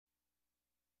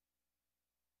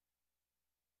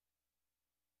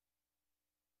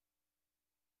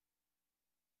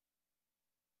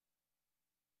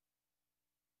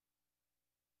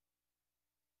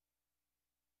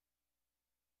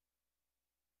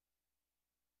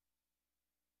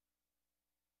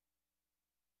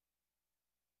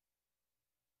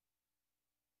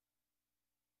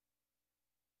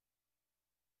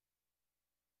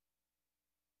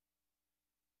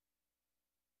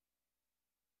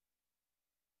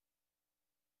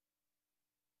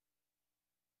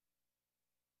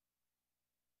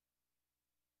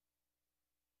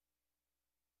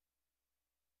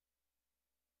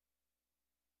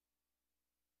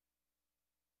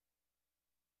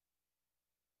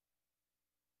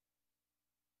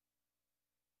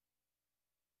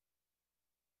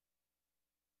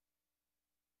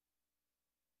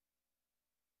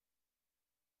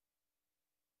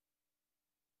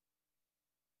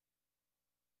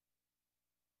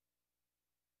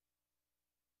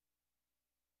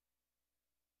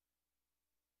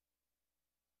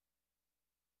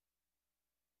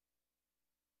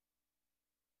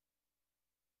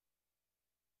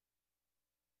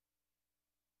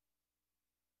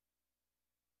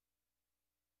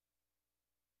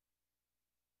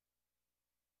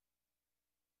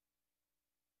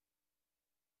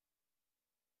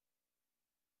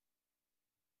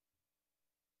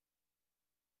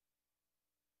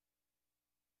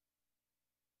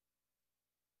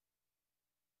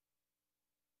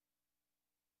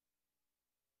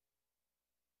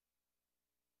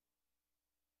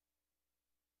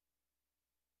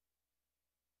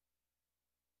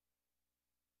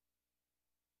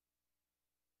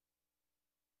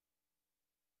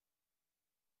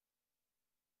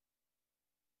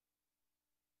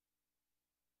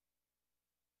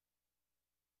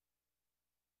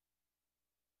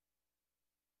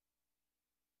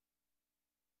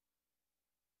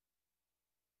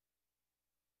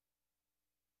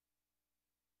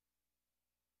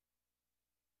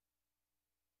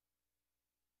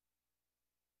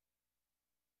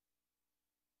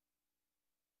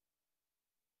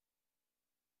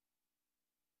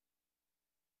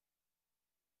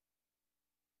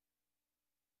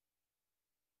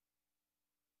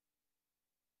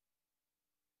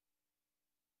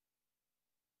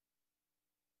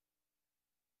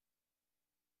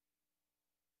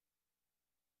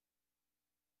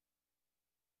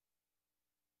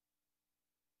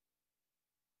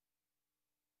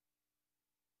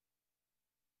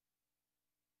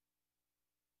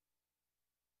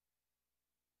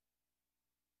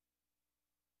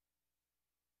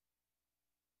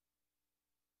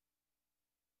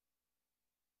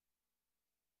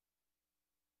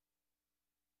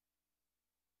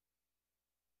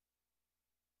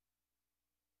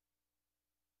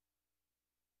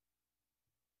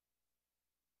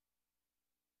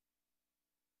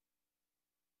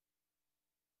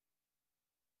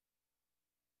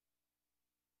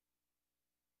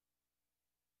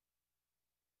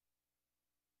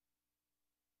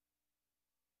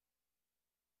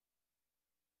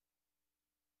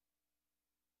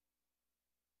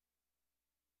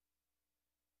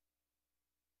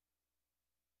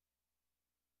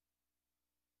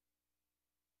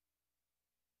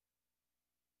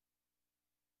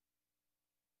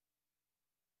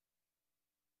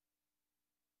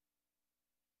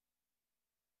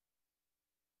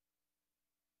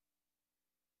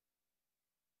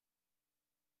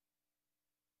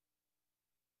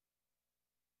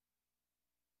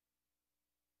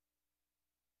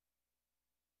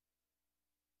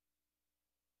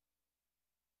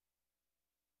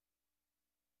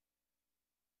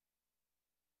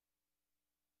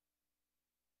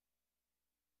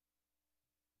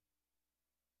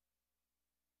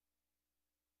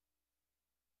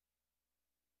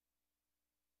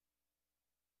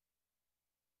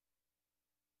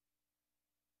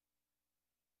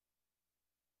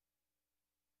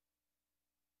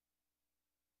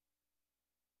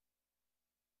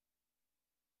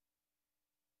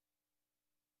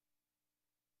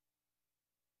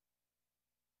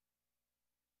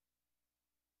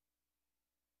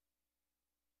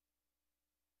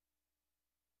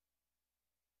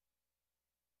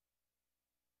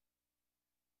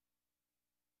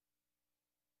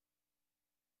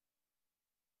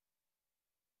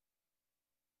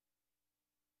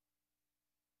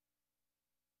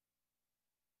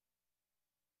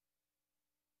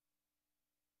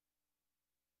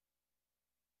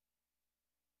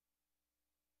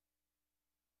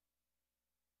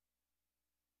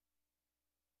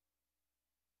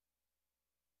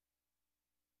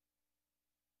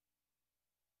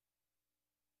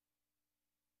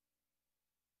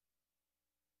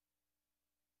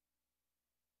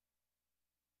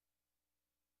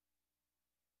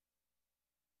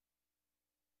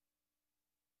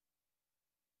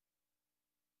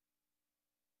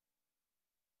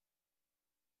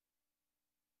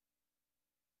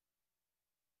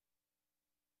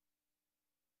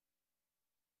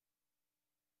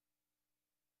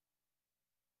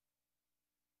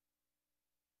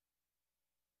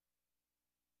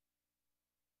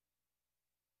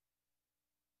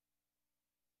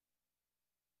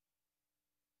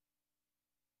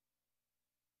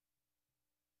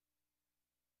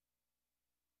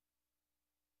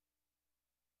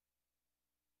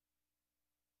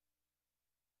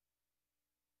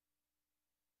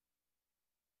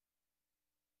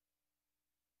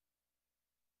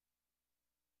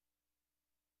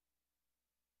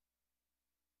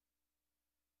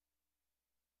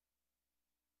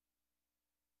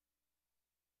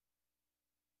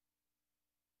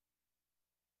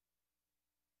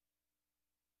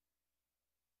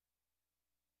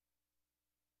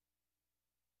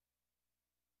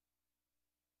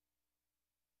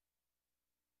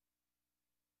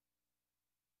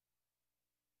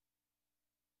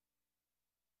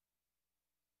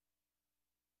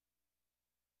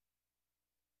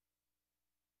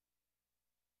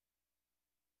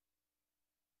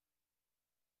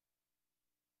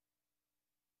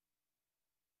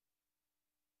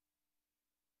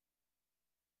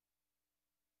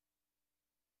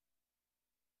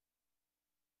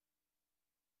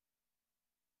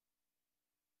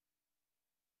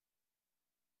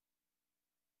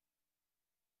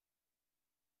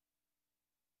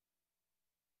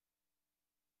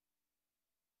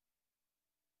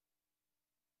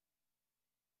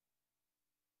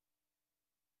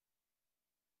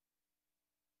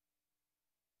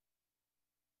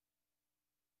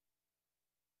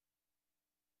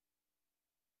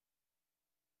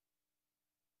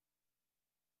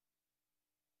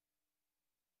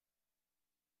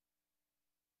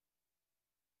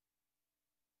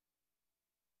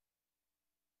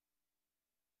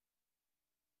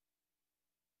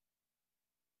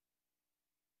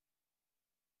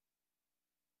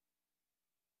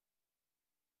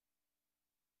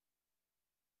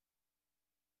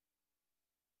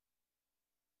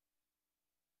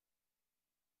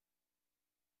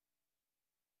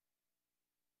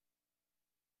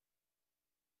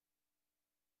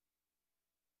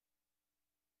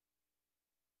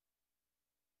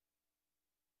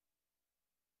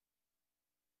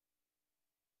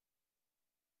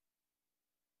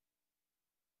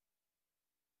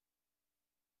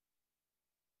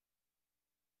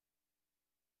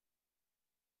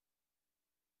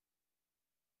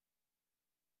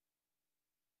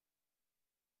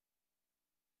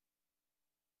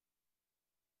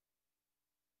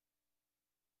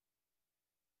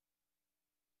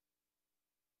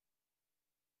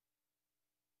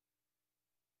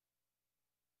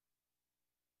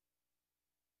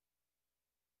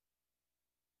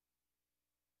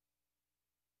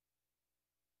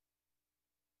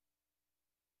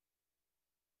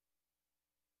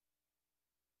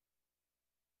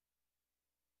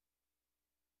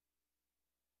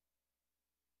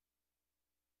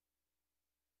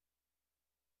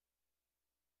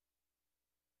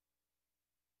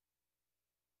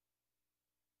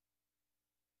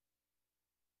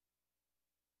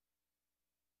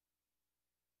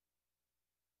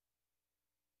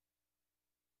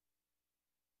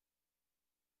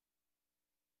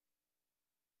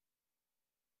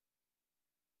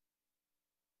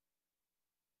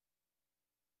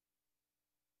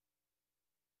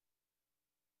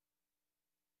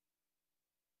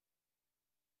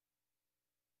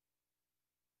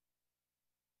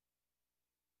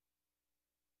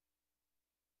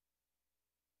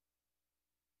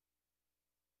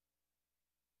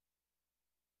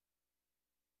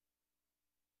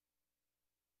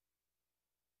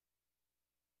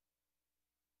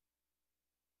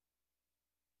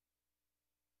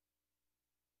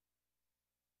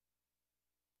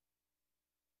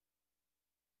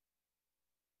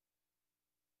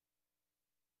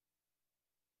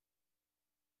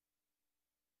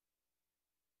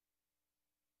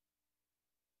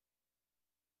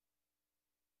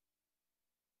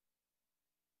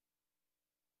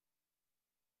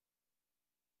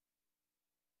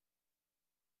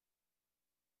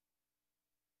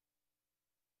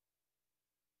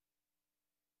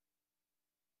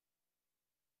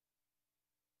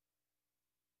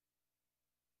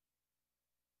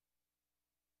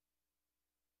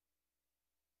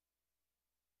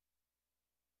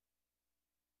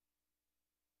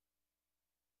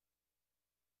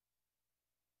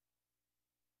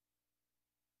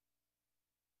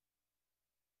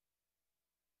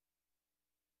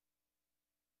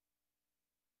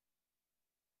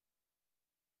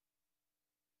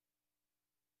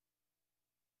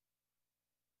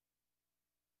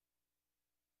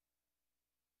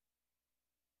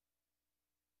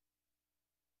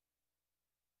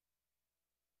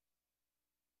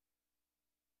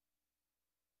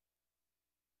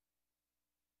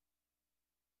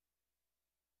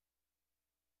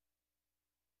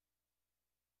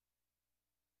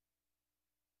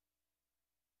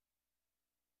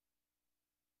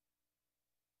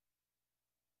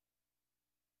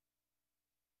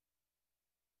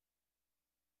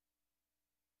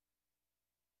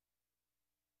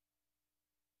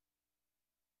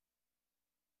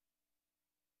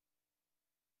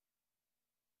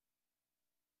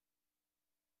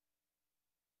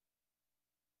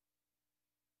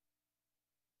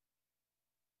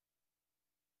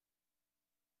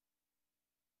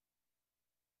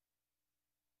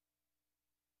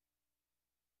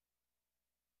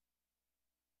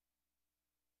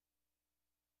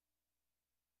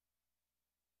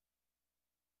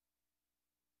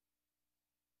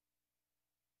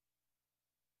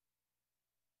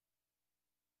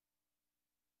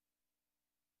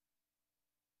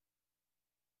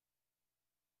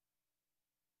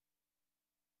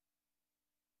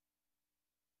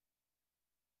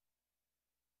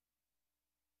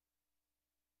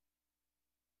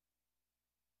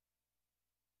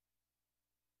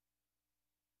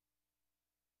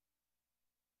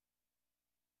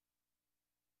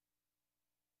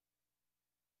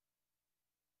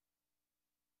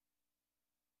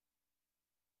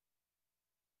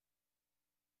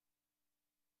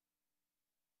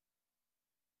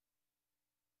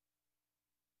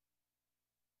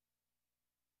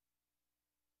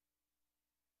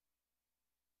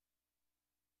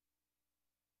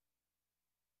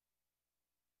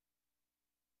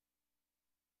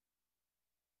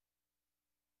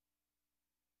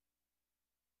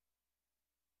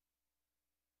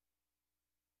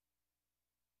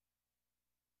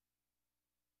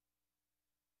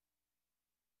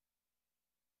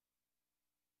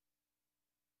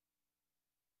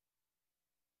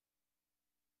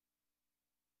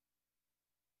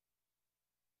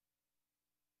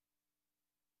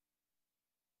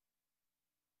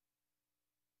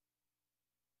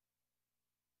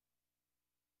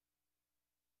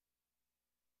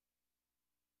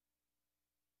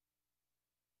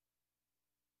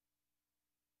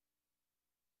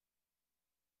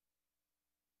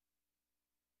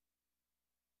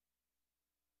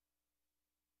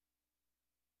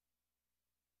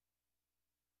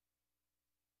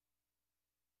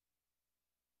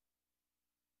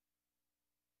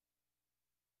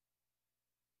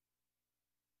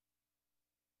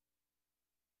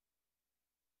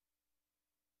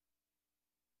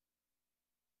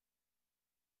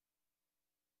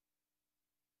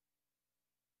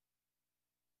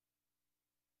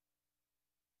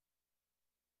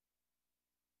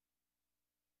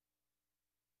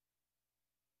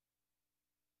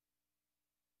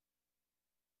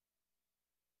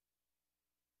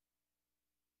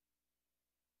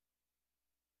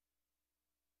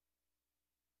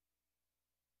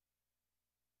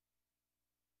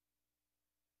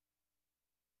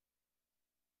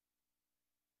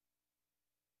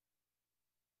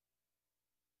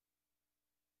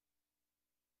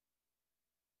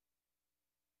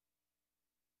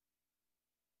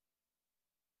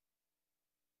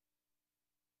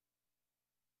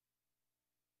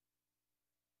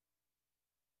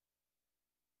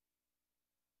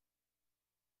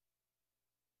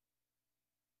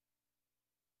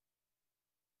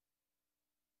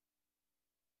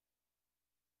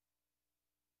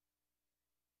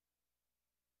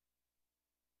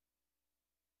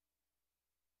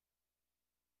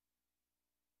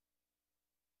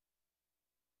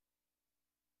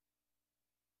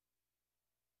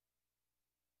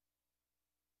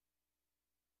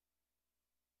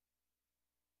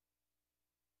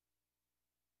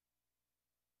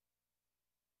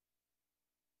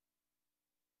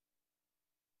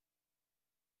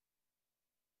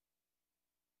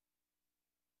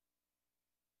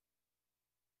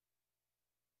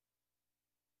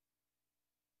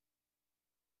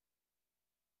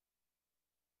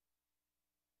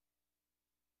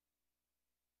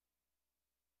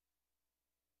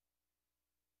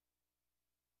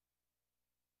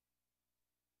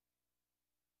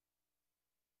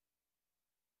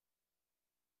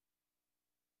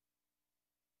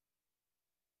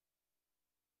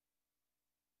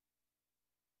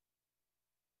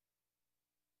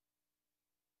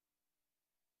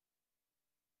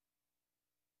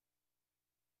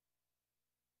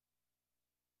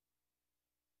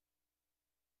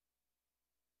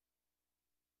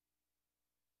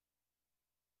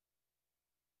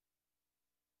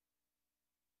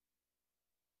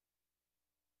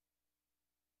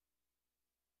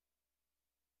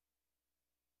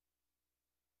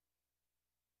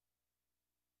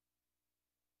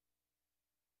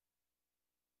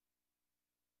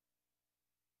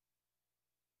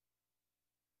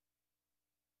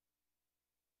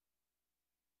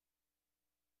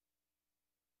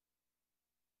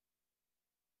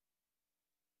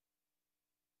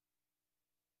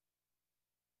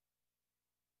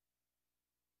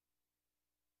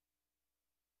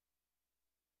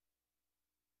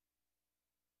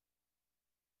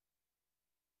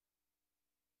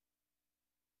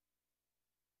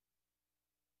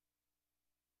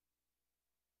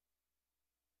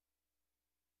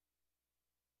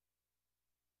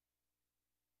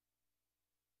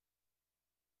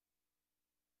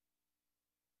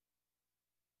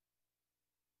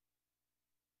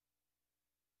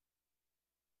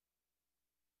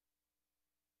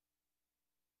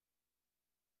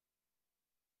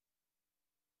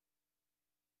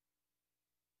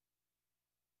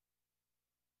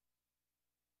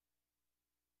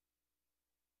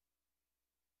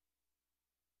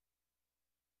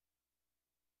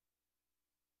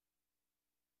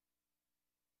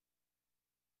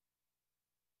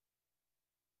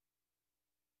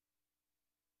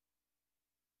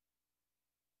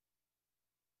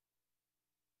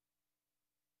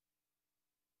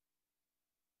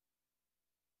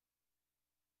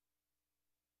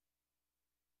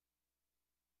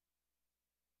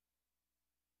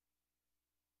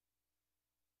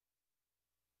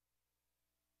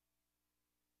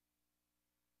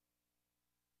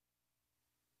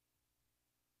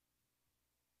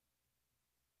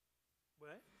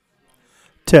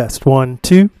Test 1,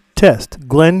 2, test.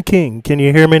 Glenn King, can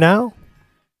you hear me now?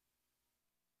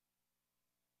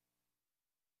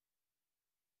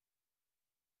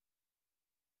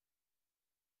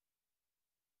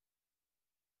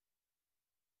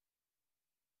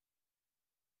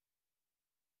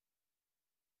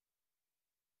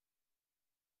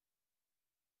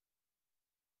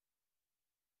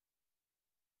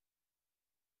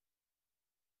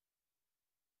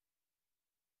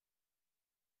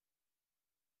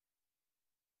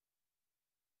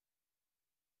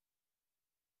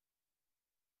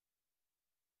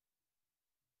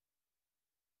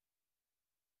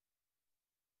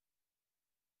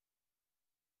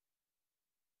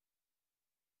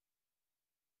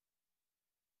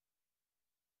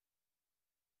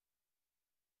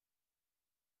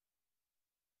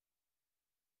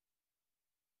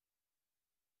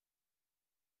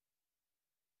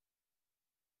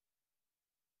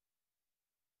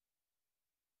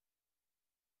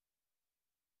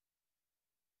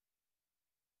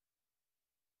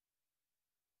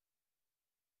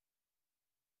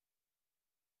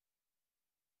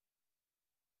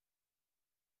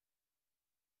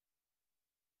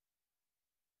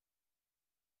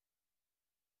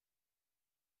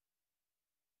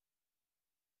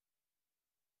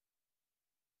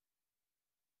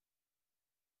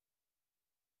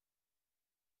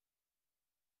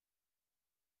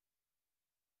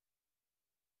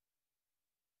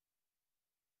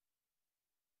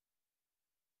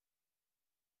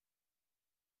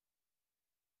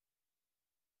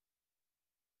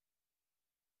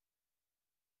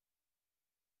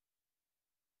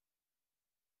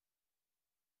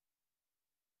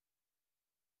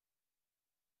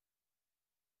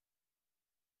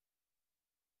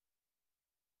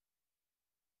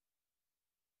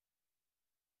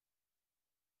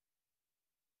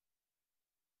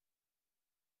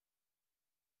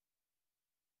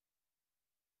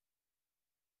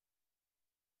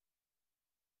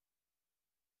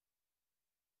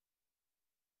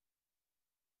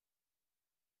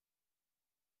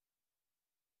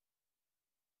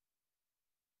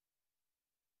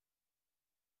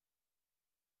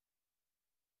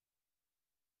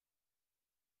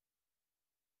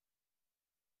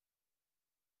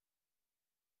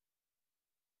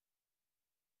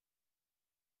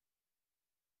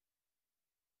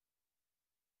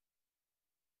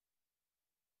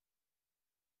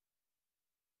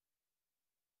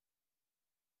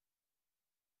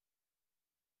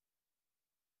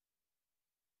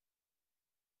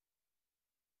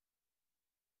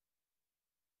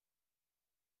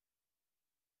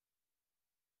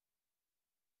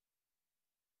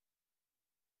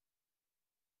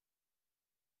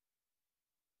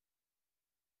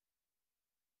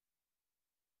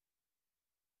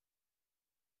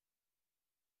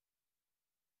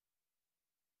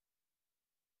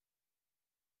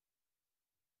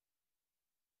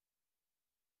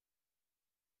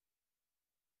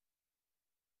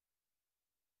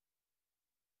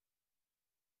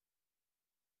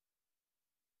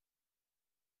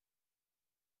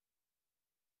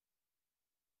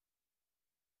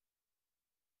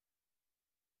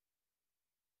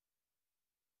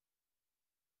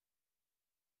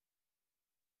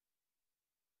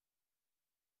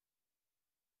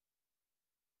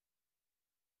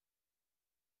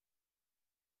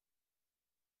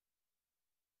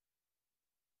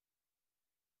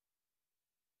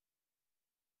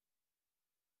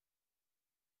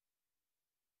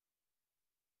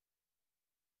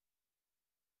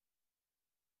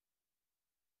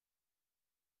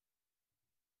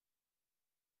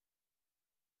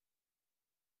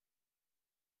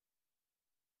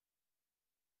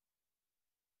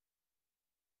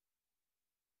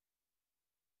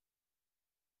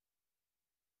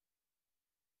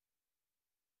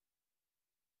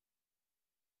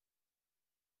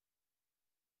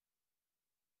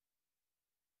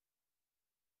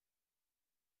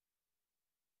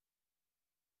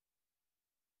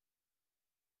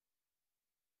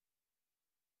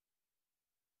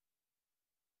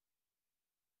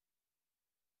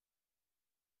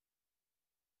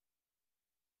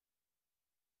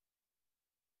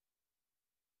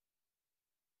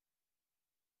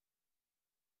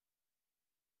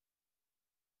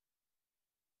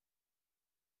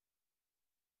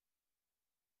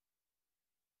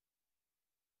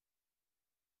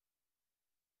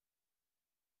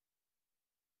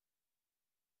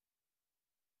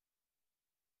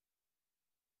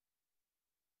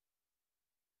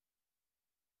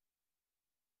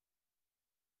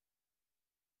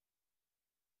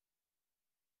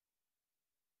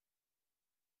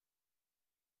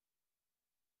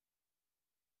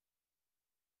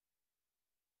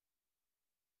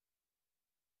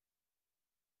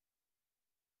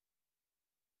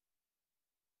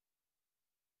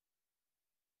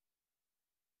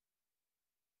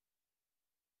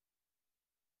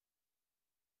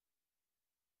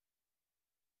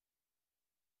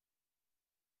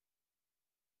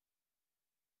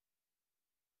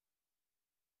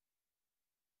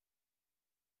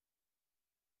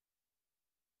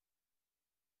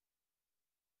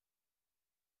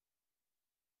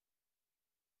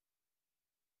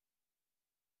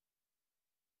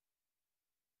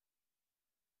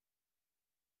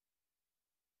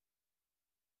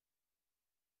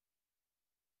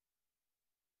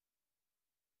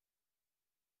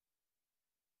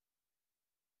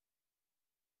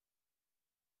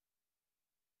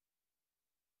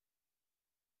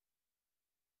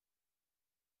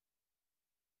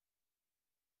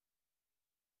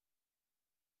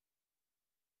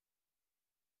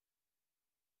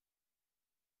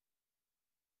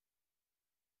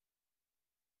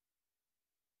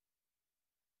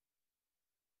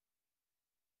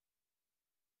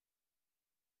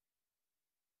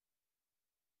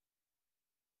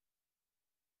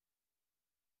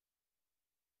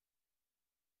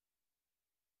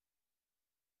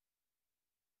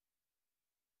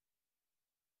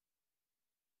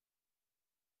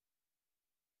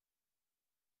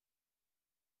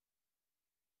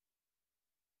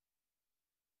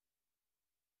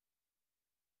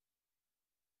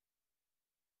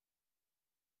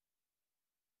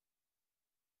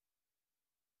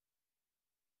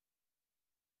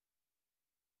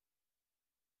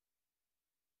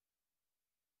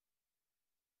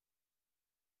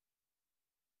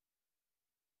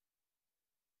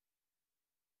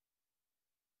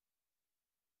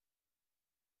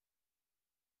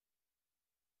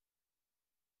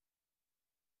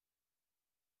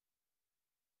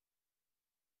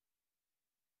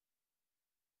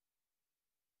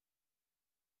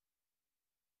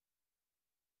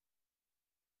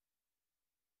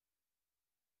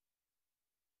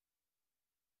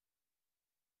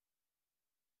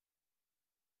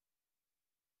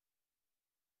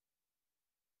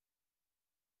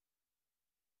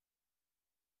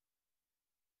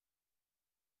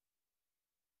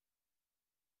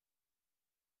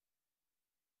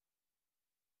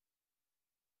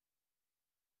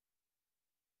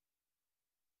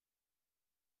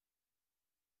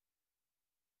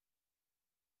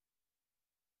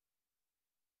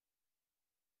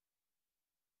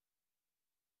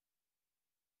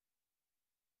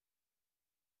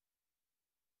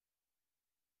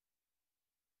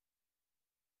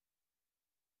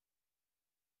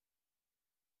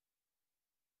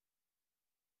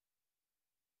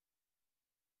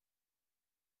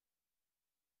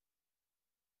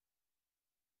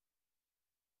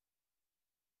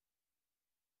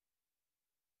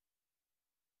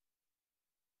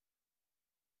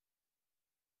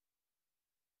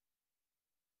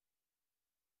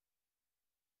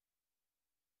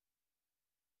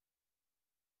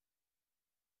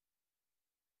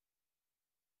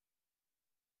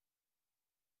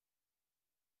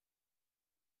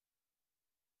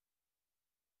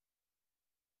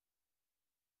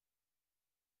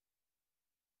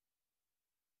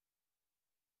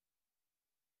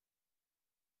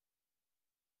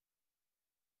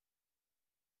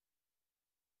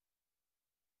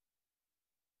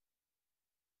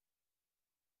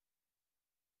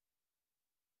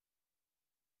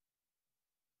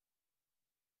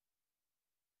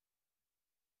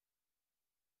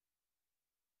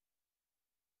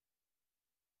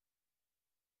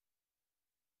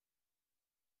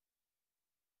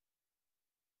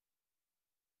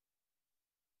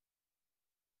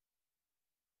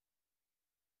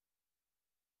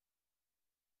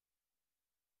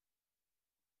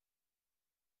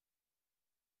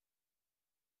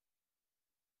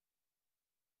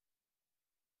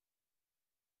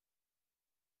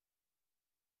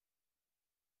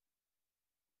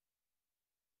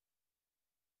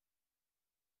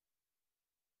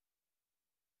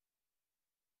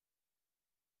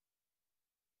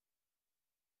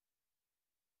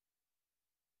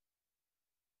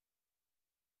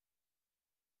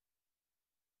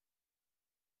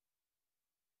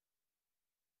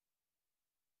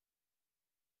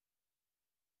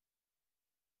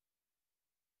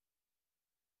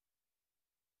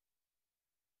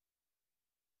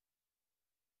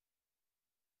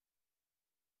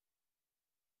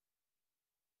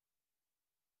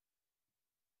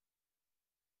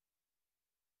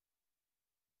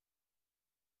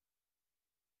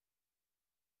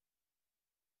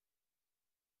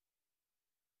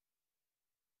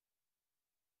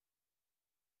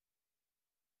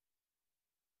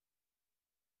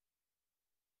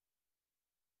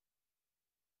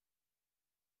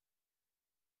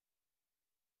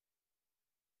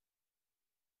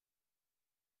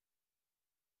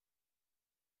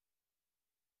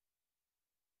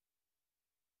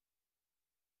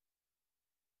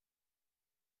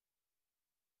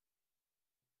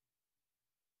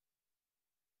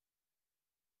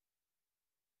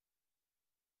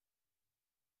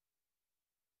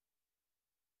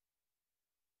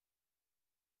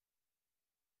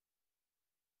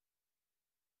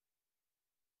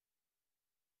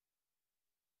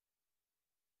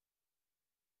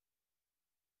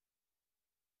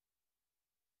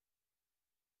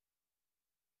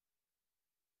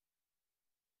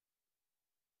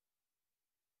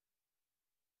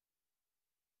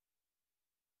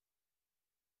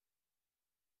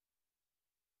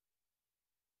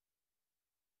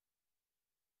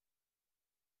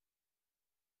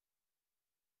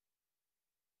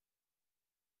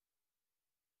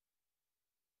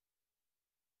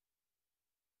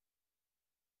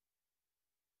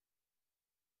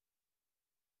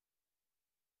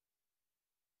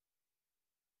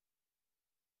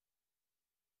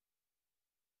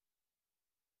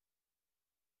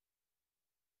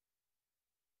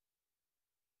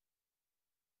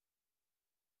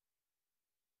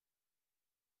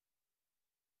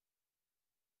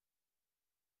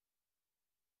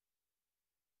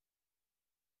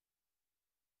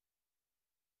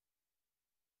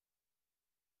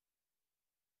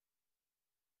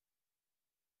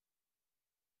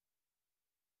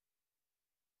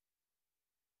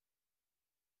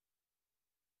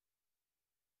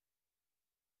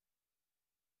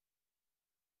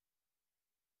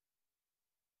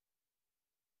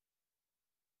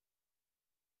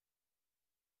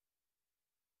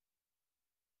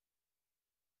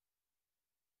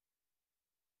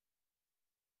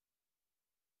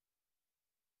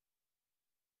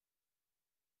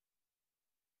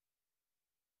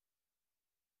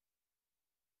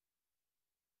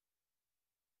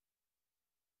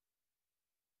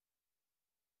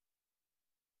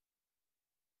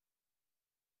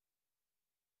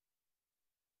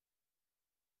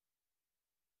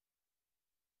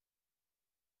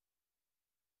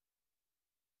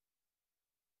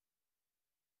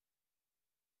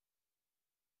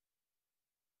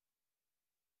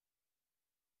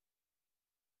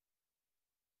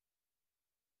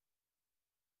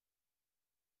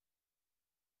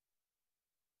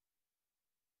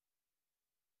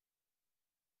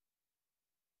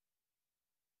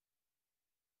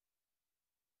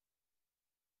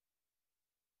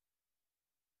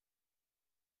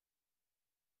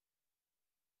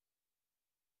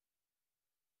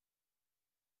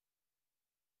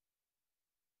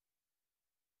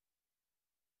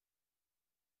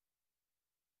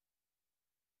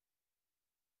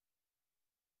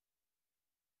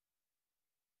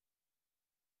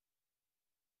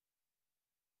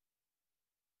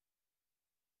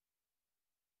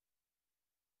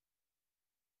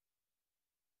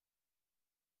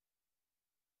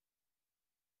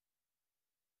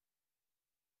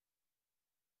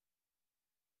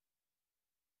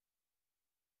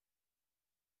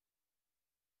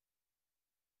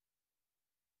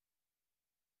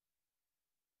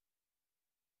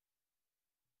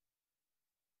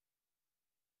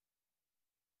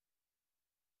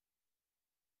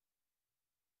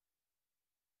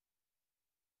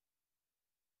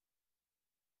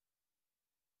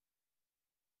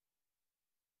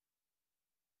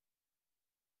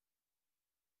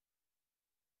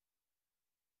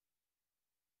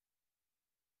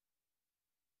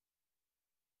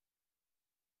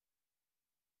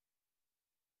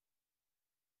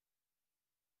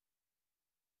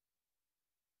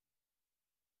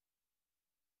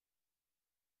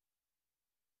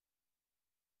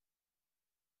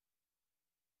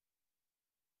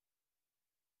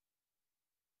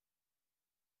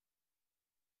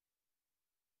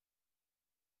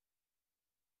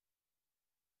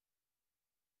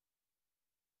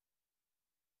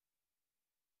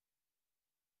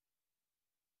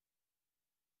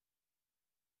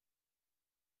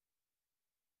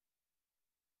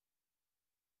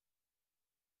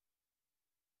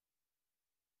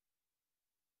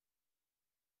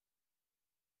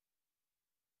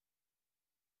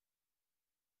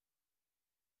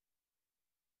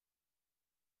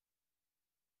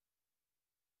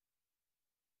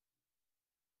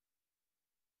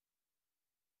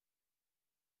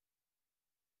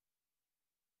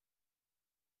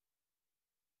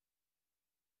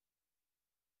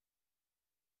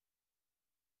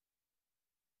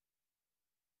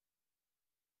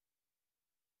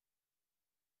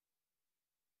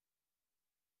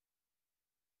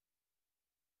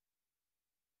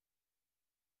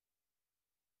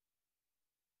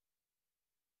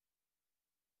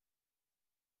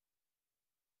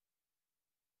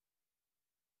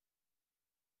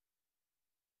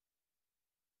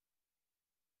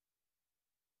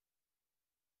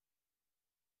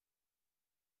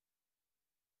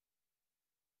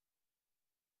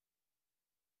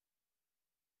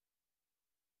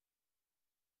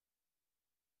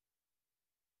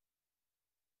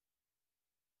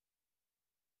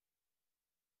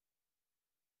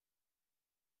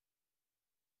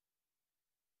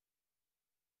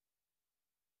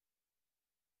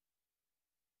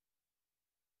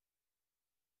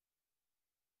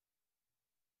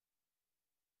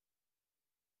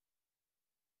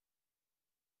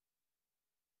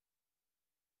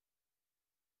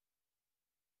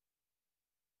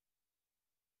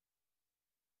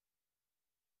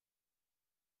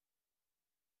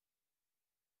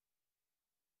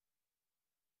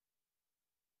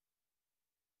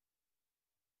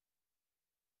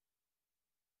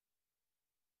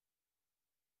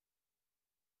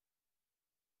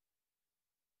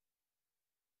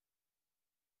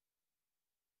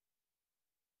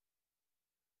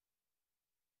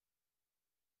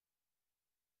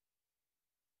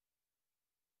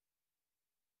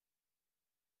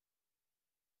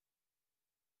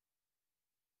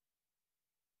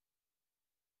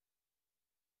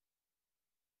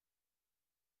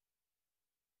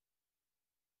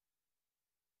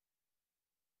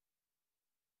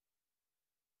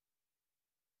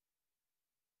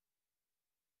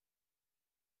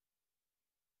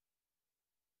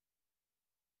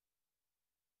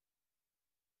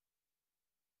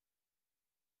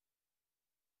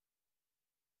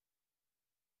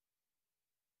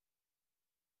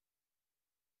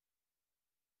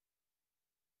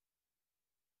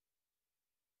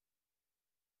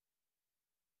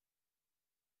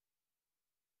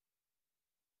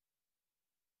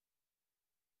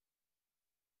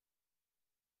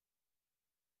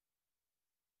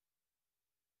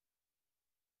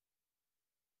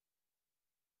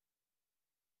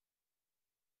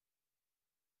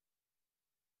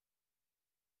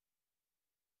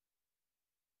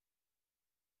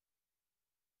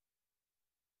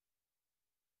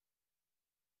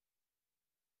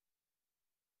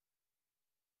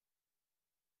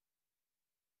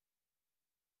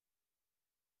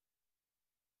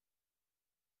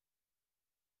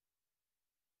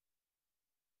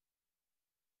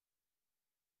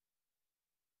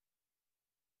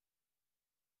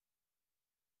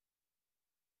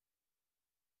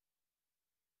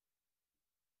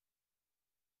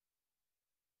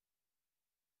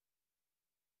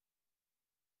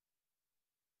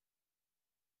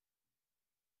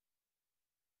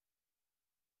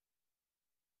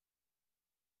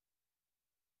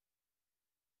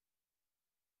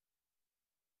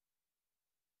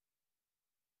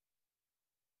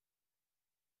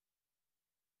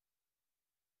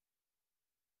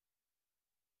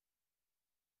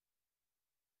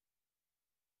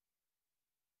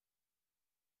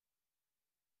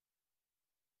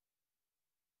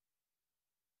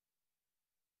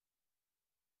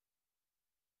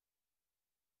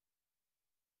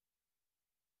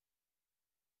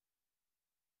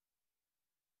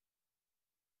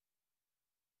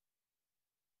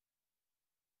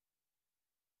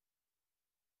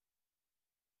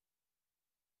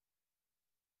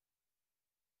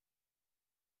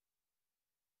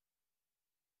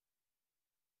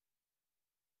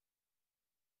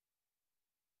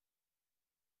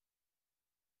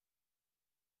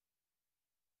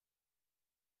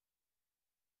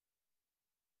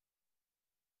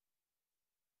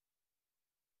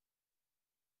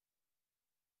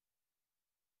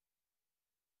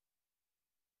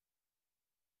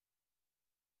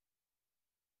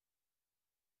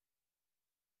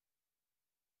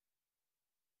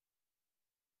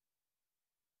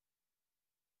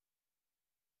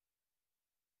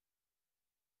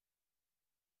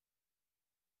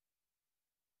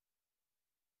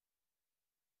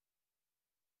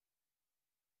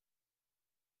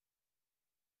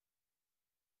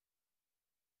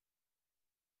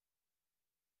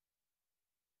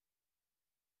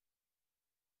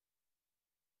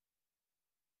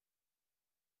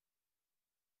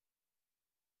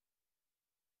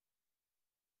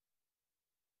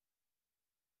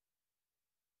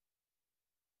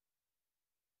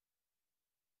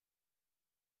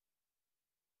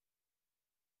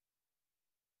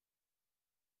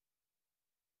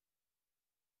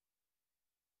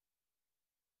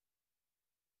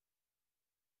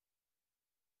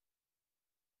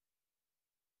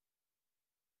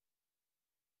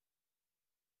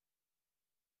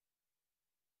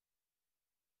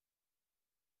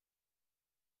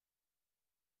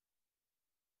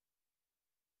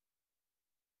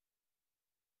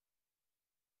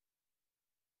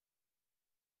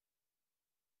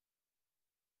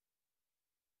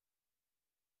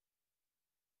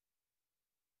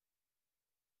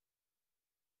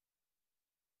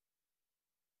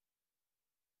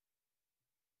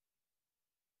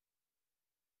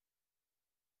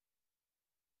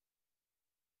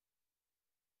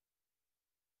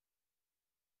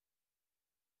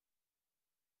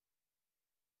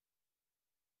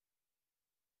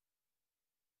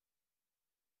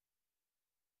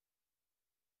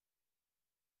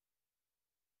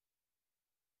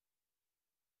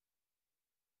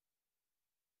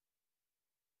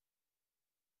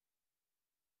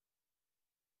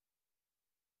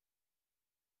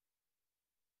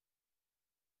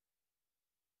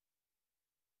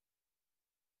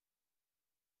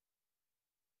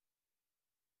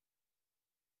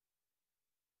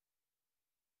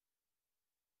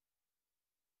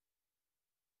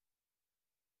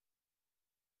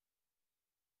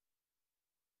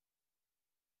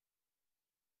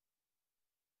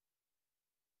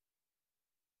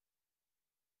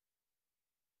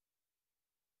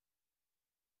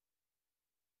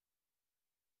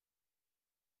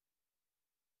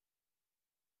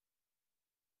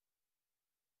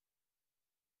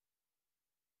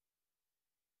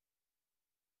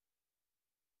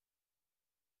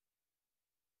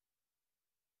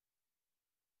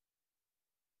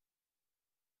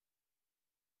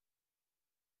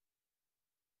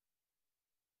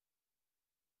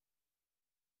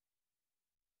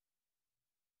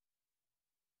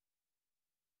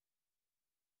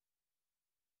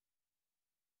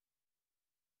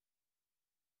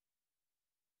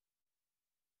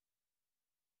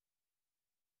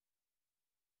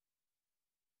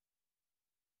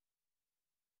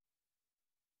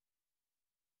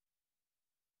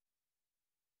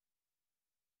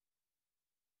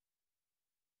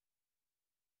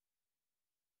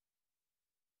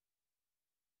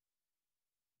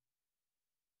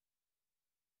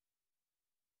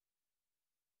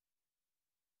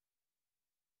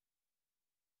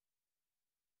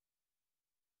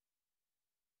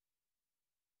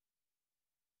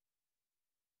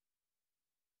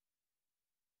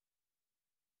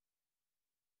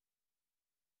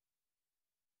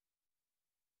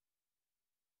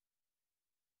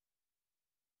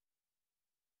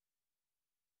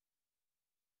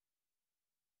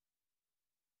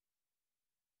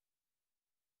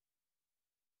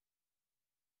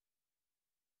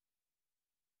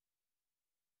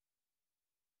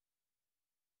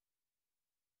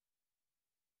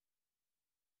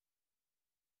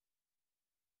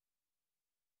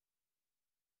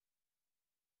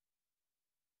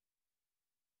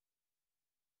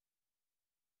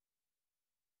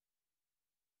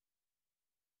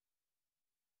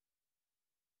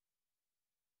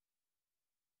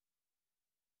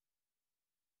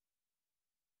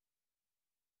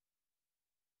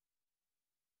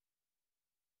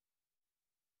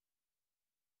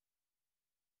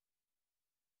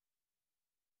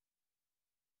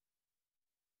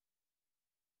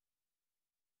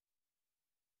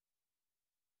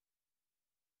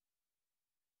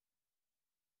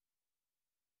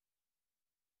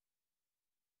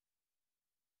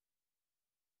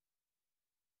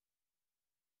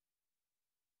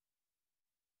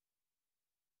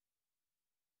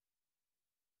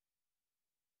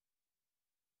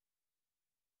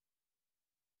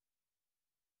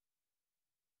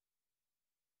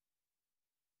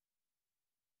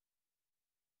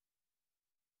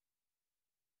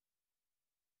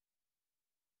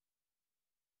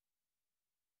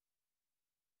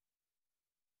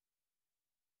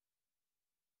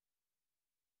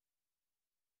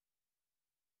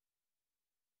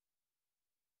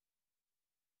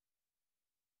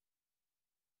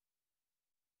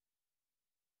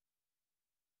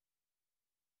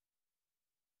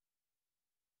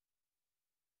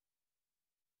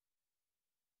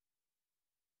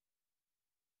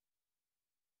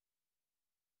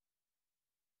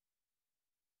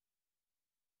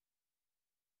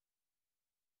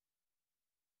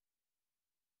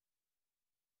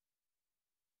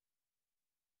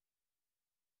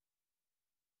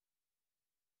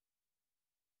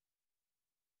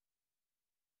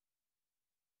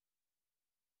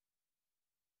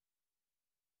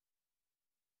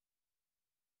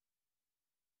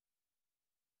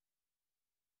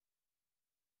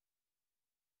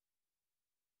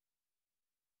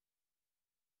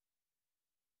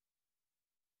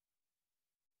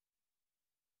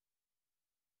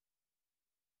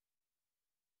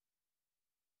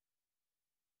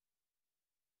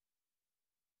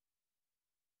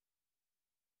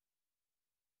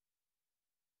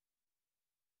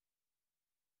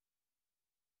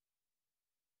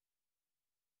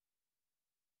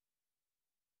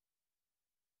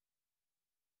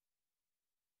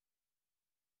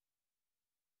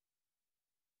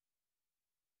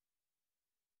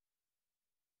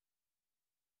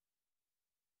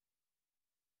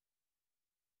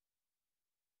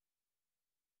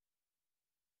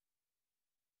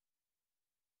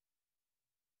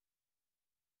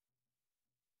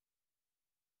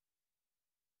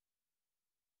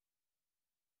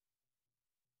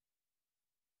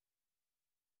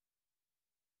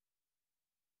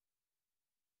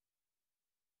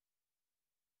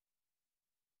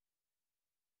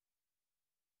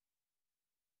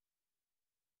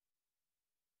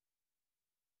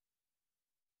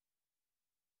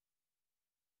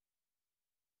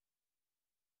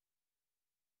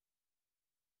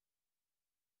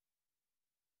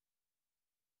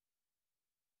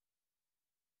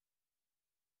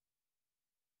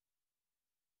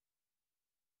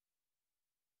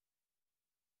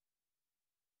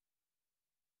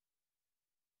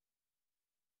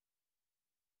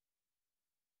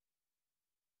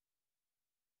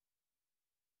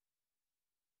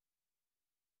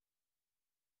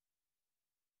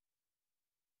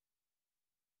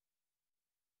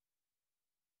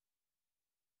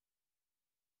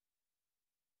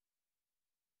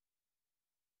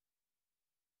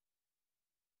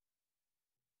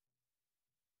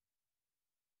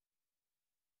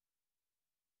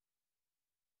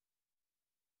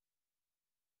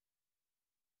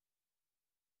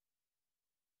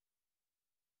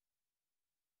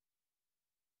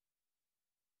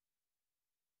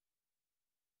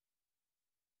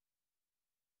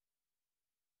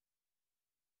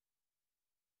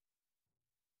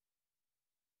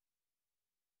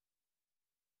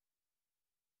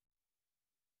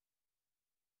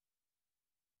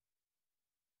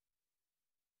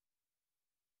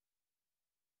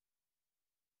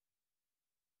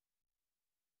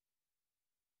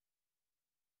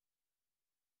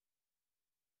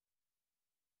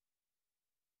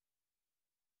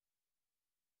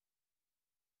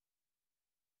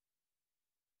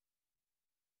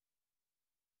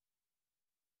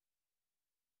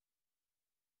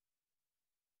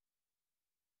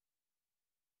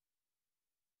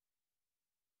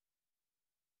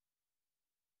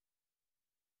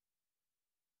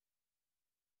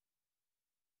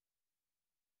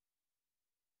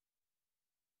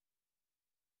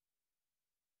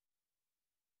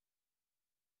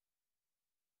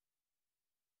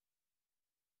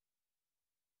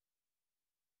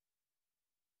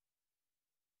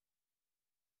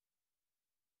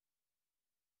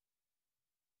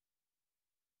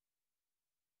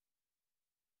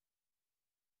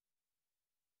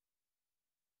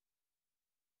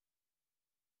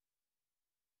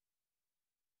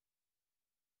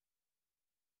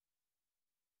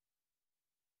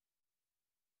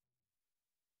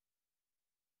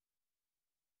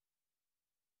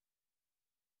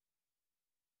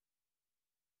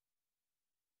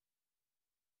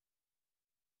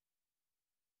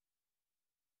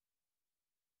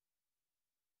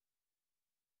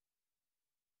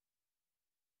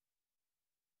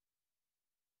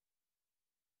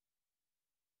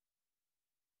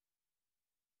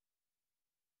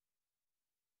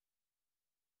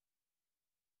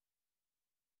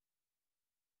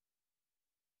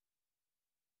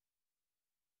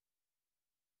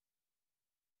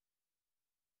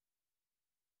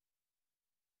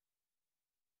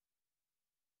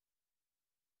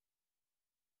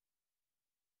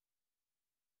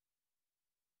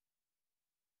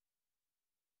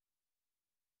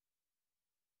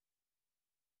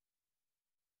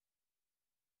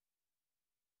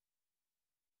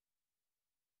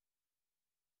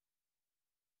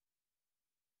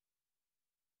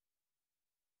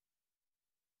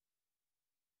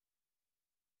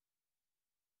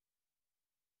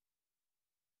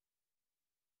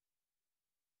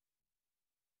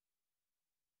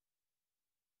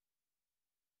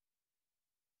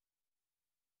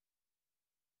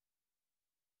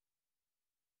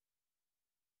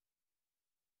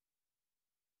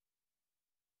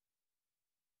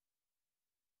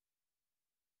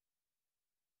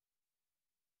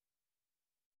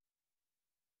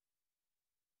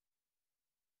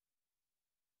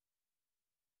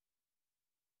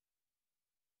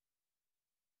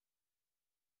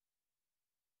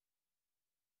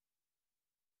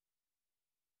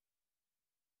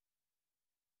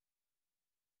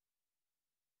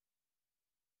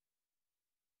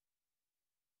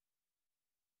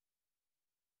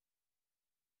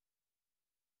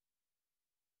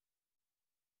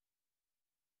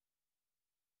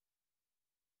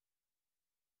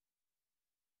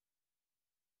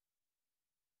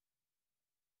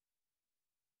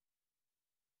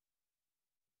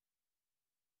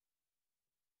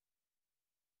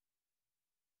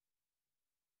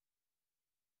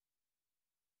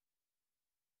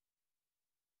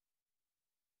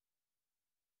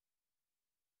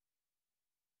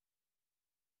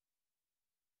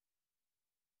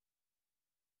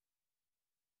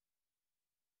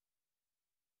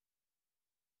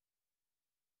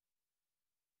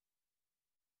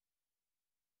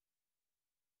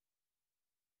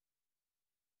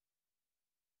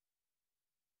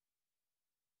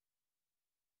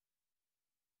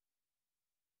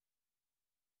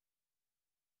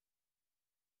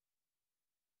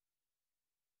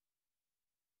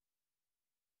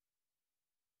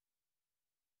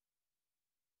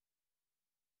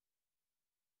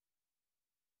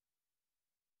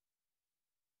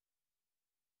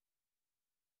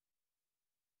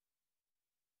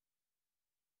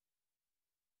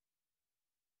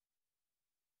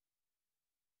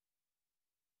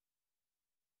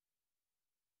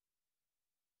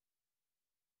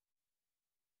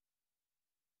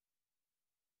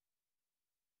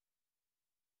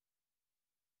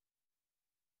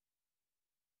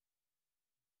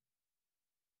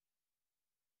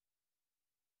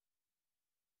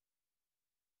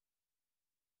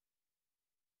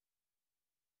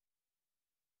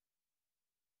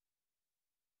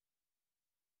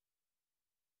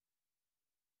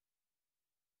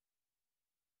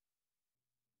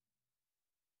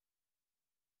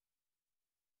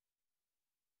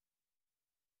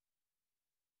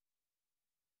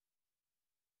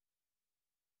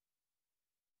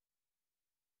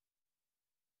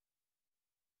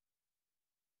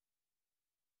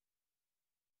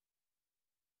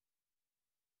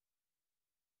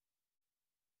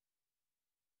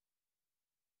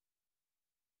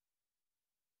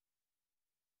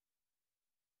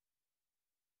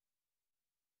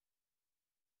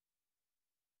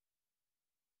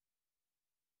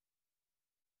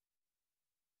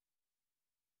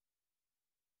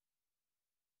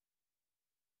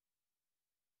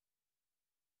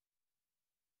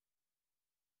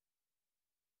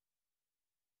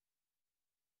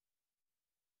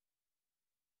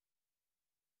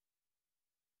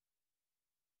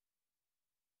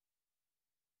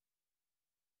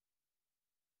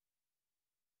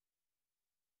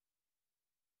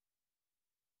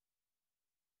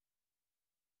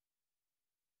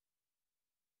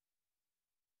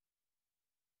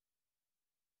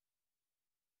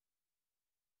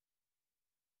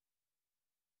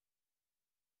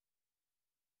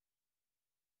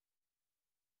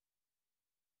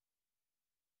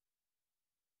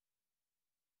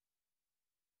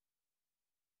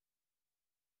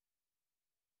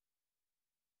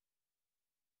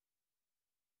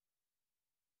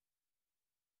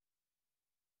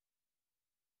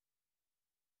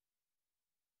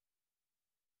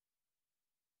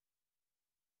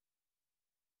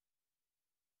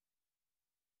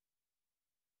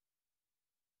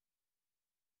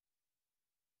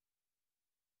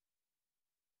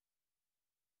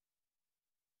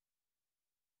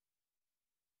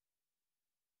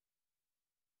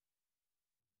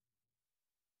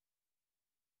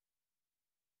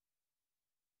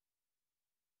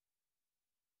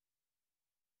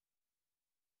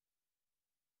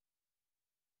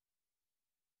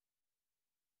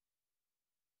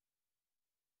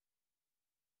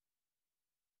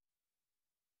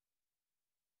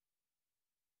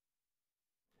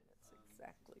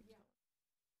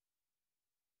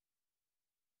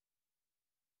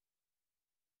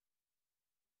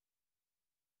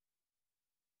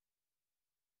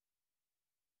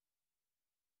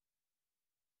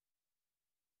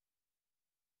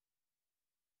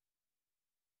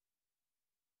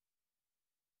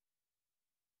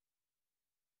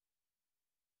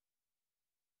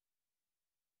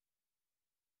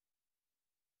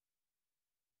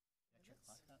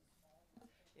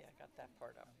 got that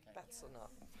part up. That's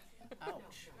enough.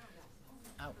 Ouch.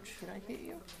 Ouch. Did I hit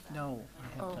you? No, I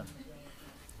have to.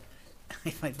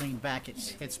 If I lean back, it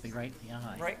hits me right in the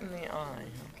eye. Right in the eye.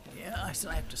 Yeah, I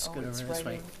still have to scoot over it's this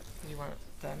way. right in. You want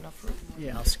that enough room?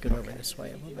 Yeah, I'll scoot over this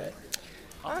way a little bit.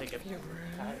 I'll take it. Give you room.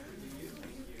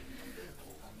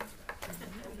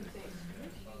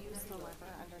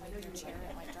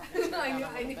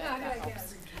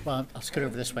 Well, I'll scoot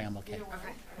over this way. I'm okay. You're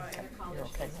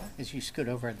okay now? As you scoot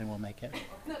over, then we'll make it.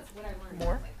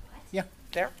 More? Yeah.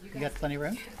 There? You got plenty of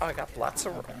room? Oh, I got lots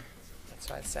of room. Okay. That's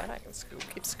why I said I can scoot.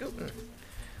 Keep scooting.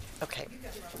 Okay.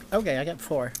 Okay, I got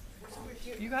 4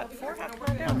 You got 4? How come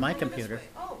I on don't? my computer.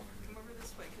 Oh, come over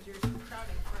this way because you're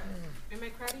crowding Fred. Am I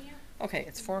crowding you? Okay,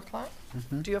 it's 4 o'clock?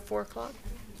 Mm-hmm. Do you have 4 o'clock?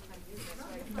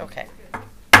 Okay.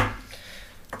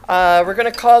 We're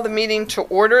going to call the meeting to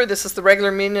order. This is the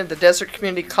regular meeting of the Desert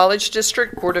Community College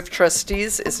District Board of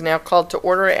Trustees is now called to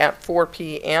order at 4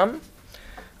 p.m.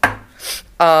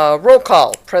 Roll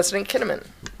call. President Kinnaman.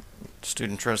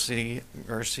 Student Trustee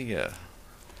Garcia.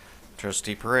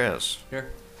 Trustee Perez.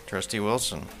 Here. Trustee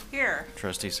Wilson. Here.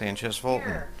 Trustee Sanchez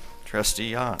Fulton.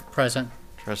 Trustee Yon. Present.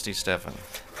 Trustee Stefan.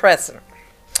 Present.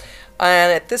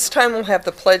 And at this time, we'll have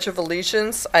the Pledge of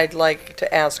Allegiance. I'd like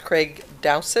to ask Craig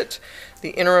Dowsett, the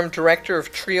Interim Director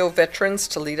of TRIO Veterans,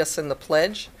 to lead us in the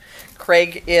pledge.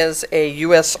 Craig is a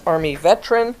U.S. Army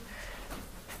veteran,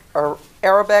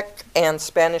 Arabic and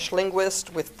Spanish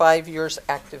linguist with 5 years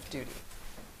active duty.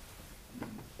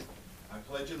 I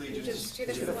pledge allegiance To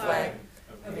the flag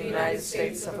of the United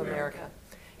States of America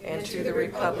and to the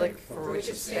republic for which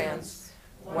it stands,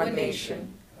 one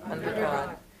nation, under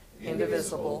God,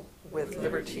 indivisible, with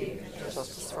liberty and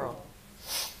justice for all.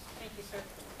 Thank you, sir.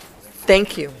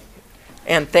 Thank you,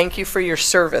 and thank you for your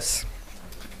service.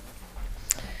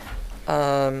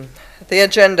 The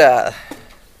agenda.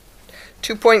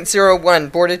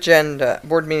 2.01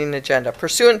 board meeting agenda.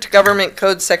 Pursuant to Government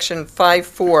Code Section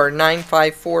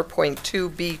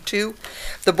 54954.2b2,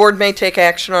 the board may take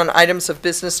action on items of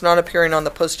business not appearing on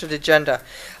the posted agenda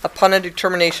upon a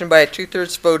determination by a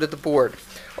 2/3 vote of the board,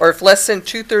 or if less than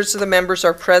 2/3 of the members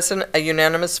are present, a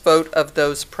unanimous vote of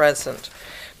those present.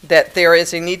 That there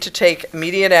is a need to take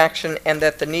immediate action and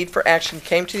that the need for action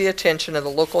came to the attention of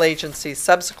the local agency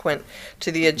subsequent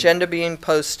to the agenda being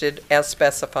posted as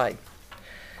specified.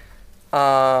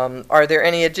 Are there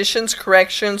any additions,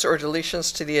 corrections, or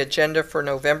deletions to the agenda for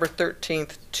November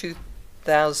 13th,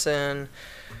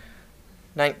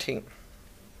 2019?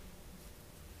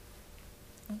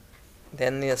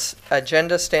 Then this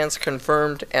agenda stands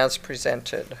confirmed as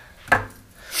presented.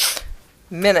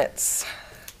 Minutes.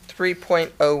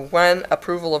 3.01,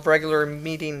 approval of regular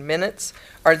meeting minutes.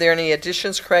 Are there any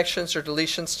additions, corrections, or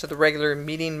deletions to the regular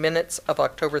meeting minutes of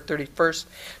October 31st,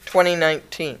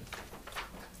 2019?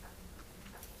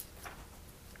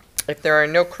 If there are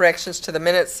no corrections to the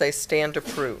minutes, they stand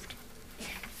approved.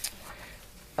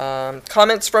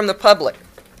 Comments from the public.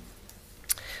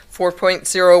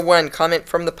 4.01, comment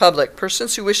from the public.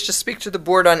 Persons who wish to speak to the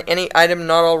board on any item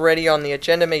not already on the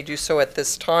agenda may do so at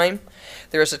this time.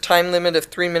 There is a time limit of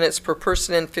 3 minutes per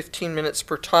person and 15 minutes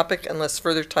per topic unless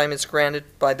further time is granted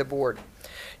by the board.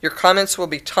 Your comments will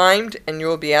be timed and you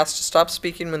will be asked to stop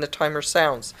speaking when the timer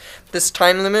sounds. This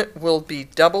time limit will be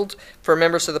doubled for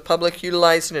members of the public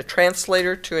utilizing a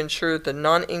translator to ensure the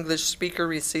non-English speaker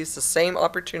receives the same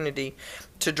opportunity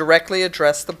to directly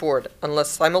address the board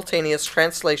unless simultaneous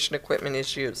translation equipment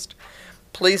is used.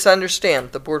 Please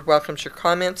understand the board welcomes your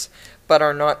comments but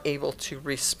are not able to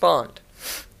respond.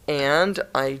 And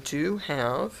I do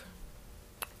have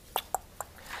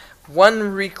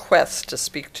one request to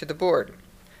speak to the board.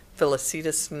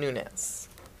 Felicitas Nunez.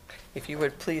 If you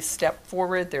would please step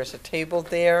forward. There's a table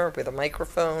there with a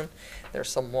microphone. There's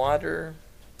some water.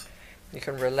 You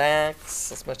can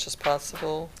relax as much as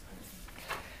possible.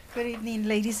 Good evening,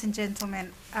 ladies and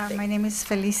gentlemen. My name is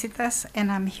Felicitas,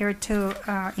 and I'm here to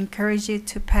encourage you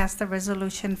to pass the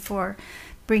resolution for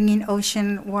bringing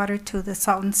ocean water to the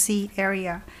Salton Sea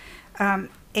area.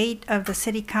 8 of the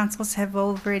city councils have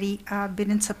already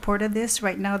been in support of this.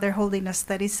 Right now, they're holding a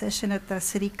study session at the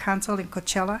city council in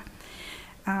Coachella.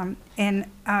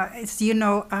 As you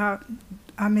know,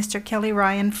 Mr. Kelly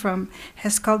Ryan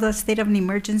has called a state of an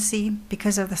emergency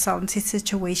because of the Salton Sea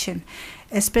situation.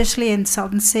 Especially in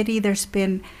Salton City, there's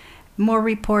been more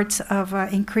reports of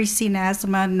increasing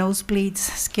asthma, nosebleeds,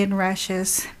 skin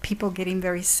rashes, people getting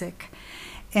very sick.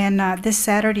 And this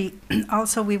Saturday,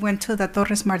 also, we went to the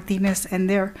Torres Martinez, and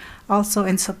they're also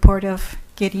in support of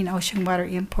getting ocean water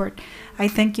import. I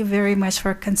thank you very much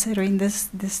for considering this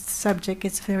subject.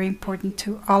 It's very important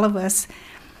to all of us.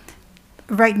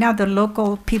 right now the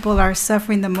local people are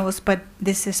suffering the most, but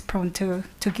this is prone to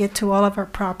get to all of our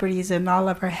properties and all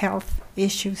of our health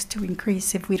issues to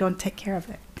increase if we don't take care of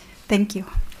it. Thank you.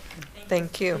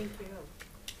 Thank you.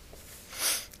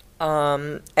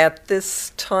 At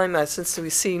this time, since we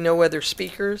see no other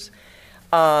speakers,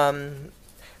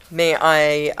 may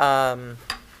I,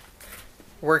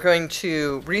 we're going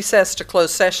to recess to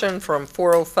close session from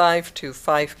 4:05 to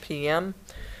 5 p.m.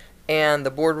 and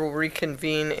the board will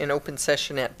reconvene in open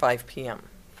session at 5 p.m.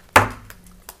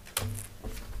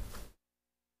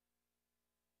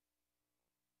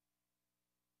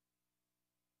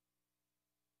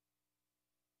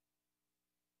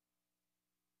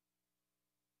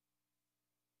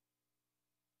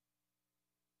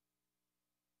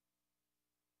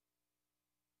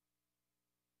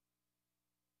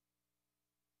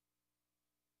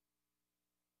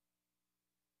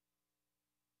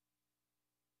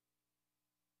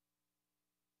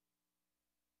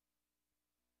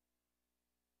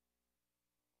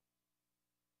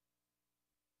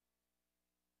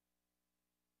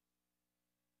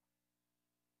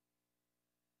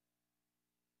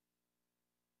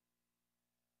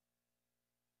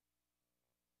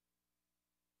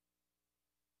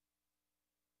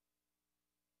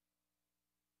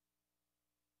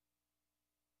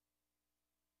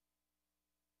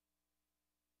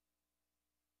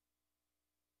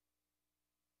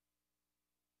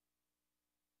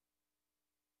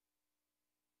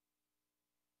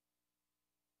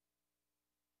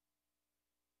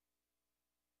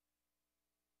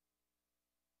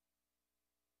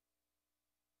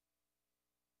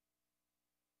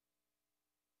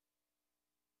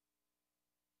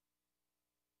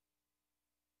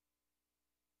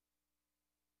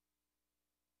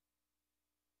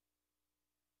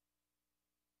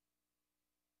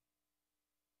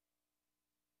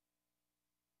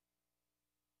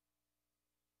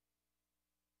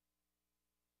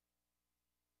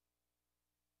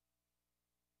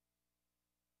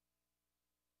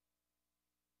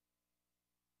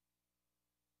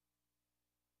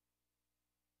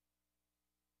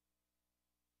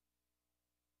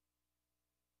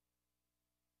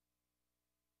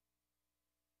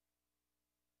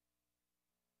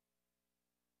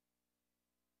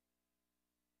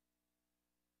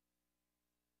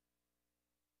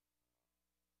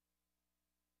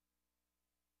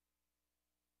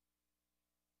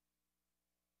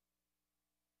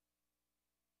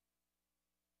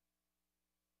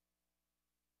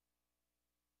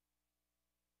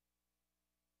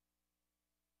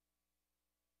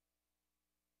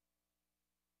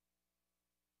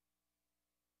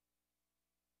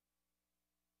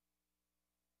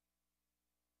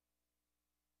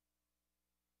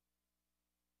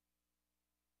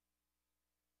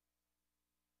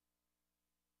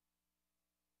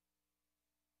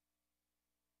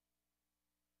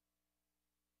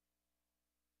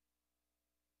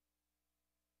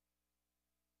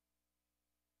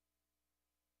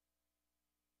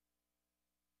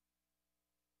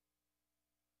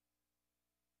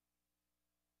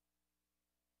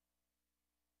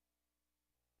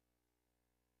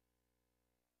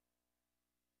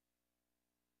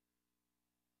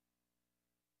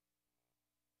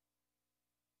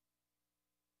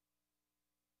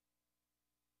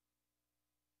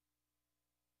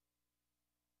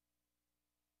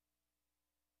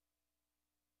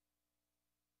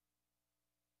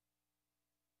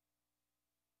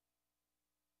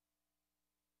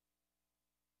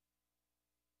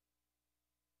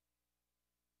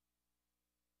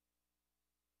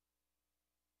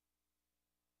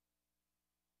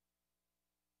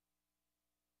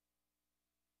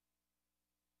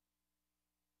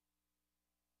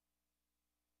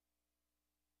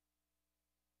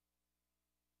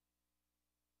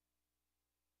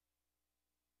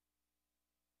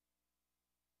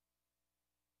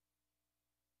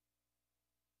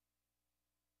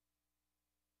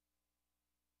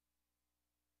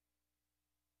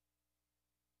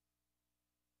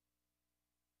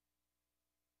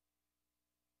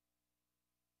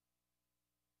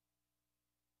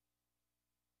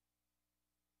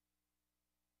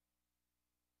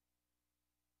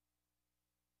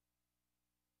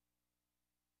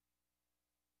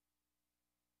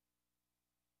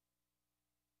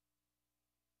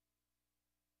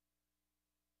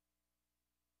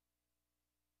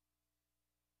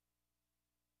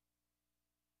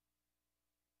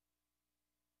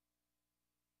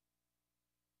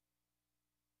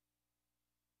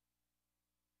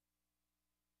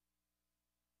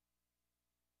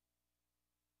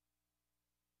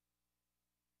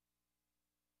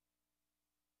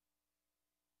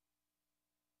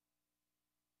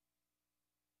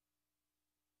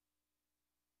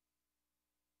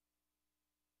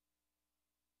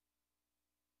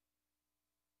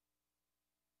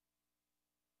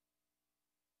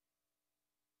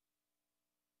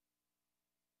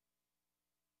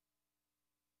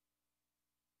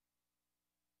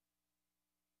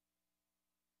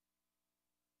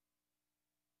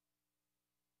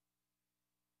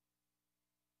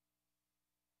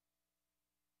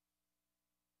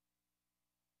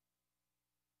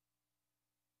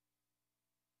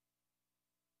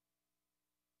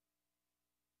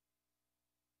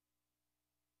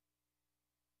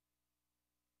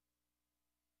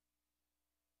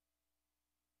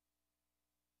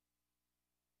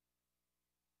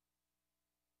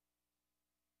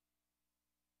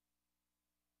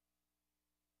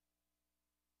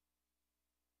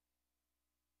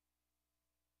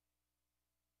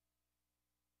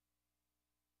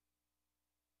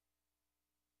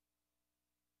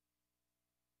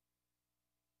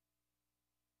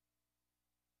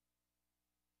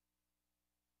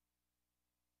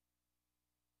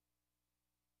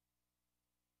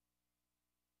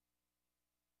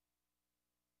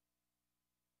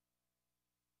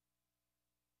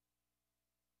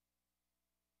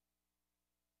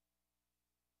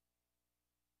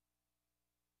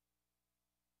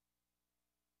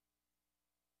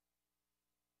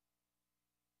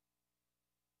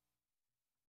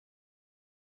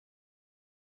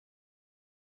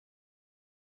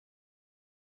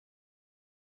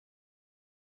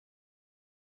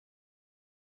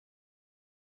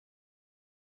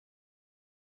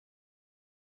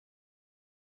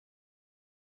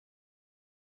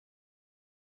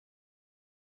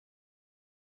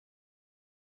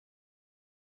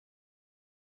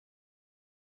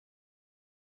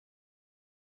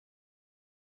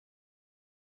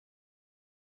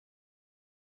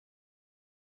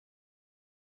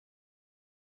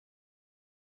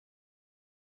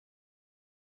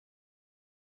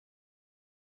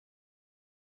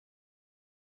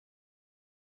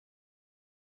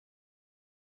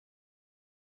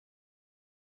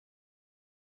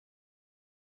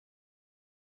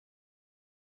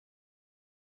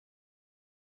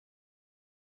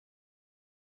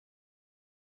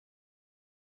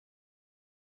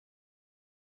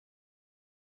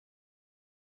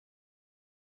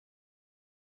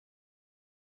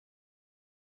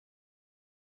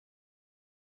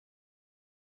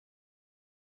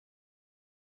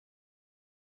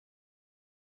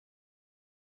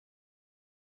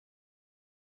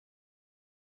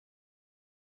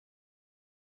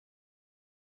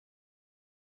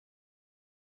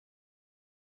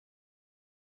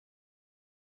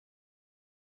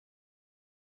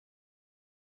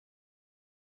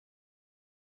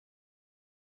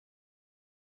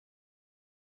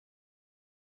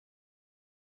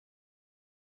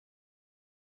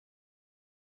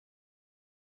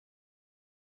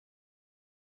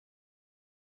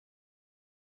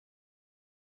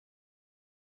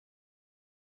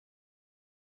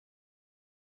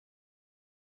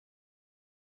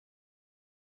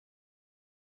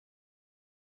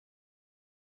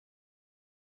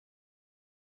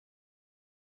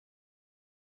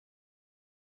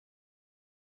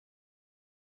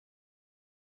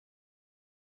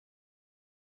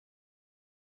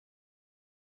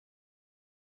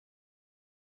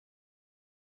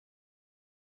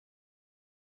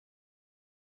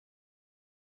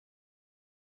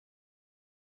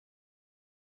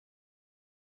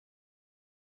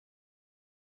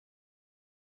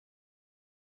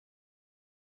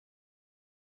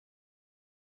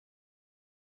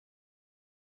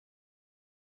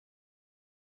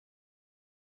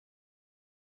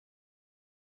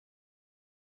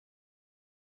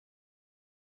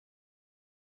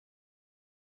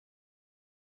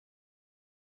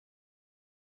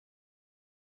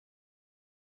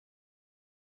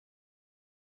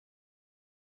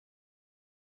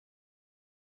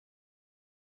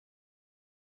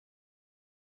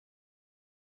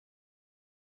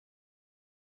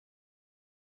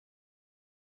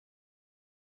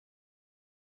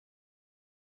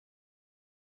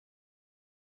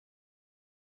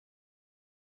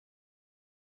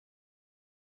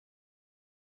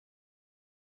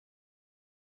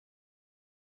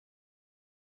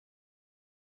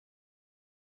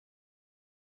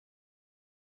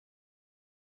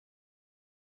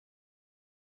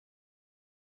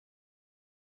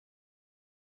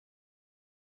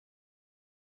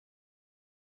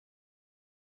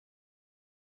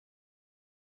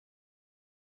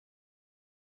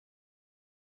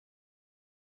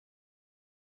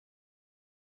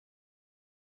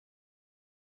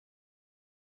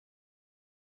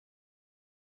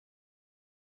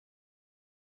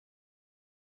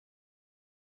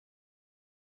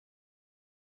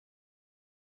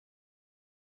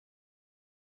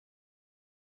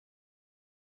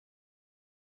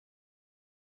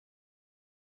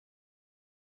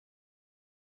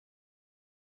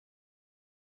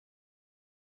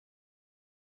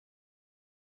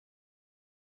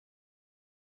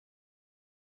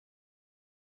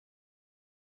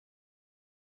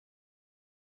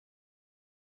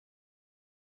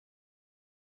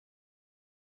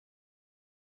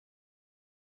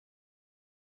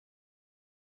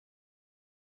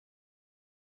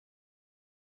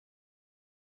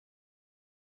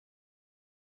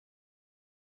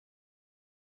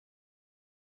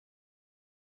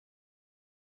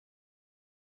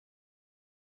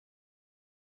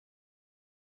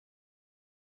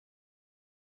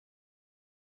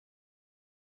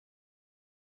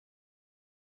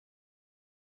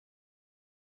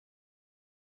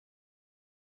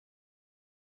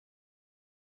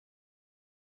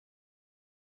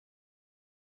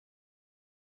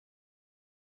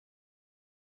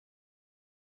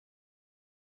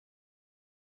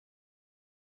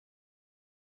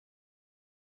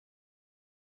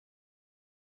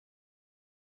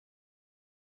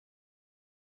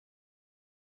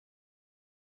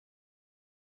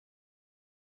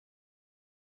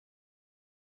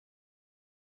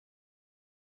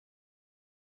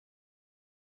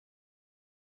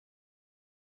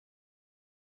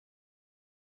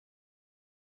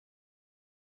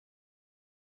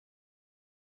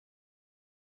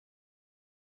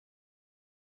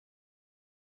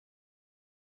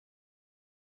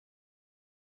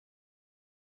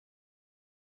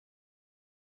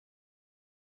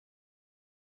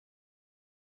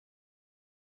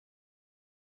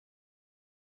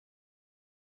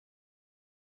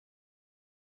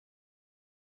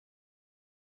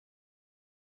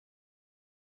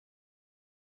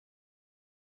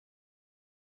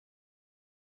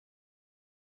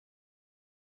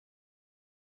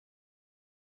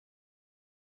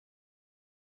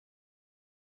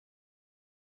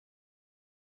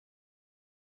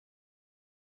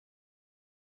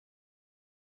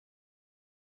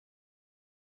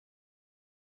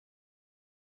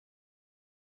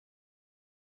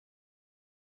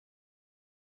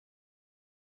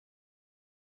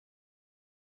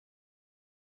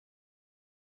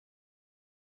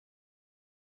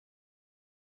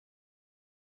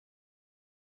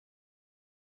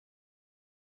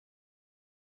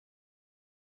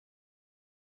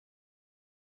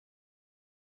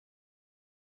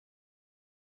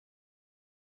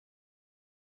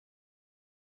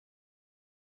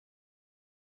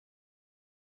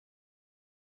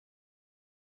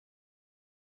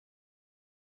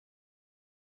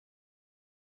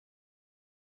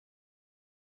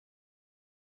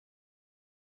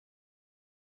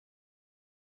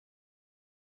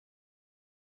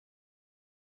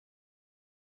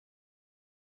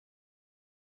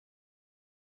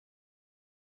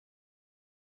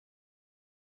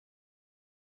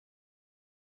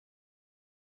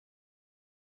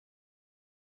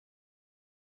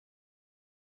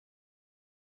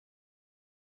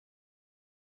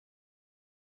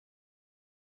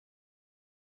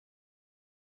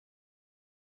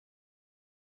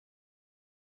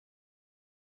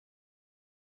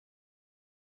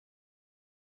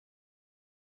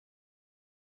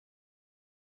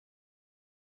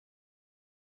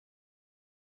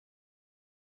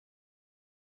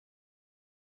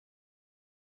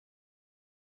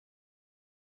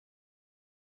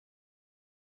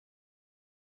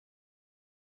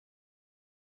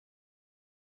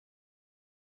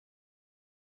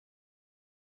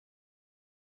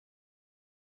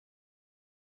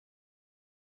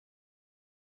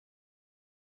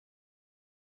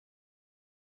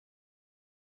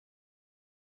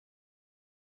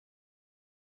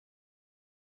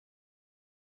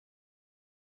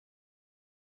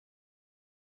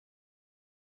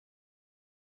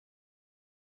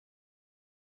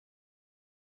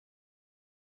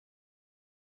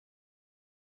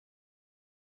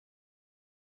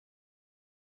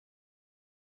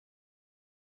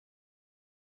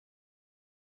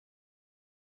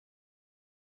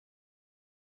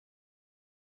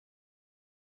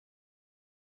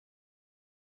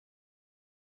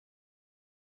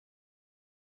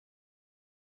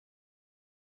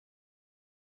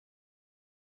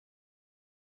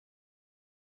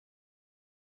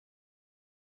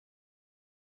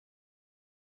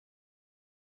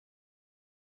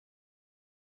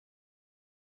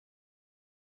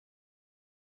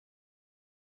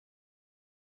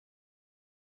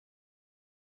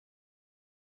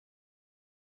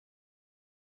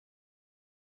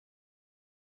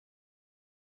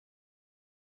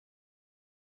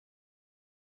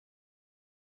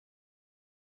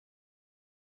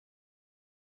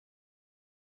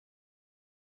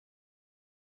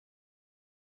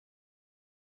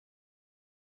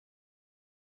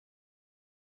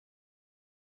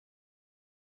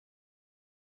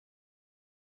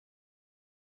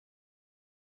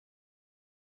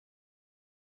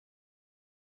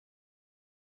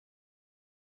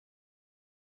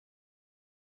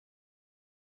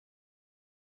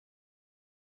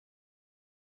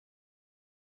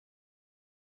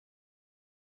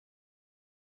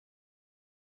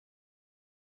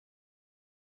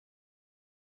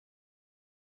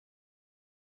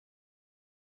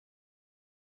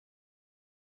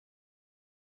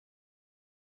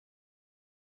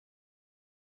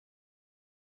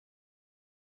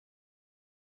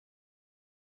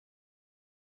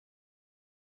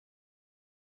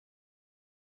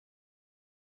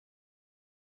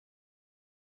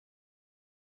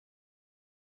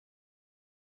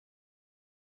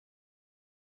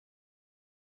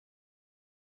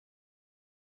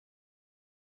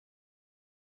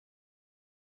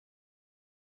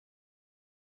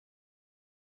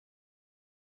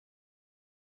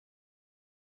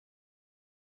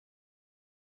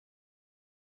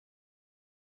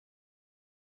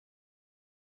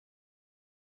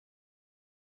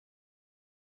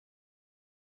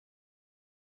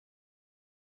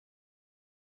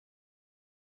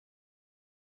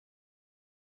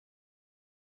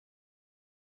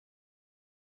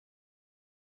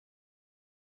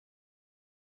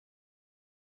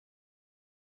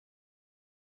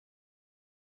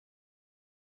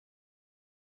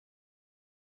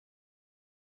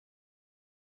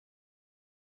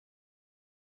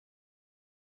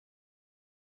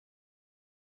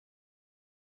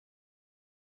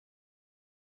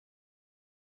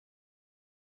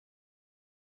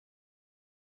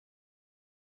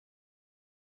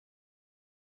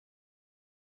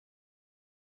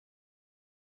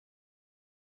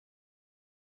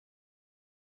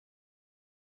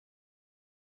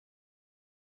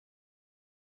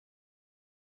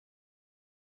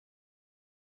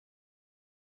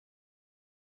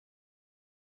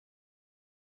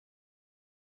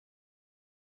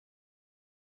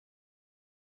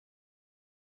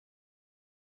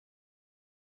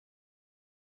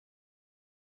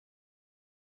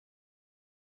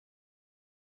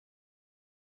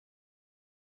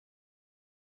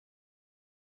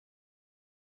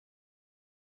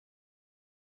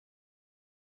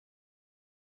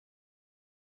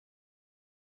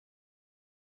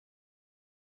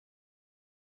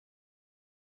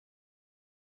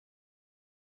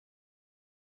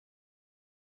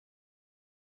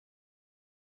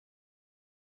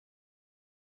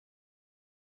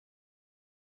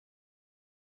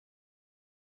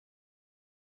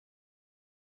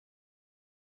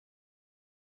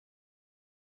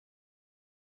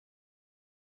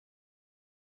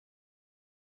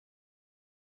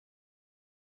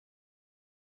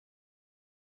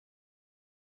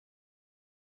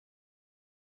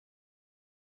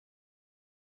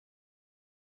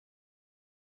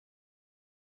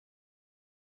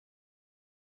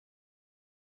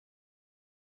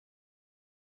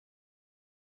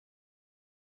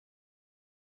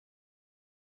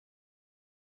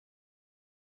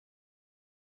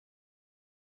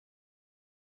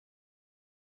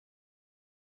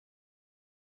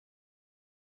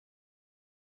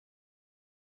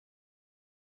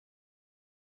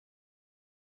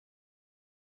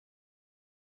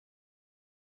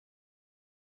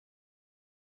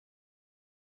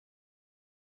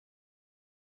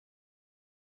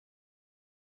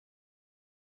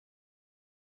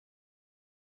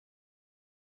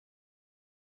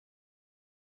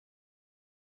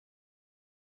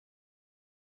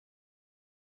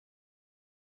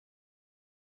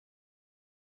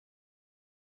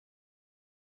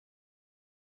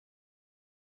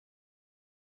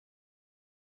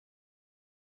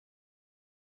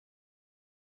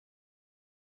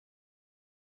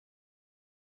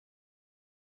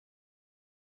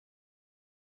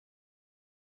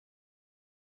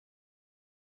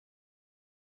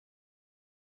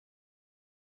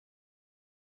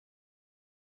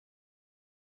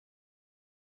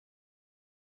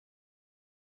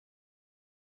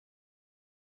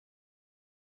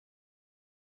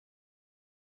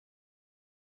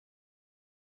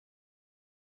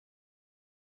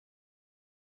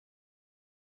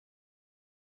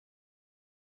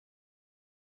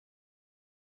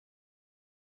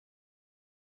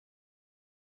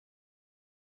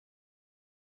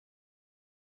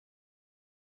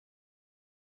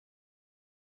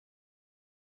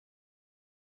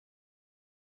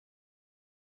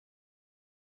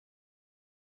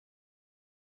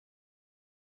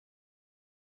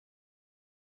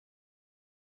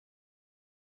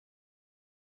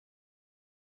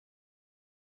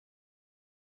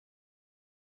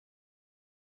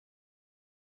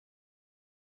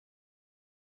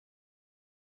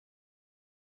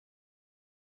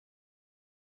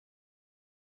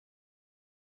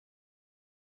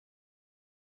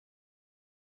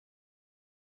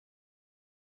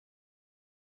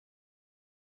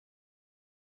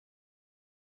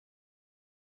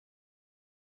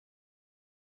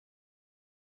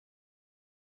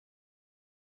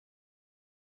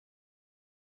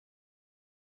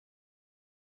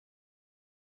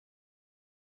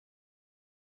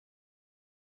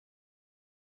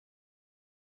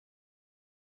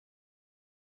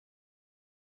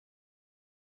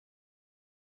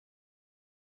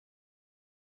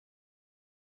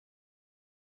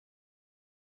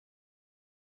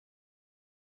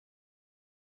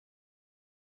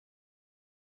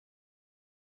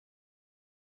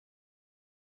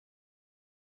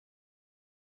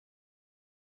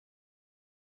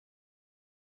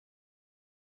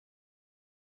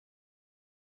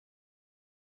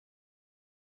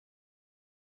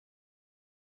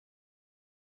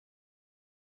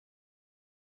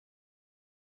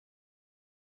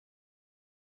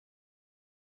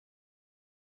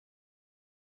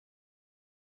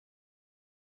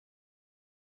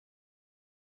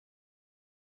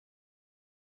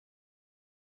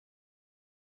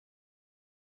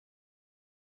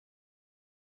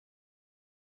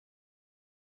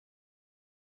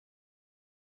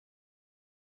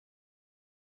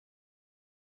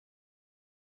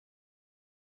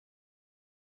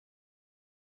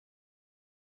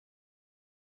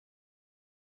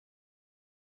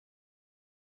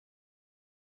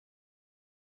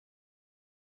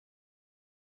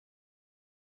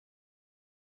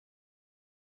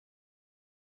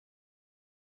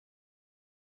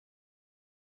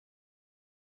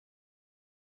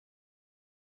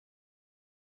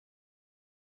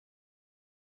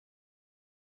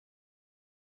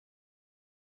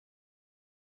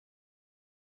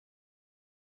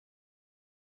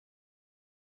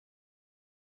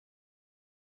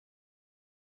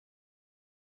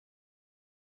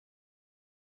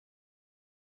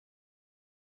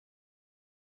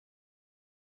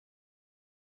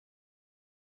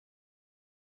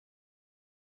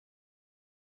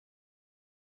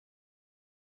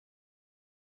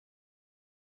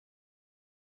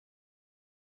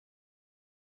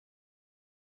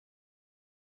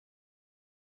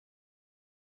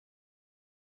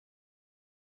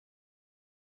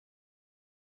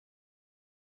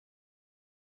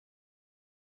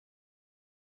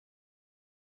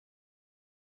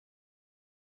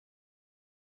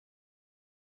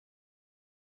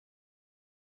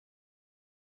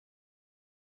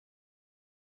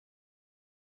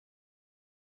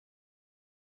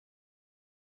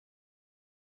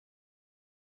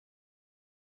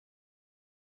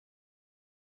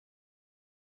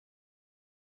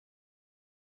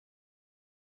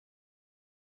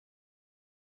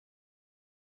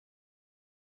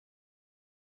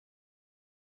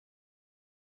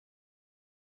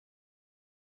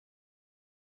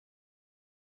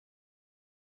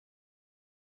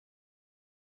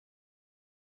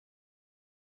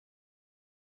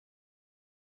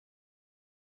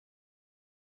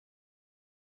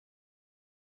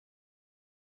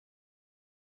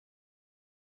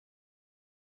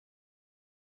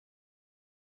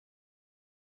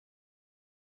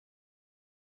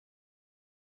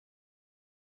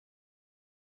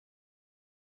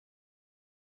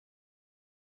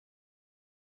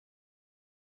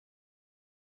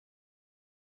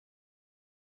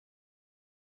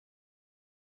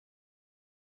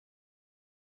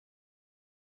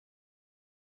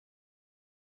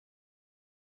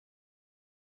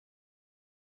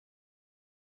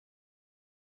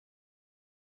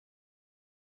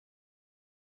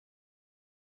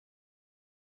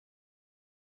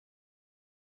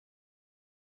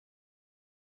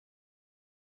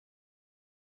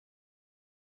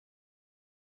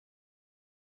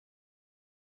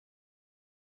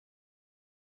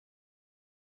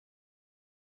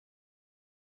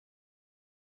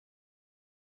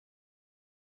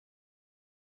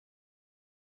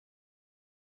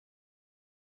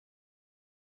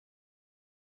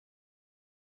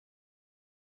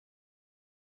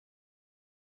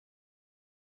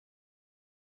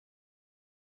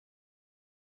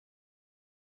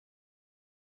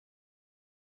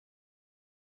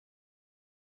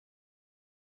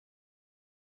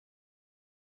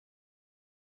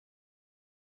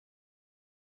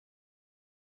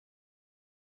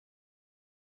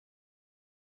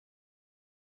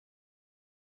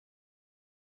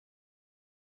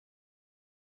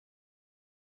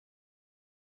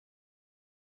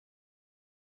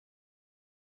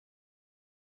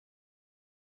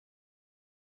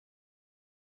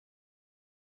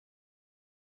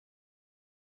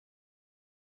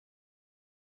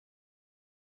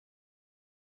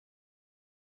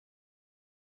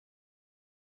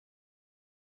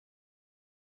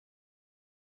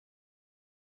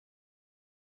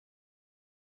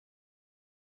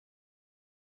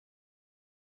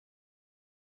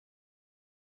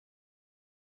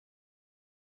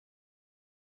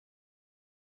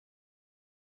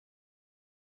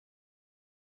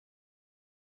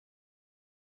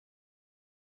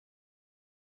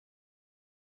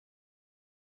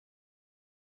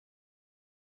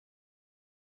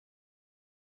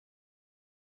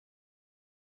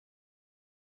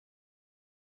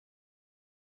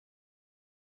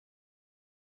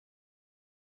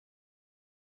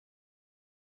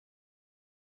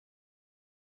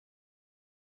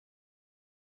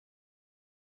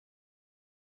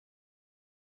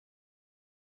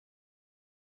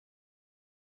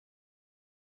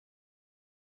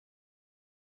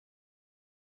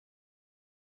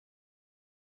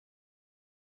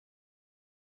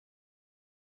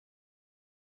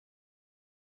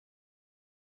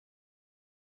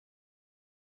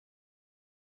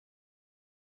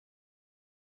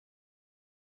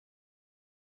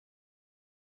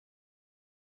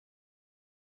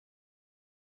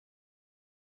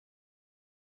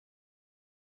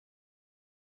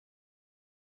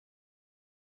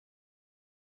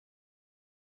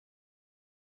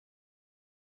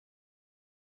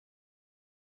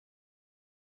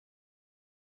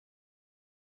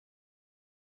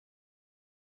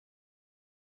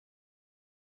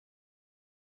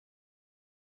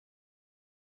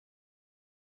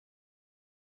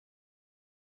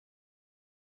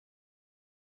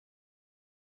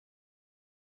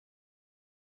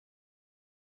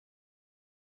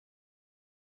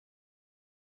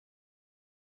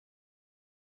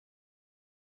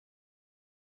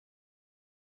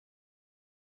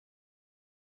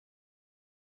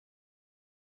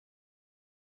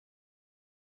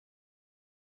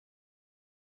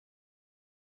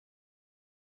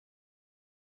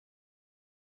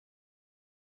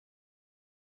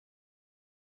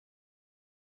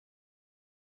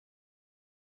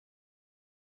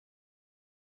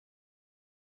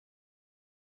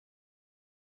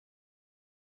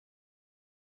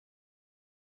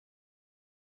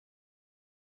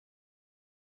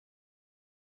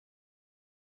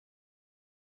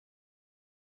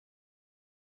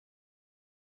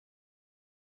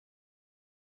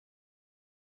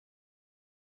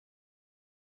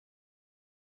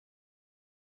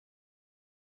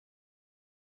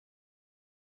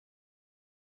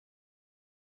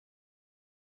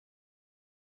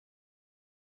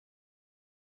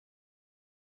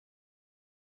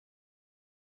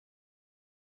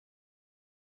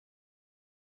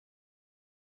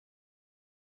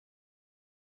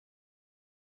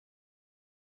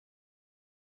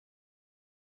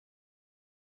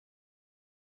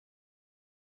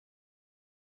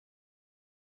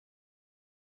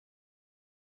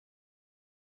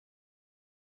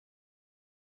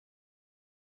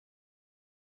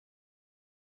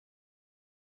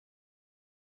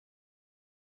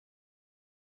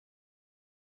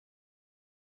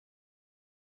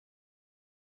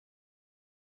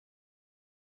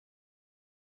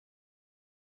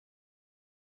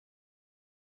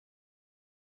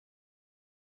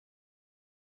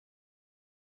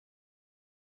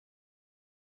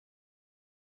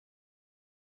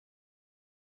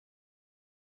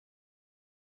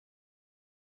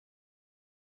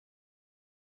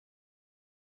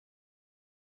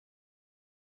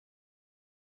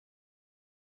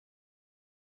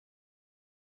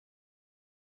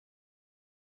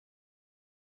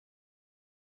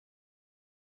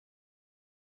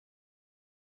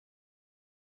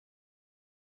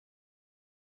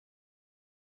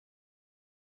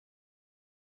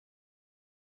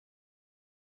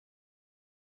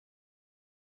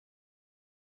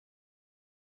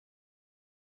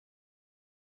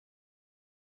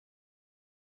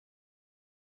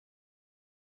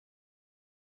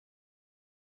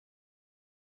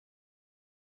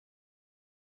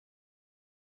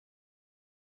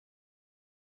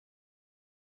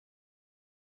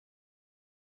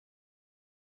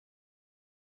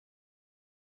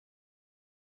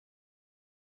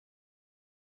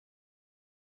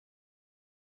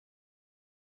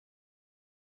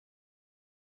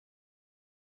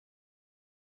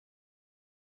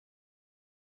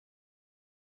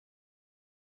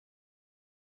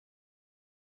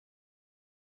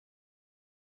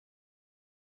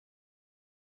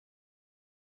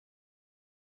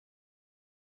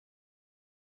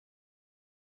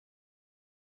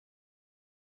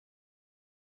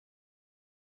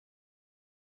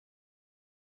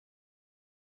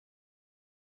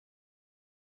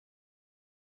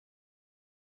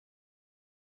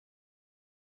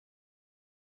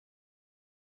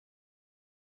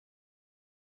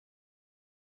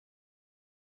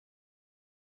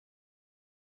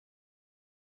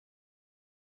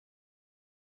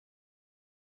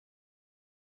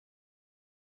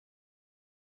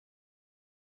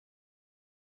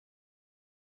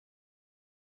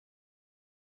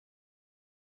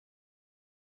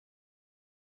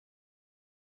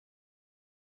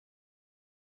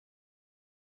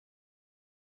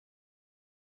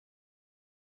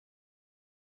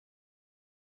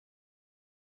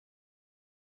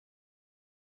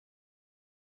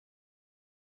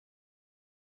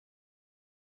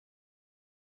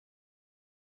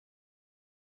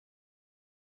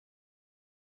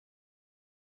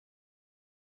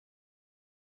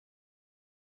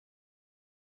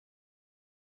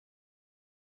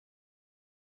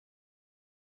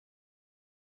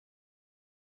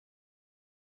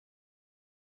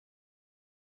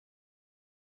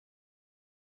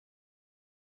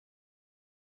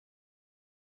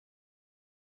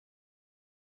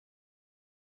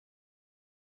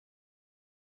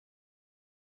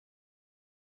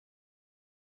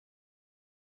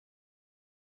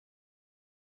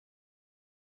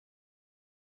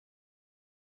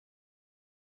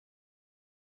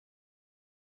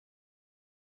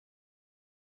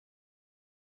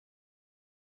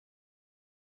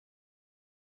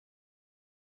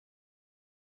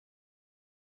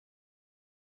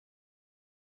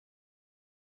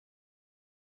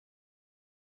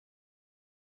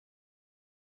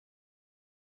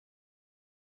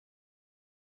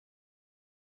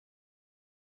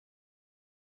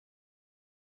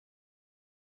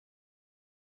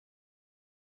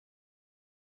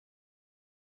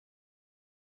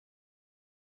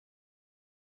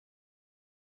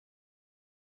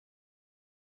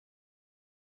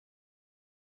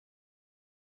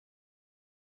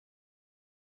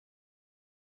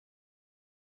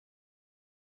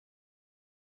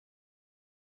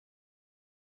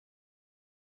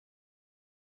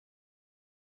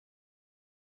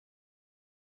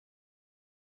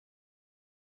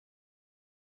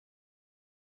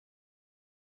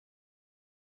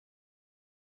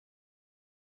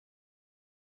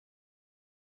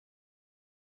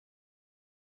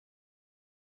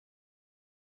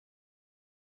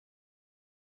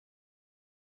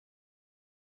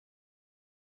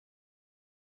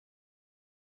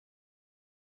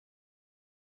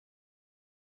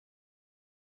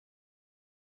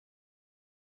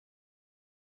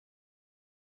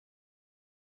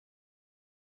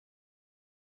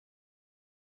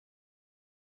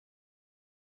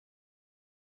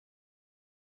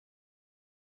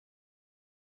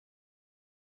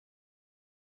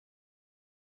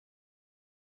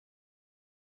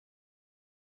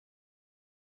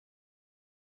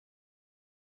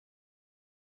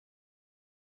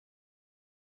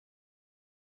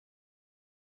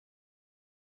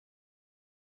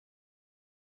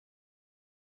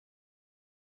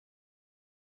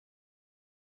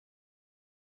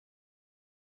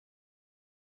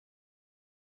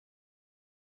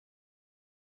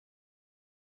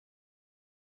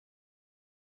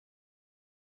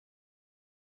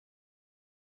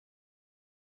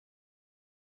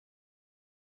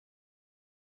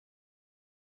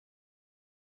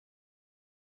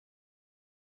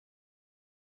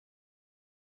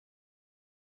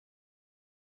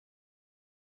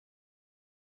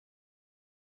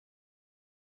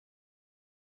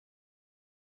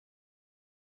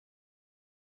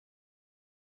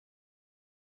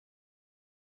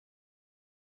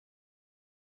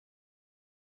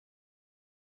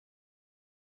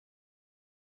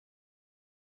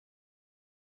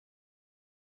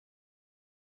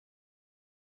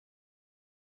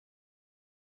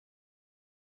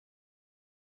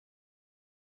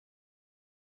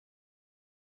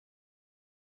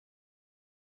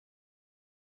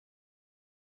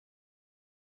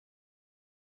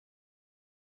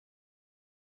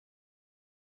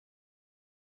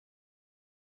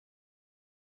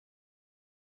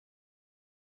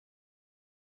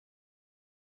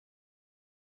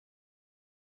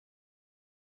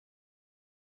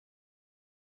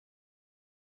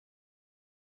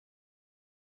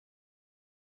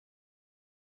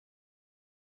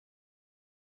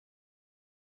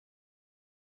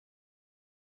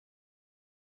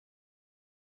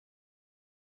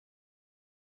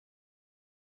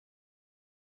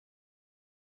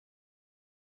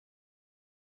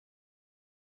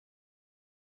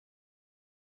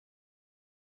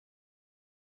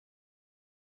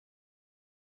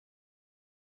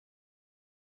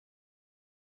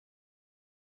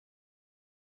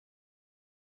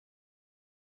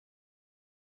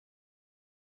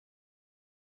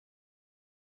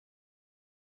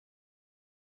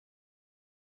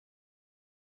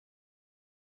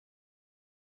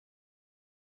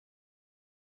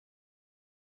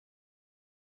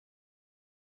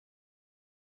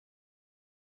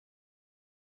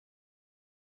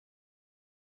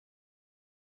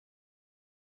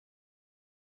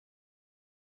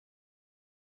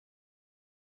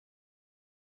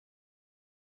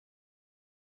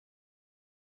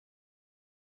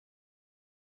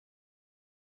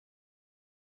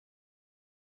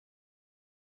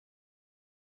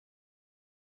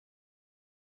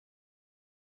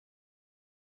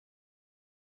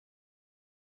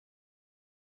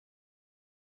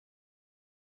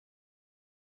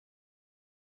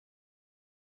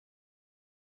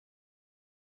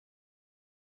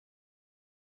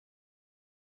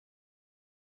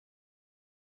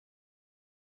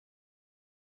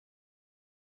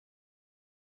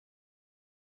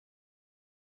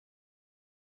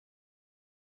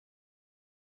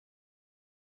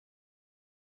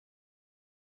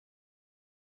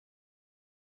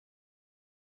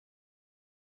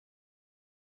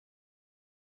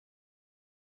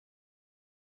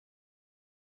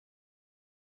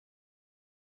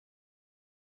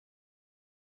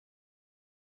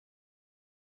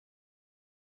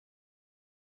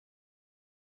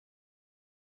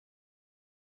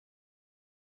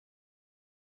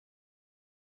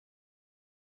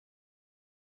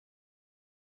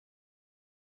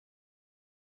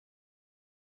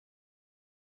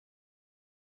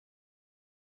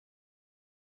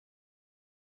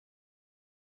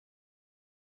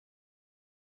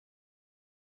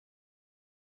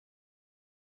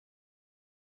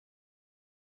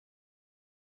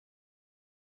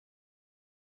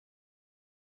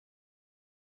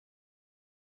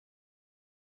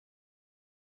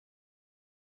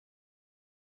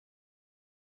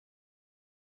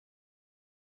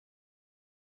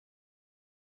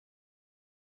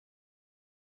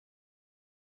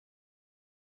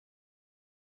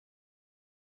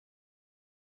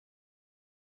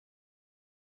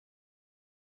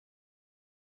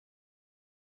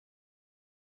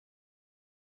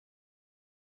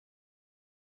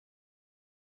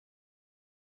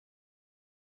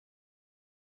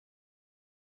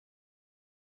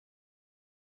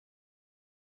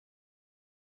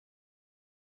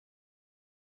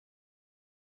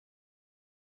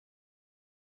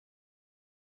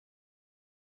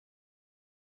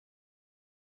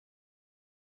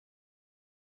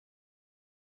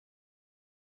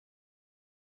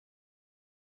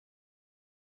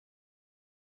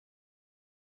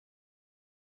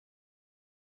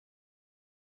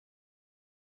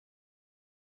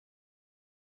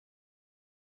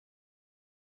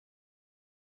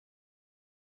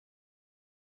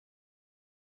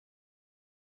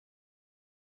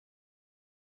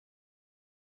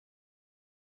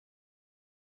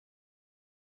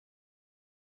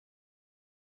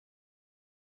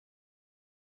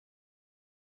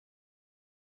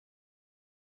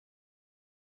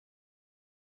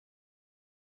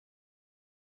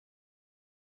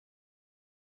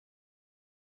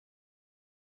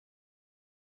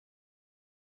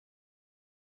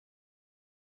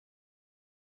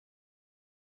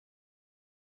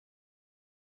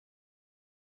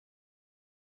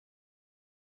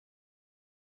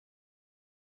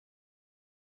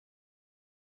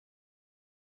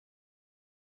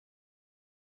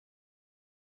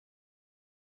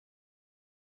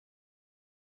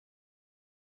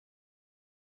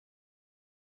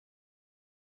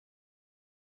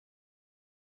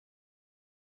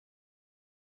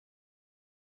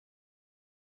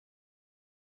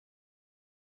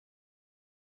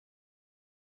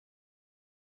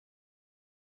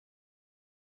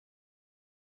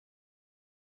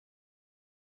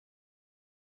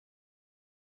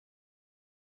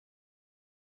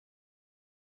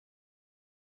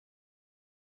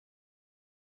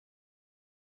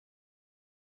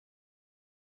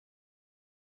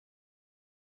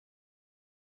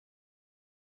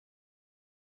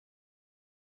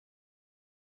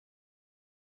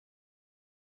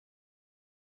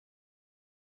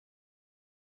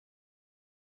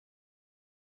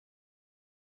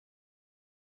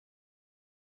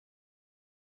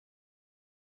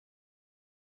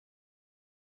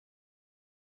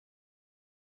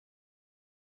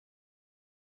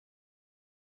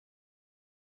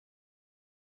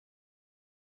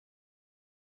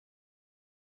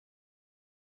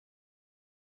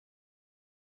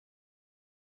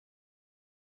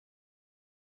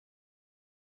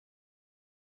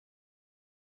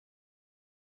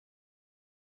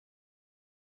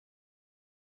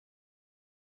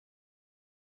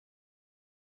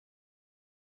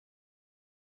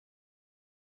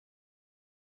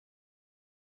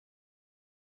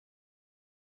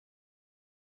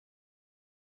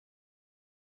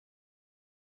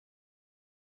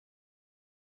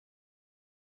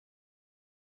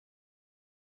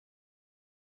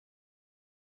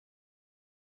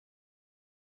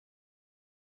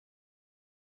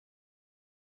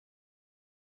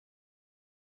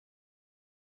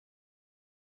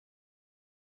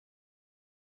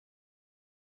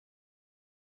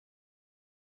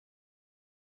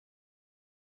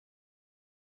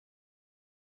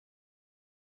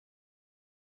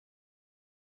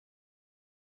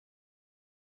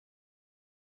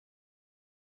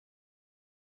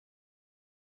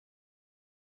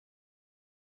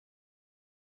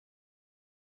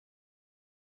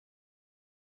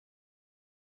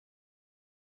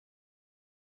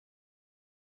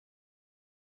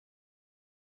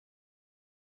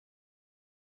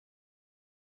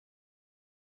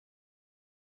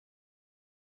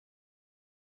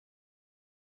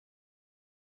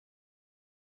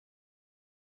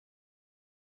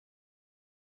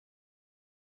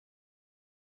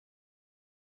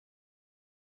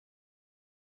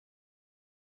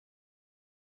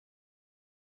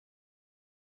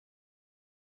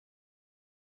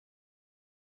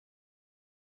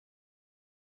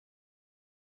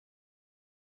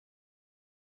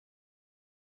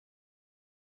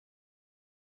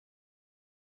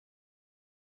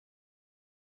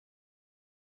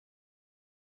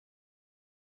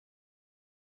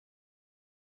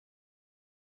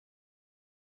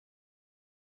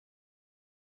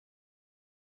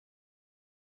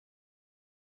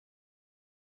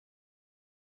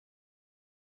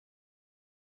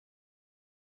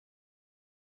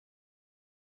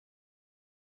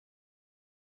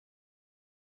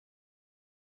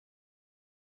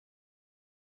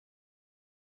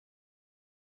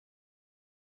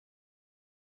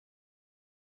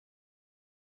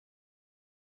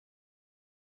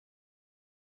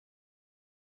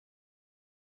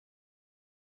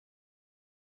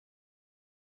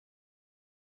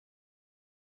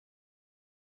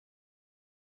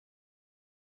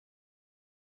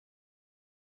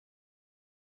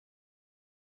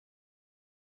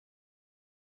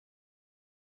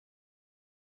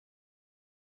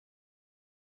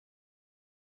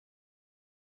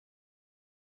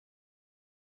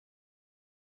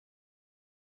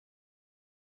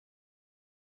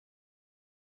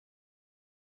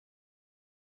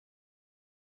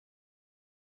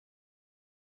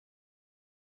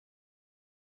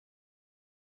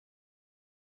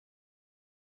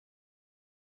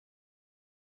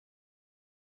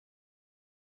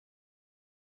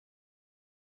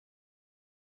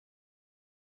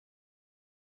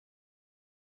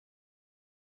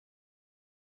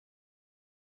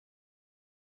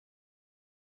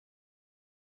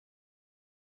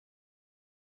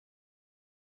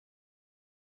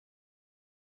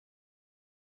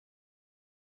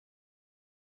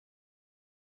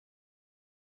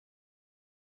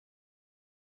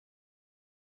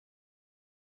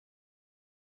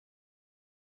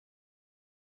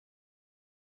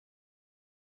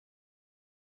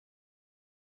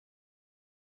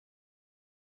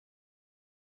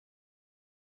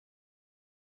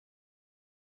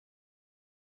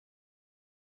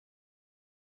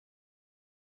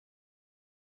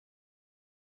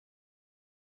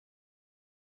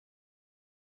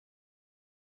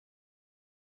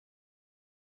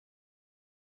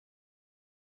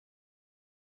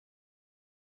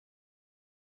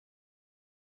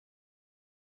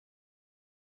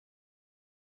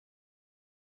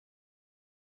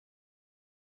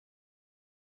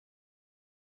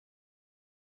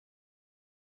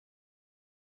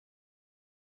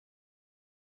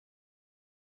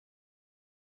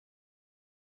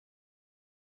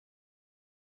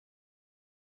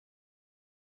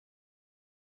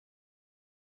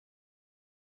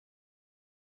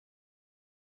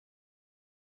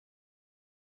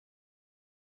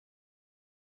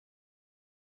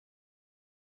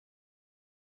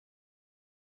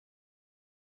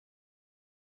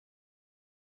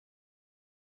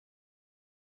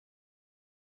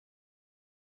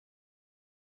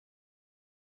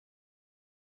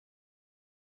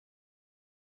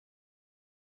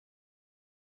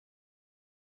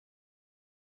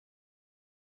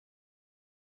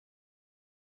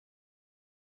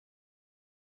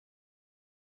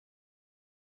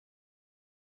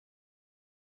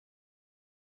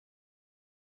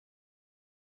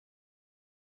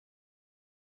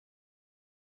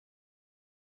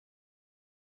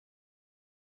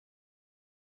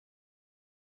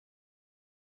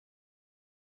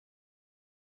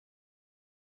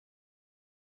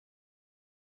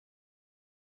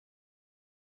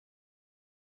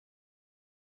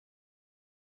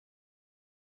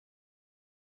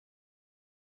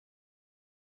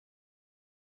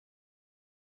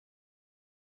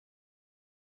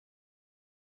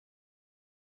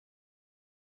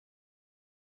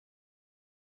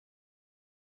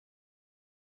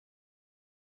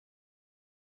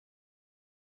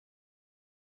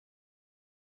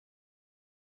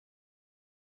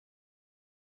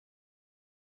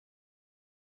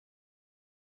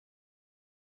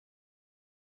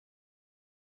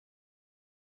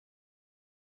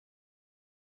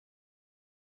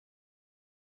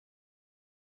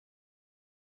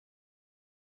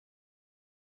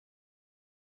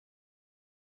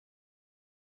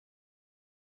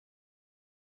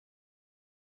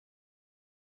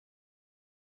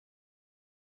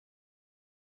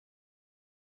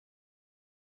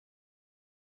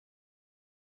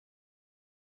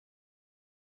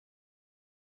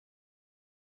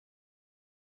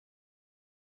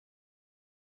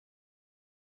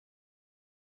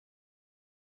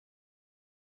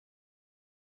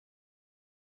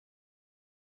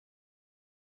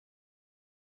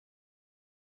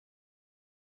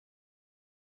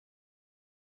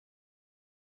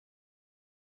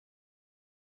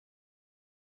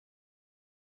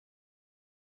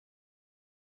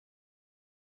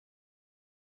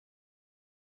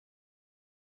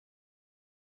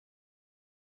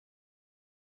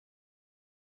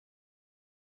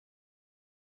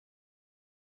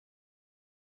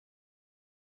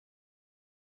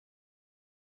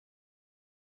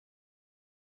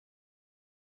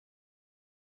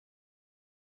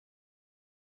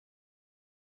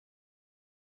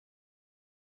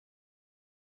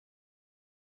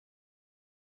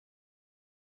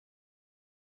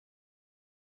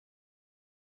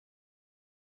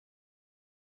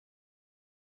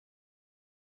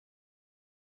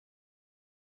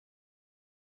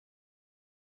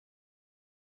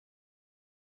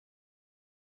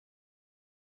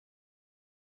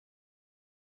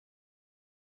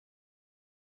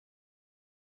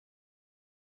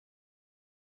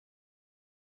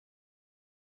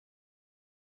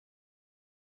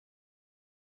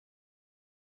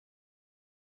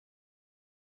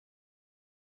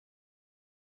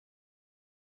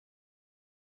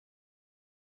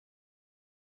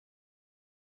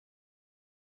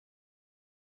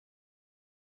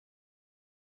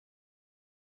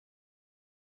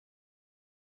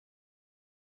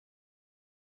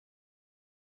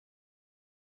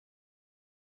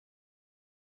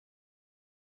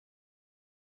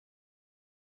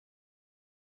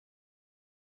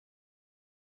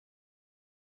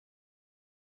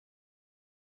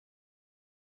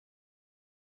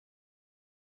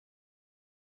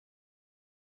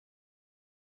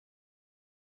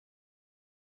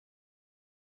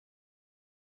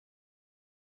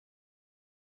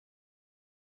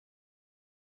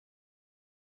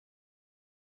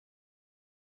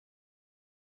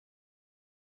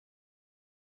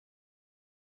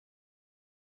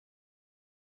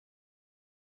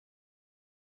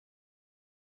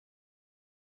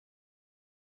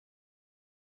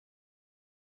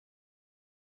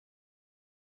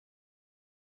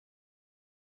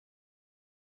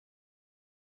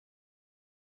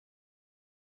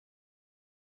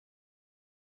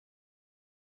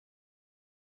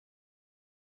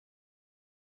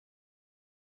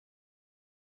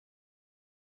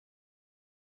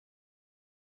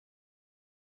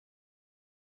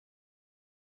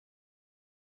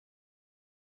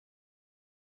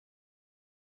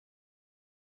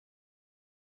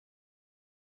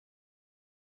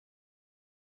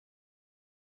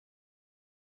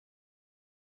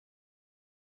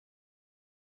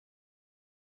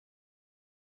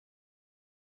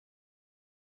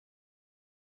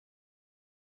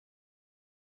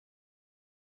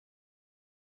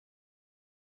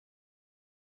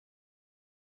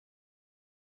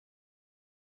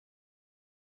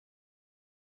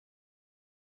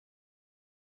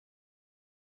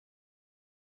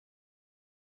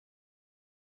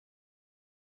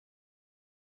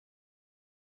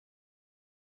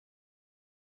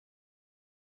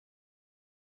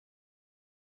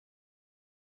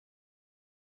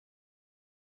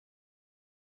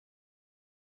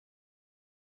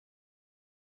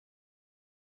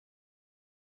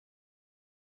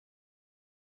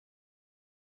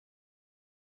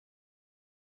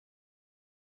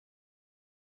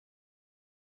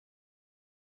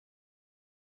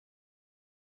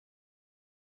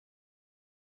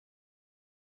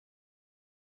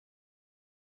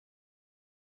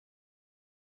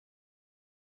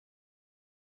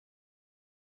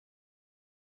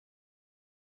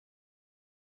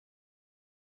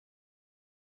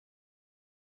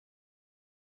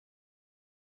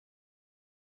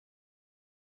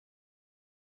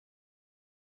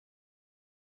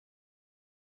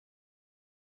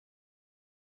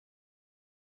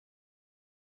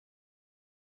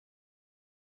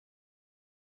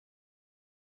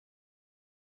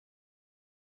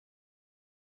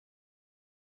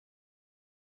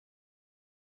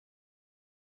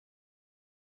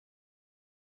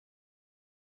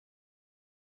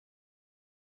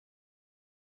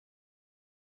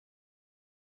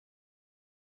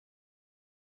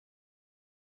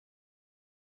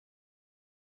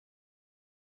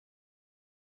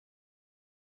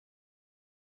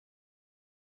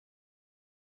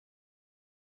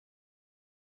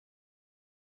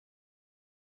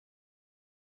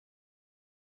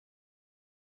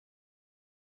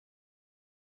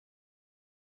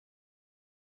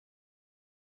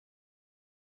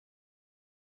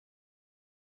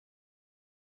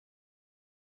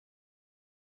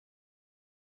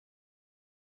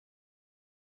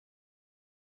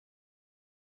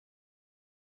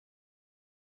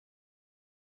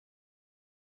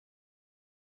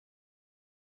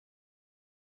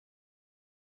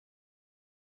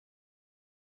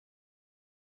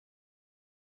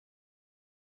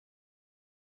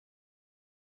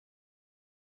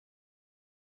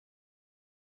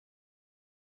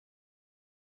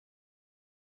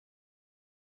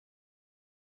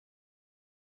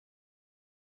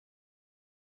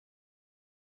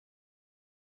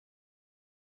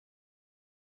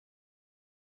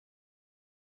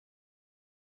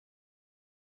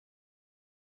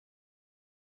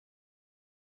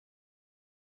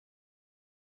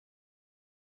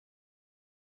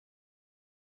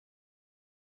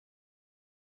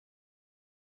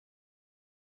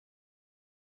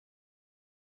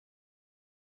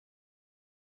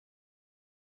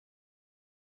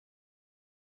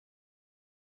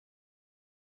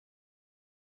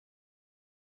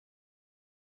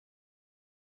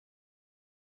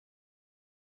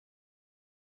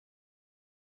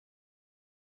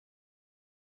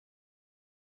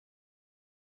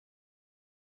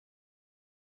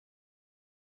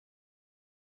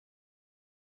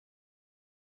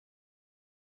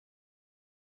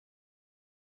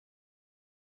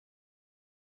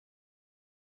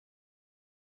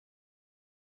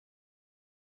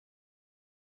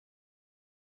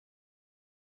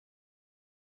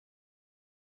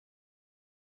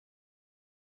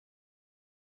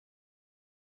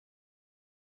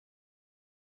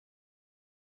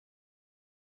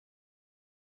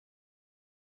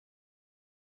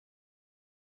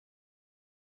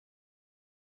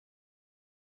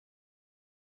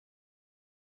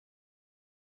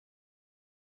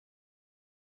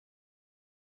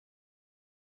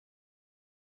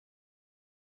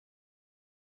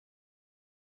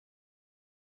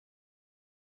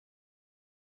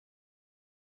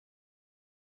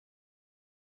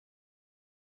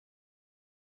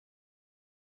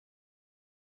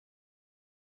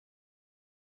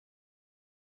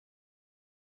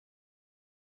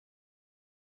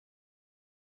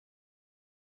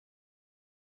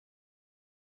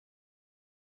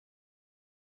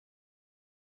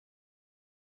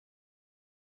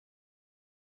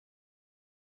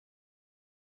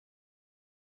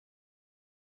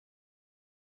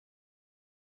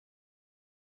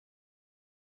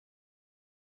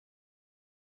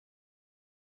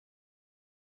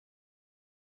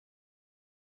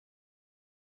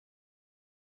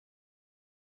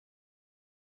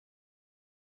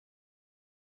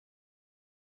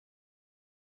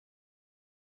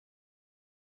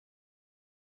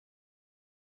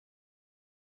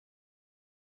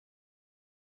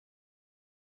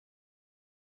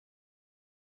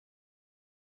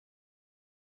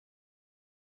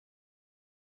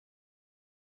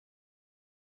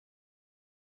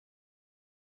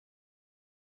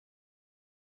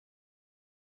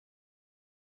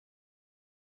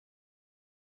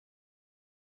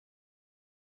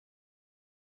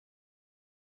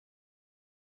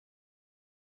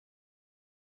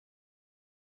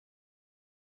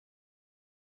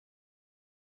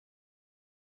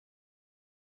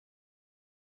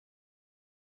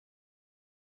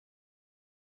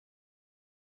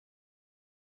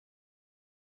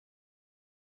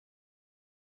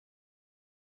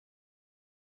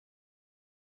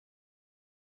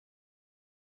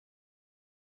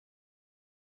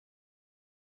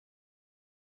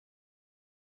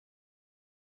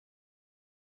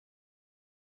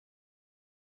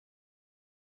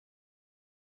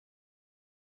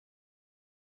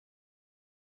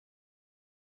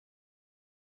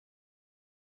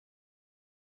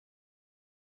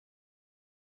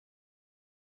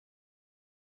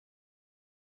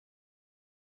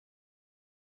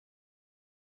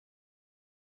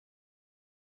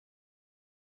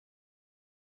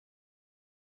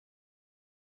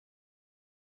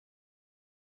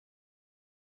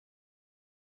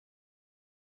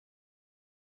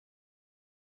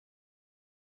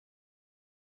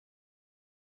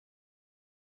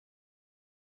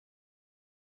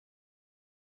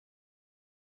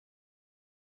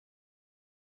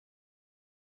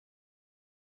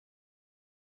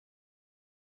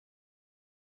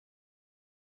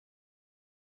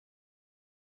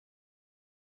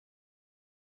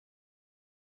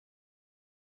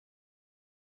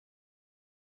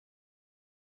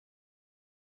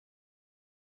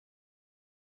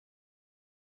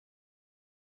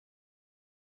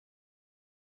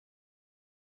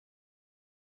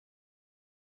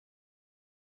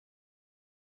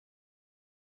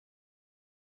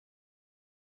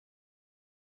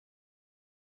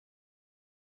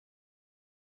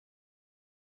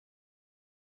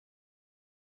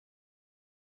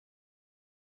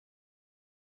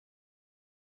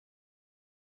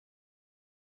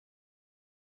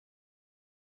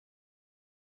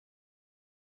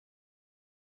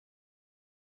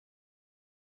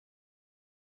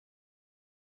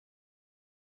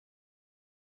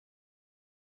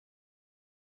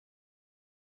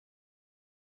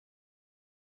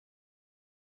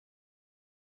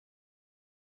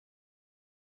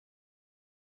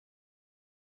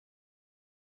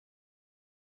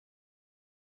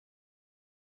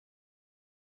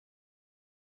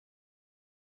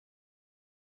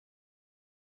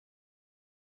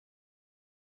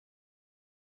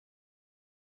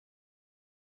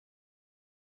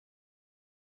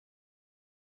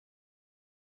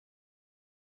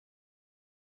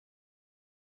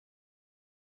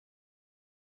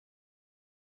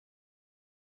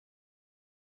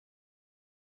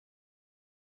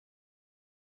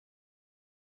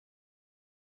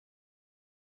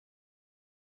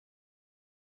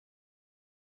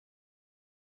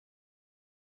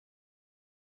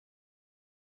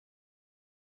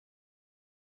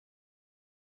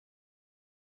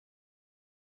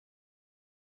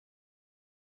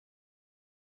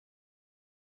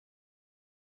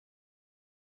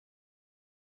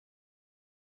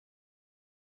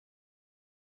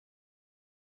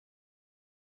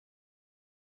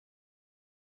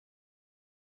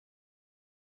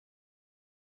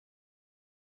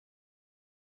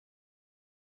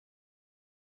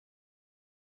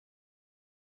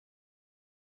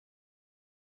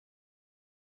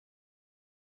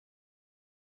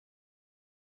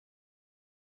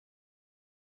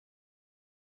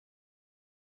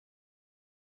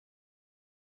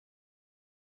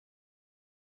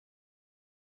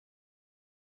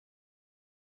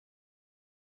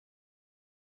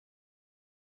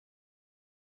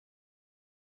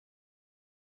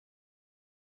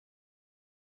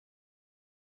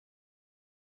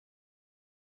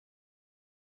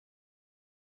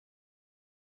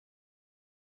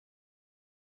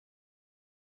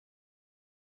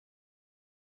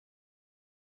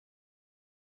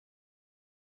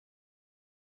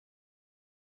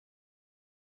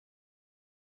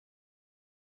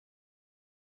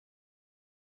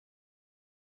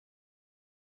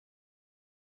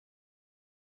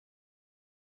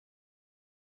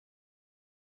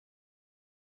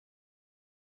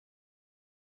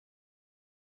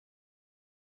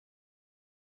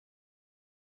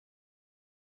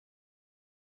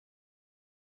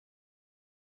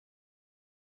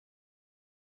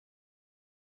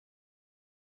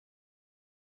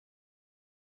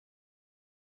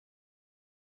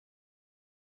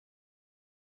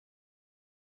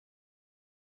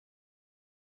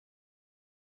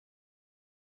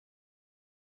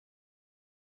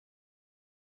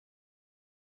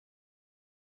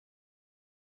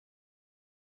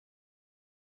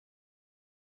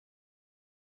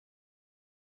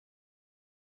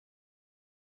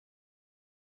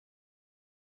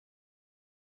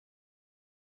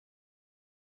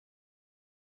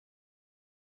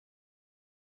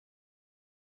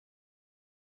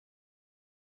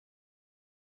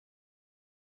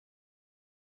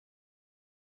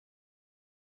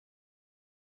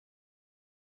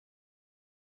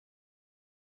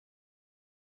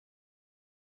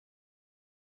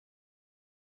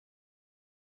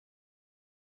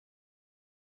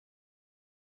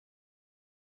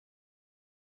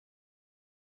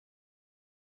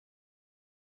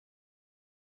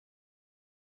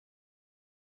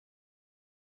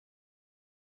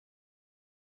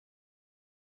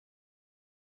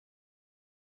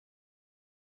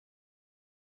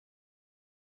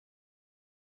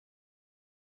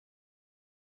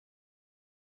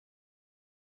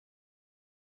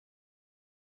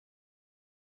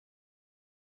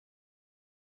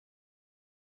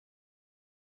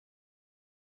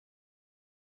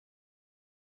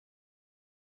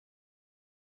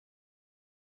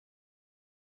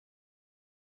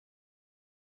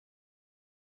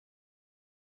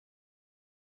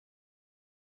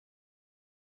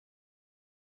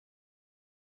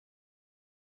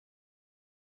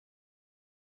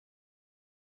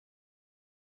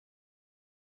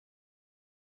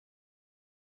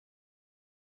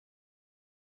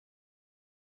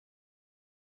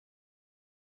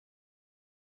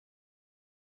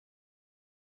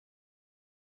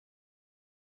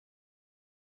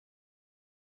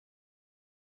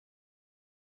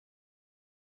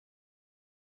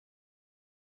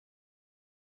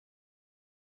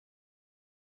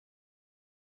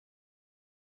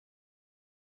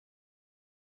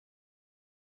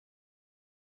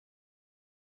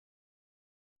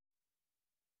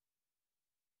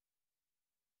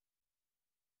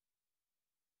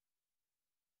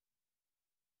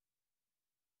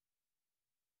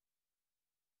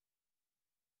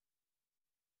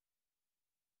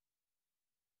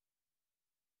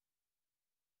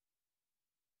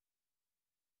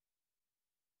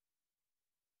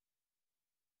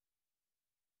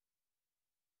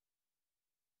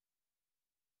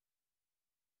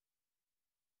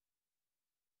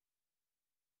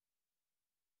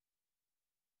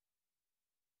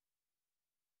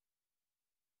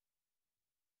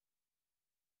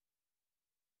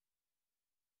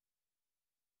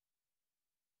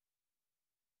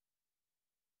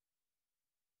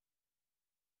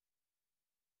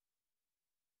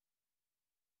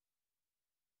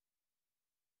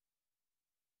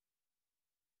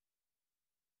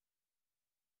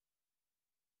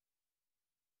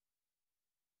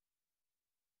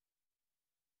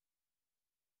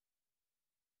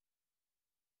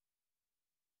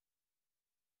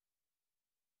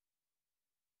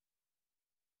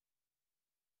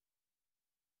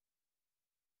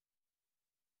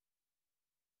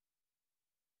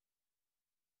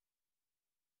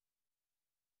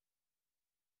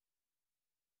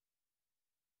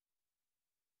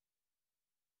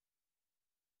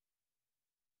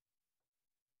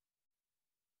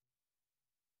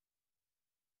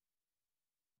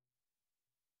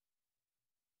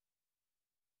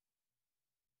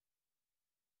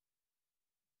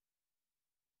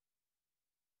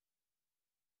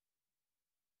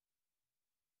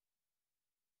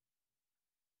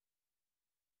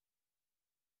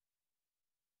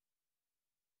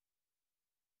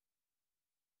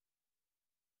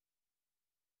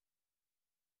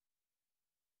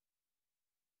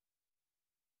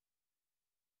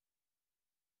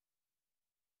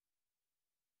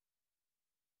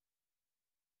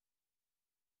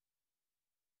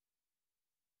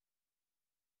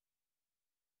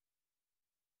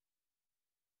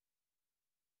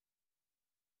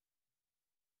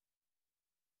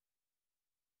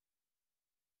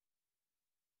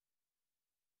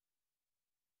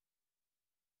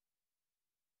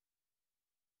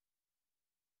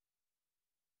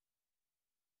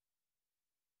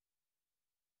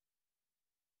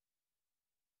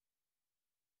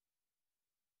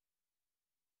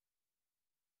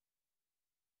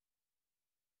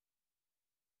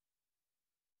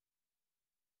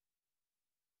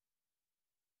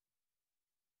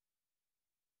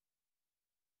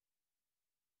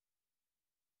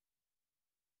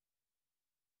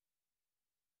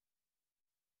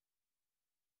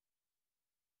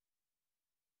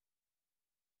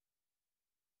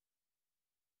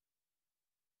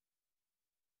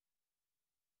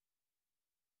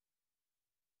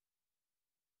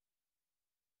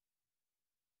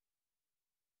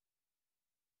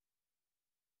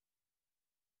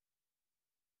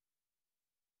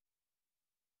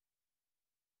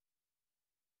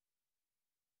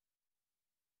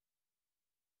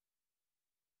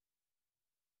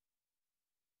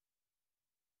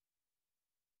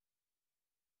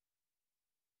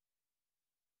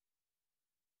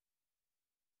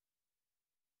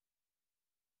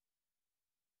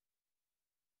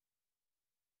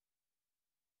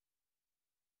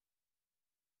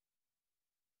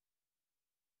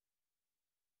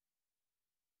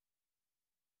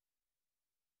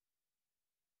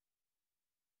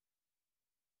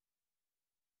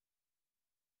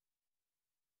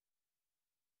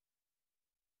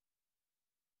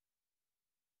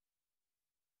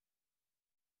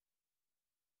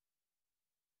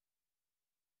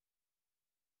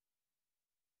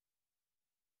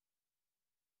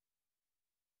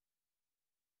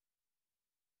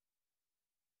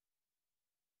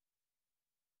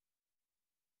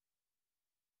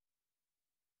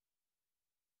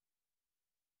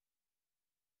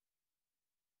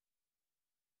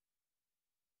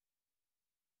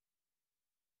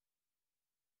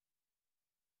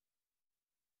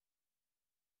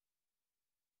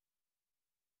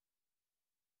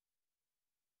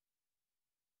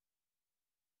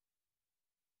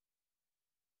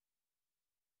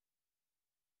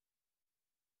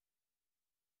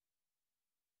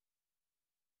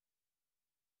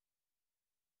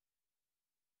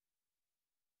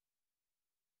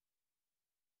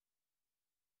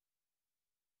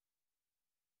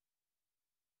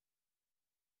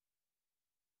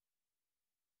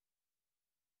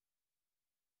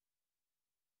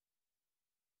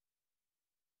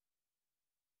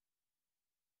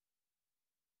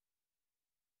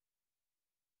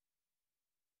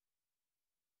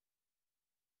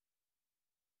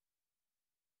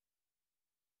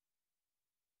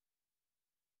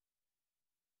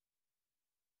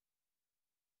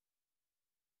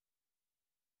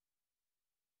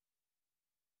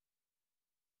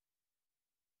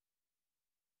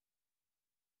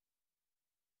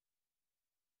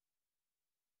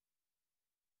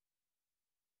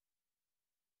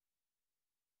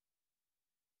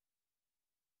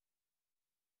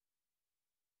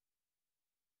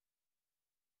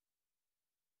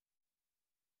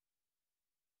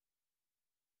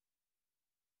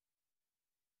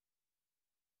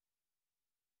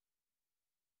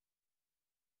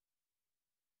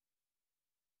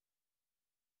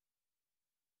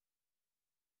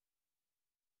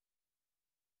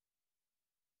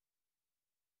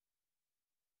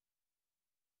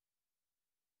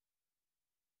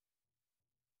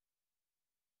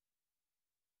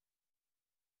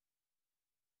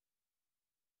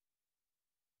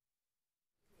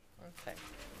 Okay.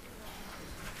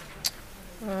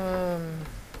 Um,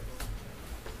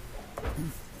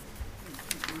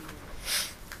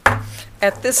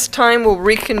 At this time, we'll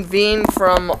reconvene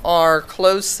from our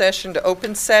closed session to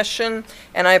open session,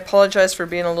 and I apologize for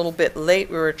being a little bit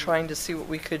late. We were trying to see what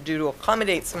we could do to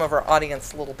accommodate some of our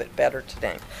audience a little bit better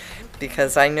today,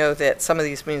 because I know that some of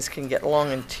these meetings can get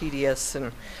long and tedious,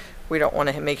 and we don't want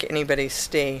to make anybody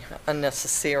stay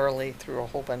unnecessarily through a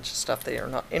whole bunch of stuff they are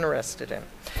not interested in.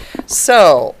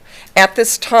 So, at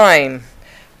this time,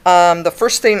 the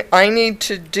first thing I need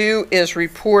to do is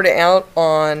report out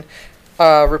on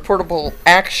reportable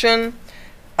action.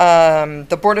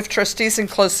 The Board of Trustees in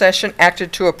closed session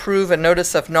acted to approve a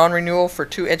notice of non-renewal for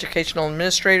 2 educational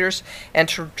administrators and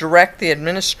to direct the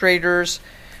administrators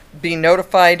be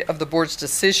notified of the board's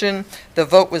decision. The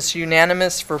vote was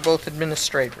unanimous for both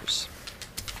administrators.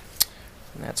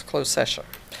 And that's closed session.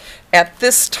 At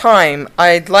this time,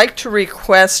 I'd like to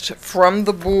request from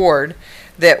the board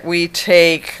that we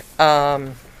take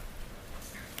item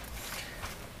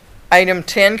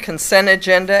 10, consent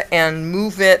agenda, and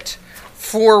move it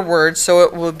forward so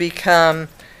it will become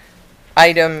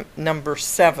item number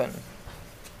 7.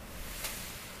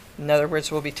 In other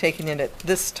words, we'll be taking it at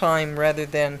this time rather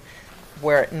than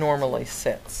where it normally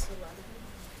sits.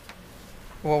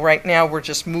 Well, right now we're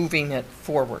just moving it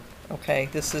forward, okay?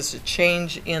 This is a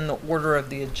change in the order of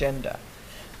the agenda.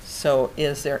 So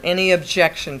is there any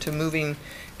objection to moving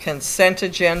consent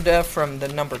agenda from the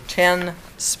number 10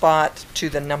 spot to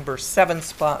the number 7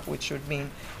 spot, which would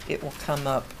mean it will come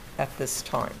up at this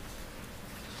time?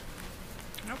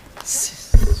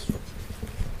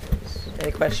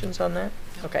 Any questions on that?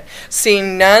 Okay.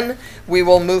 Seeing none, we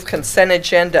will move consent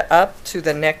agenda up to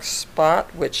the next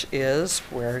spot, which is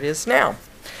where it is now.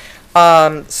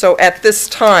 So at this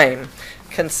time,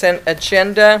 consent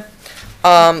agenda,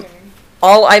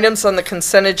 all items on the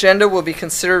consent agenda will be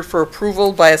considered for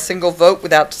approval by a single vote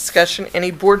without discussion.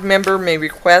 Any board member may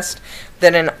request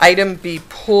that an item be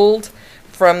pulled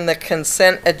from the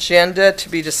consent agenda to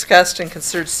be discussed and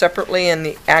considered separately in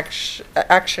the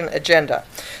action agenda.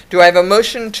 Do I have a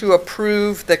motion to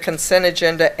approve the consent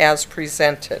agenda as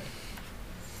presented?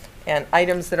 And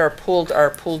items that are pulled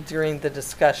during the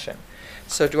discussion.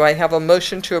 So do I have a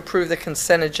motion to approve the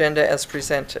consent agenda as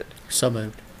presented? So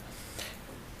moved.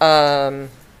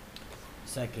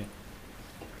 Second.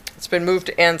 It's been moved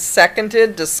and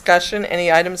seconded. Discussion,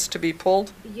 any items to be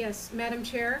pulled? Yes, Madam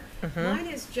Chair. Mhm. Mine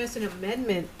is just an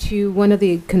amendment to one of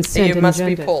the consent You agenda. must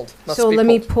be pulled. So let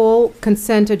me pull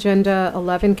consent agenda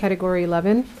 11, category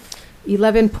 11.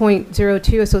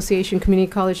 11.02, Association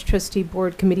Community College Trustee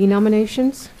Board Committee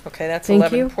nominations. Okay, that's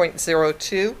Thank you.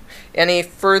 11.02. Any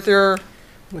further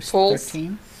What's pulls?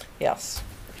 13? Yes.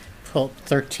 Pull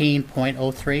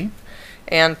 13.03.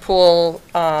 And pull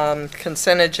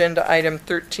consent agenda item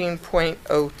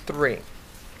 13.03.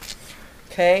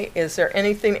 Okay, is there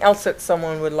anything else that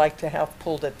someone would like to have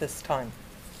pulled at this time?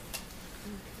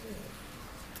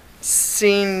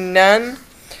 Seeing none,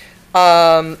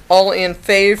 all in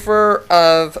favor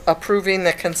of approving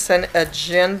the consent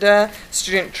agenda?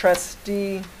 Student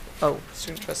trustee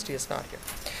is not here.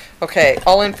 Okay,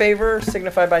 all in favor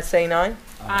signify by saying aye.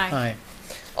 Aye.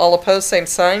 All opposed, same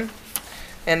sign.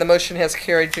 And the motion has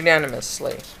carried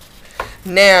unanimously.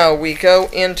 Now we go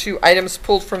into items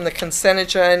pulled from the consent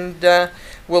agenda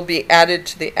will be added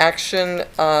to the action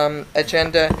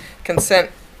agenda. Consent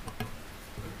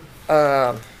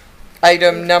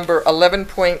item number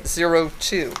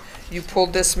 11.02. You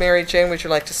pulled this, Mary Jane. Would you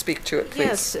like to speak to it, please?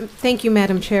 Yes, thank you,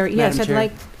 Madam Chair. Yes, Madam I'd Chair.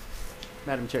 like,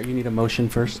 Madam Chair, you need a motion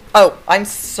first? Oh, I'm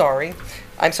sorry.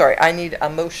 I need a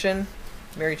motion.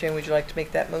 Mary Jane, would you like to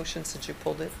make that motion since you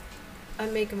pulled it? I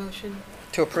make a motion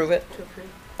To approve it? to approve.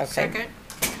 Okay. Second.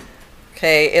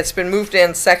 Okay, it's been moved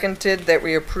and seconded that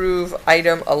we approve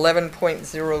item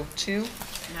 11.02.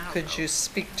 Could you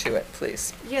speak to it,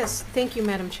 please? Yes, thank you,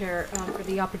 Madam Chair, for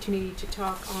the opportunity to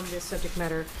talk on this subject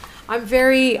matter. I'm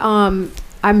very,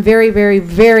 very,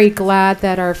 very glad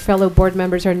that our fellow board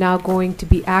members are now going to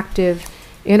be active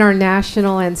in our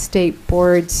national and state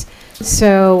boards.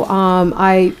 So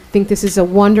I think this is a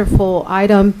wonderful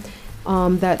item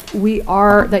that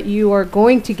you are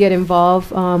going to get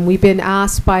involved. We've been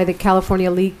asked by the California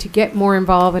League to get more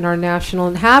involved in our national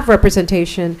and have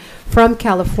representation from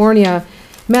California.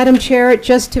 Madam Chair,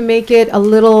 just to make it a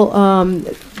little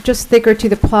just thicker to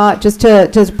the plot, just to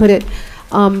put it,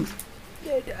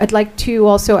 I'd like to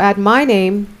also add my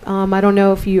name. I don't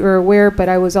know if you are aware, but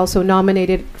I was also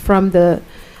nominated on the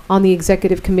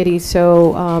executive committee,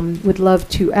 so would love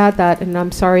to add that, and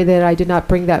I'm sorry that I did not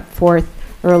bring that forth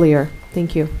earlier.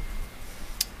 Thank you.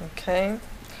 Okay.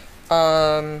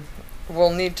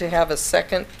 we'll need to have a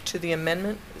second to the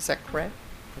amendment. Is that correct?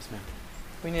 Yes, ma'am.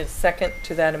 We need a second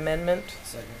to that amendment.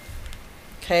 Second.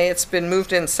 Okay, it's been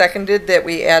moved and seconded that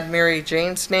we add Mary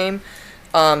Jane's name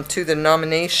to the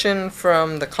nomination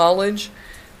from the college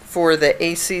for the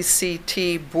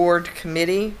ACCT Board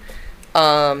Committee.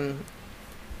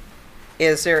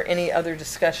 Is there any other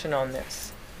discussion on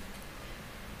this?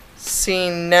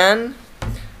 Seeing none,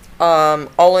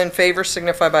 all in favor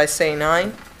signify by saying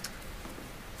aye.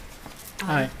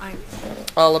 Aye.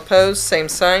 All opposed, same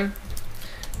sign.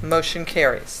 Motion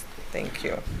carries. Thank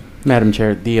you. Madam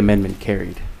Chair, the amendment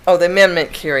carried. Oh, the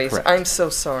amendment carries. Correct. I'm so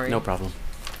sorry. No problem.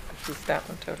 I goofed that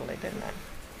one totally, didn't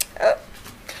I?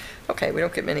 Okay, we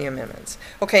don't get many amendments.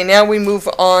 Okay, now we move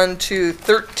on to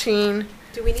 13.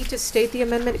 Do we need to state the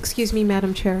amendment? Excuse me,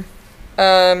 Madam Chair.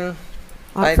 I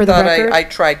For the thought record? I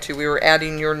tried to. We were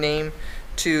adding your name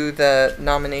to the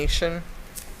nomination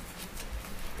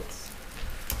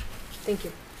Thank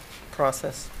you.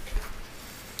 process.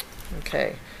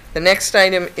 Okay. The next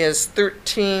item is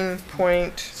 13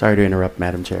 point. Sorry to interrupt,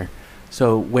 Madam Chair.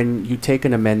 So when you take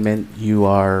an amendment, you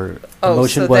are, the Oh,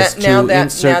 motion so was that, now to that,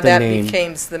 insert now the that name.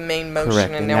 becomes the main motion,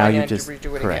 Correct, and now I you have to just,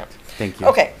 redo it correct. again. Thank you.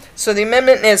 Okay, so the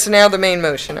amendment is now the main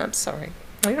motion. I'm sorry.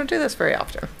 We don't do this very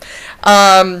often.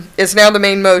 Is now the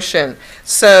main motion.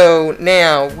 So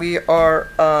now we are,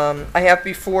 I have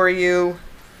before you,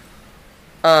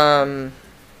 we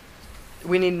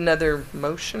need another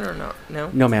motion or not? No?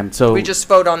 No, ma'am. So We just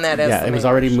vote on that as the yeah, it was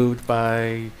main already motion. moved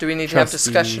by. Do we need to have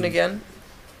discussion trustee- again?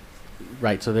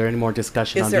 Right. So there any more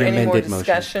discussion Is on there the any more amended motion?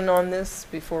 discussion on this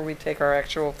before we take our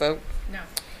actual vote? No.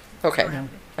 Okay. No.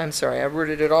 I'm sorry, I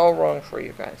worded it all wrong for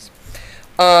you guys.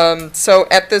 So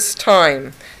at this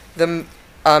time, the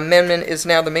amendment is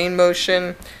now the main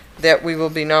motion that we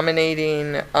will be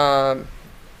nominating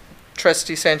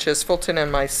Trustee Sanchez Fulton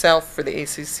and myself for the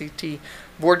ACCT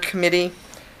Board Committee,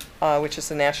 which is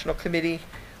the national committee.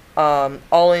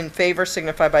 All in favor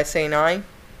signify by saying aye.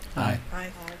 Aye.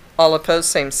 All opposed,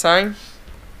 same sign.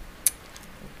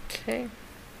 Okay.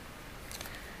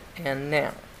 And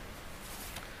now,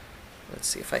 let's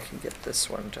see if I can get this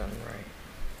one done right.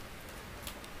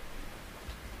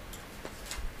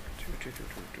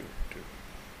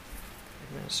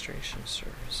 Administration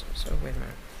services. Oh, wait a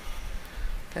minute.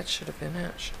 That should have been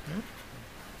it, shouldn't it?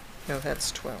 No,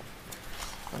 that's 12.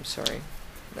 I'm sorry.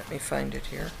 Let me find it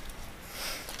here.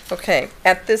 Okay,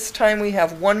 at this time, we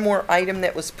have one more item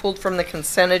that was pulled from the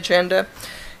consent agenda,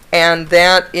 and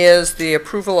that is the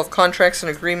approval of contracts and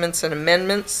agreements and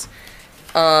amendments.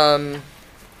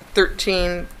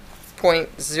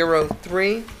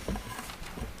 13.03.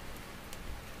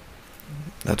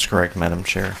 That's correct, Madam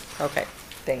Chair. Okay,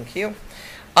 thank you.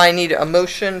 I need a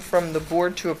motion from the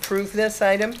board to approve this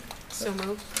item, So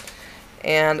moved.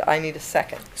 and I need a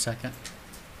second. Second.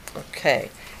 Okay,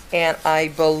 and I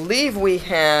believe we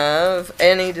have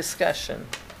any discussion.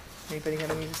 Anybody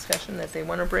have any discussion that they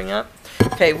want to bring up?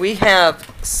 Okay, we have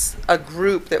a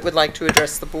group that would like to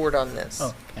address the board on this.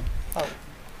 Oh, okay. Oh,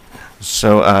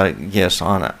 So, yes,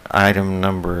 on item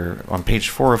number, on page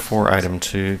 404, item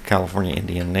 2, California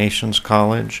Indian Nations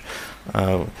College,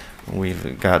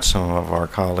 we've got some of our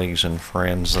colleagues and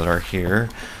friends that are here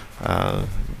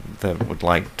that would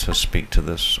like to speak to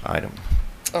this item.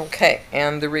 okay,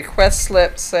 and the request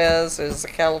slip says is the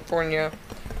California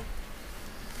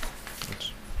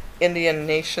Indian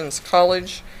Nations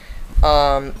College.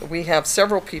 We have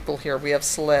several people here. We have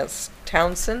Celeste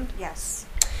Townsend. Yes.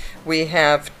 We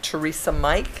have Teresa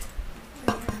Mike.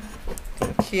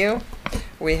 Thank you.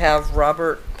 We have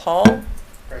Robert Paul.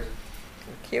 Thank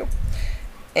you.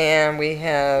 And we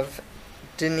have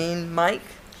Deneen Mike.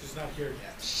 She's not here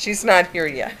yet. She's not here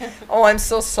yet. Oh, I'm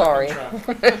so sorry.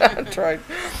 I tried.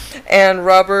 And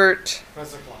Robert,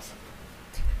 President Clausen.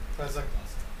 President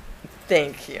Clausen.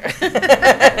 thank you.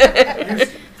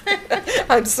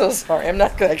 I'm so sorry. I'm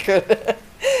not that good.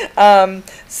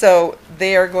 So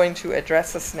they are going to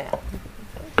address us now.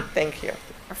 Thank you.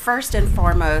 First and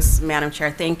foremost, Madam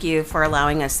Chair, thank you for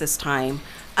allowing us this time.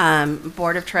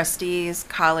 Board of Trustees,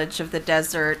 College of the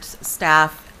Desert,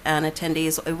 staff, and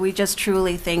attendees, we just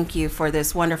truly thank you for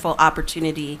this wonderful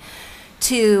opportunity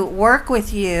to work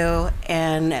with you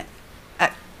and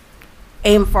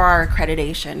aim for our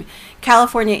accreditation.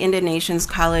 California Indian Nations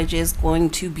College is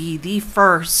going to be the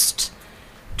first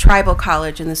tribal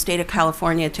college in the state of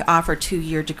California to offer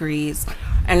 2-year degrees.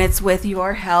 And it's with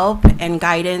your help and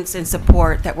guidance and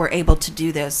support that we're able to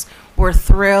do this. We're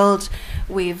thrilled.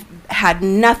 We've had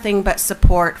nothing but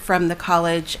support from the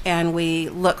college, and we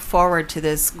look forward to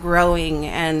this growing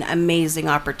and amazing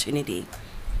opportunity.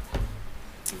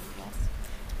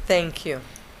 Thank you.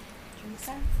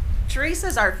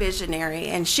 Teresa's our visionary,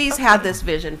 and she's had this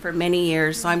vision for many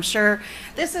years, so I'm sure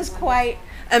this is quite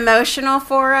emotional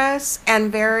for us and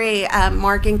very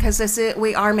marking, because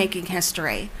we are making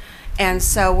history. And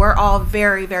so we're all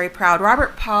very, very proud.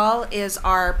 Robert Paul is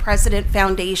our president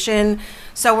foundation.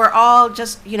 So we're all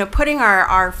just, putting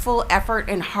our full effort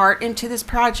and heart into this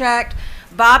project.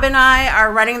 Bob and I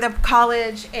are running the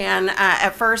college, and at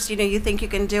first, you think you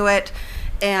can do it.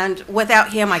 And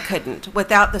without him, I couldn't.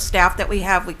 Without the staff that we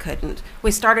have, we couldn't.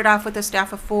 We started off with a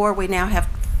staff of 4. We now have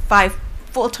 5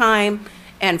 full-time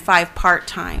and 5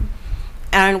 part-time.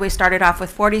 And we started off with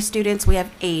 40 students. We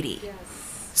have 80. Yes.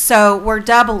 So we're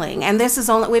doubling, and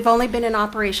we've only been in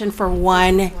operation for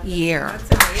 1 year.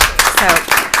 That's amazing. So,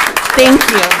 thank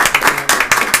you.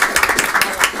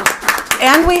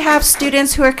 And we have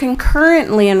students who are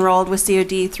concurrently enrolled with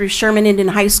COD through Sherman Indian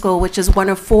High School, which is one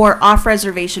of 4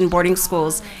 off-reservation boarding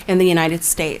schools in the United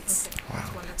States. Wow.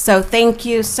 So thank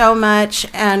you so much,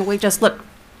 and we just look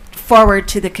forward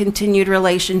to the continued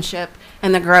relationship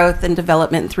and the growth and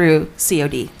development through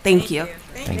COD. Thank you.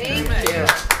 Thank you.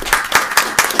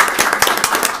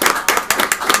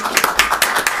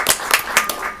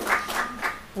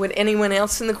 Would anyone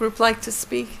else in the group like to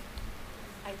speak?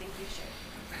 I think you should.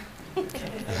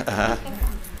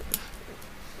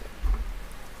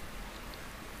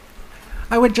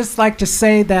 I would just like to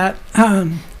say that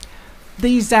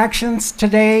these actions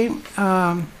today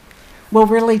will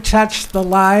really touch the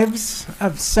lives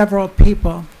of several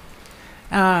people.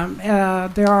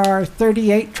 There are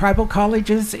 38 tribal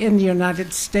colleges in the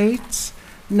United States,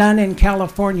 none in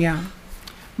California.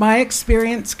 My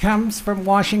experience comes from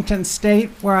Washington State,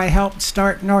 where I helped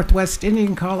start Northwest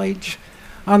Indian College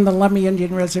on the Lummi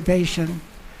Indian Reservation.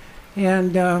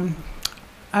 And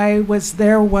I was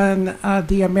there when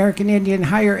the American Indian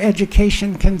Higher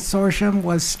Education Consortium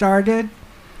was started.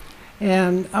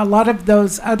 And a lot of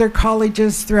those other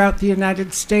colleges throughout the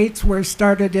United States were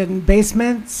started in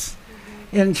basements,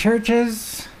 in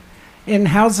churches, in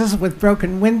houses with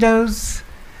broken windows.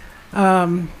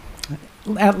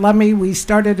 At Lummi, we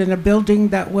started in a building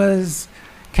that was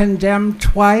condemned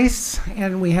twice,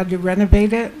 and we had to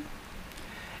renovate it.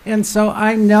 And so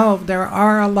I know there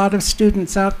are a lot of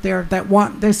students out there that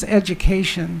want this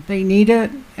education. They need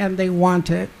it, and they want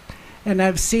it. And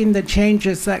I've seen the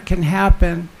changes that can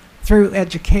happen through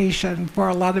education for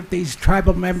a lot of these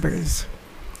tribal members.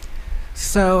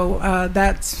 So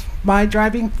that's my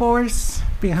driving force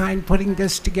behind putting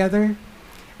this together.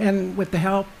 And with the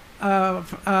help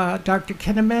of Dr.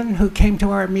 Kinnaman, who came to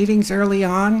our meetings early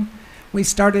on. We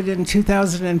started in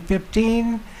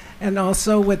 2015, and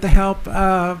also with the help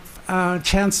of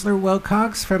Chancellor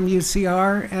Wilcox from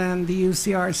UCR and the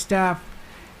UCR staff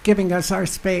giving us our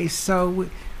space. So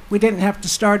we didn't have to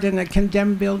start in a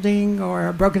condemned building or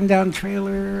a broken down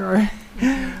trailer or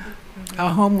a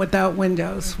home without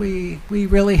windows. We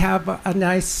really have a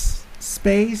nice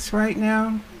space right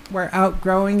now. We're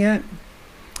outgrowing it.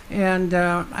 And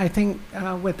I think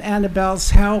with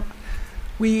Annabelle's help,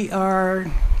 we are,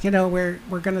 we're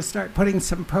going to start putting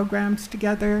some programs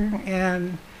together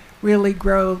and really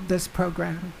grow this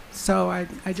program. So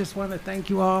I just want to thank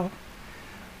you all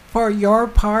for your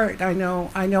part. I know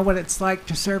what it's like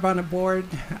to serve on a board.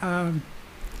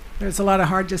 There's a lot of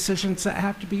hard decisions that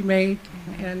have to be made,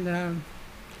 and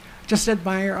just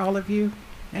admire all of you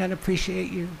and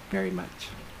appreciate you very much.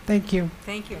 Thank you.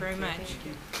 Thank you very much. Thank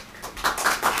you.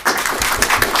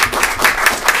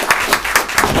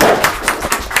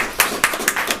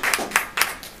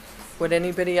 Would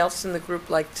anybody else in the group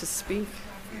like to speak?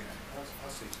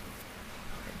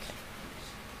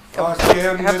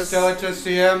 Siem, Mistelita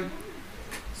Siem,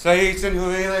 Saitan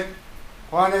Huilik,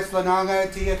 Juanes Lananga,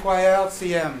 Tiaquael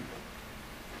Siem.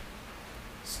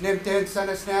 Snimten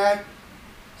Sunasnat,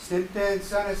 Snimten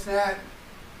Sunasnat.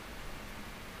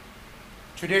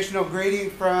 Traditional greeting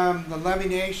from the Lummi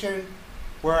Nation,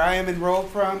 where I am enrolled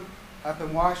from, up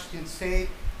in Washington State.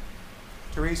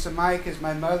 Teresa Mike is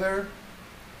my mother.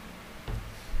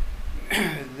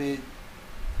 The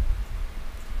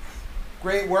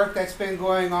great work that's been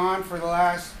going on for the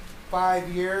last 5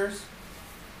 years.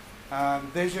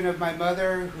 Vision of my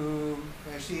mother, who,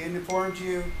 as she informed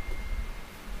you,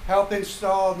 helped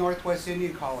install Northwest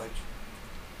Indian College.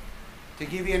 To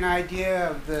give you an idea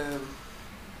of the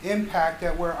impact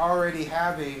that we're already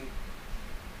having,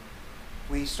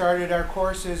 we started our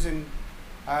courses in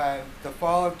the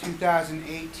fall of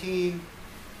 2018.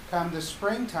 Come the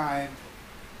springtime,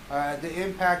 the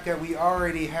impact that we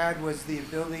already had was the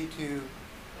ability to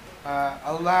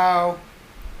allow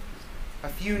a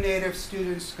few Native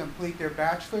students to complete their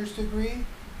bachelor's degree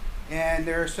and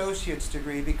their associate's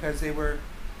degree because they were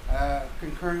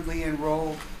concurrently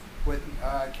enrolled with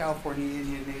California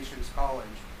Indian Nations College.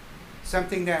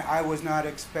 Something that I was not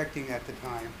expecting at the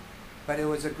time, but it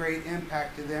was a great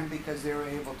impact to them because they were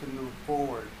able to move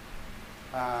forward.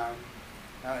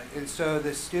 And so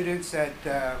the students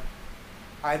that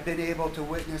I've been able to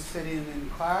witness sitting in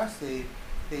class, they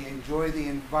enjoy the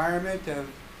environment of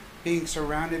being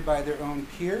surrounded by their own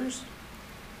peers.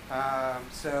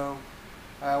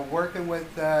 Working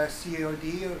with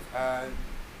COD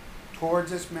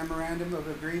towards this memorandum of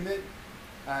agreement,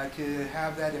 to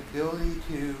have that ability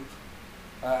to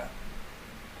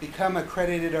become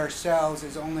accredited ourselves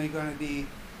is only going to be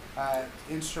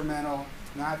instrumental,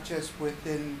 not just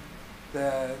within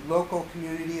the local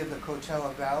community of the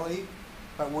Coachella Valley,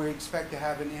 but we expect to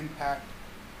have an impact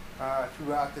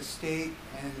throughout the state,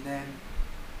 and then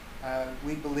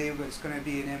we believe it's going to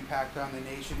be an impact on the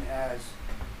nation as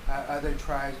other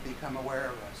tribes become aware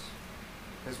of us.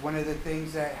 Because one of the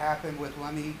things that happened with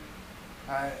Lummi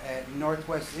at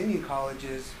Northwest Indian College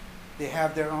is they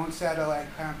have their own satellite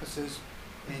campuses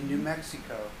in New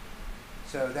Mexico.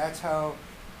 So that's how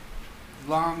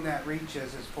long that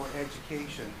reaches is for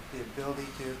education, the ability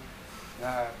to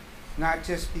not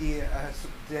just be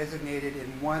designated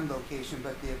in one location,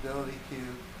 but the ability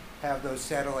to have those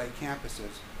satellite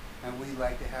campuses. And we'd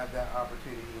like to have that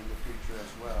opportunity in the future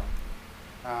as well.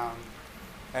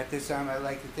 At this time, I'd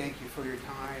like to thank you for your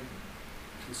time,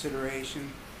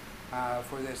 consideration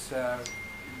for this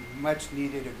much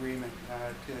needed agreement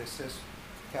to assist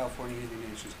California Indian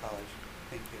Nations College.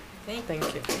 Thank you.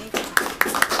 Thank you.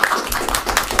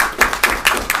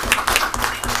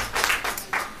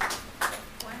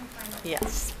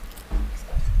 Yes.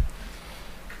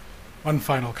 One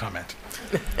final comment.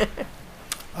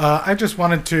 I just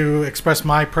wanted to express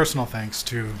my personal thanks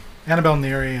to Annabelle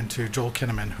Neary and to Joel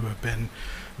Kinnaman, who have been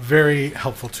very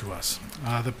helpful to us.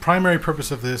 The primary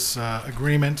purpose of this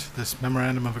agreement, this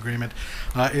memorandum of agreement,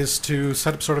 is to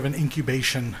set up sort of an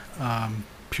incubation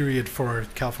period for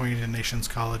California Indian Nations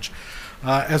College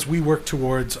as we work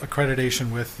towards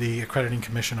accreditation with the Accrediting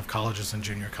Commission of Colleges and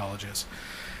Junior Colleges.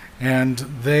 And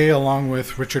they, along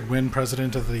with Richard Wynn,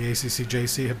 president of the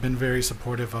ACCJC, have been very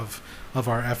supportive of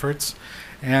our efforts.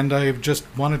 And I just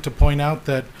wanted to point out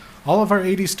that all of our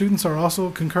 80 students are also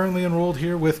concurrently enrolled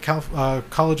here with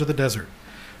College of the Desert.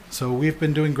 So we've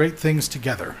been doing great things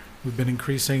together. We've been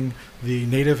increasing the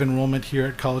native enrollment here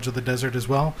at College of the Desert as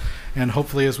well. And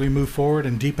hopefully as we move forward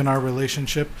and deepen our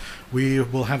relationship, we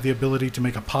will have the ability to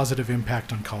make a positive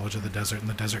impact on College of the Desert and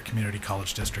the Desert Community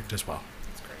College District as well.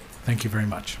 Thank you very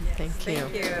much. Yes, thank you.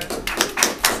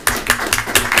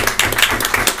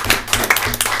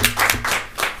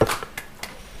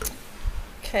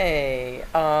 Okay,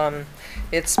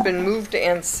 it's been moved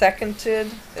and seconded.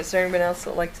 Is there anyone else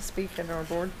that would like to speak on our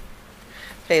board?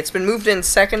 Okay, it's been moved and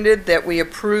seconded that we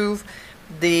approve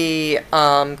the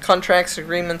contracts,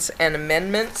 agreements, and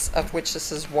amendments, of which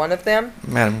this is one of them.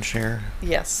 Madam Chair?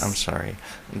 Yes. I'm sorry.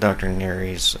 Dr.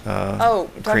 Neary's Dr.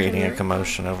 creating Neary? a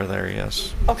commotion over there,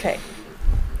 yes. Okay,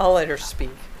 I'll let her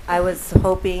speak. I was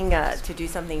hoping to do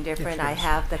something different. I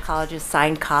have the college's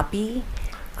signed copy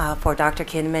for Dr.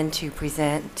 Kinnaman to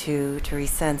present to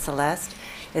Teresa and Celeste.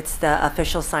 It's the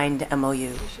official signed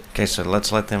MOU. Okay, so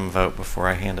let's let them vote before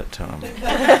I hand it to them.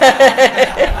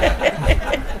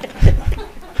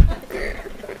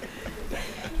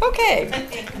 Okay,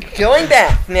 going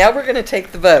back, now we're going to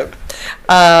take the vote.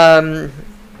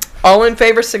 All in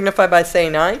favor signify by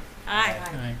saying aye.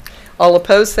 Aye. All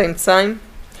opposed, same sign.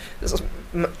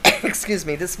 Excuse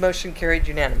me, this motion carried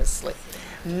unanimously.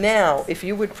 Now, if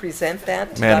you would present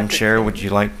that to Madam Dr. Chair, would you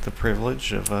like the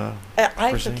privilege of I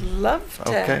would presenting? love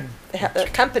to Okay.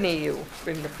 accompany you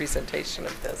in the presentation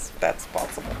of this, if that's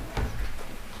possible.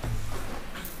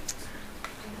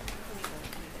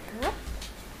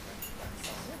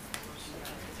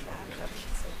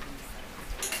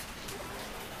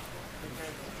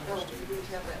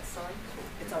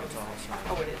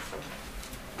 Oh, it is.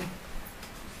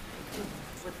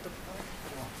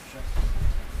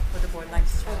 Would the board like to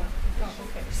swear?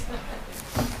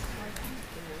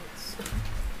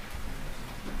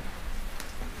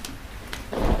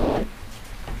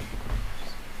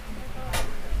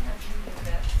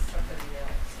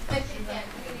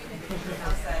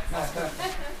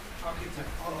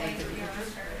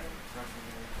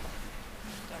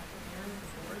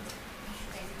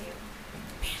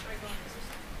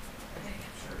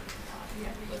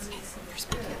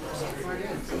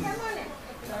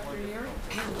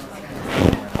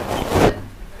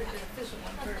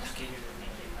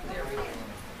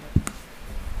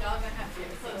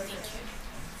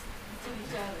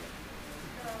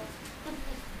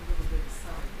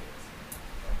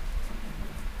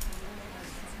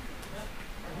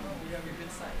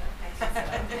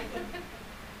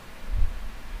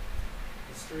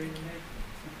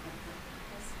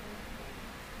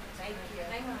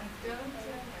 Hang on.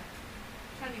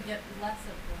 Trying to get less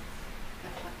of the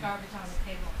garbage on the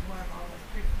table, more of all those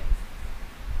pretty faces.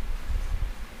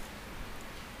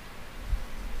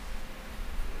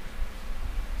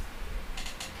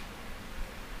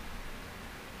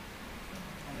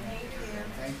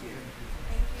 Thank you.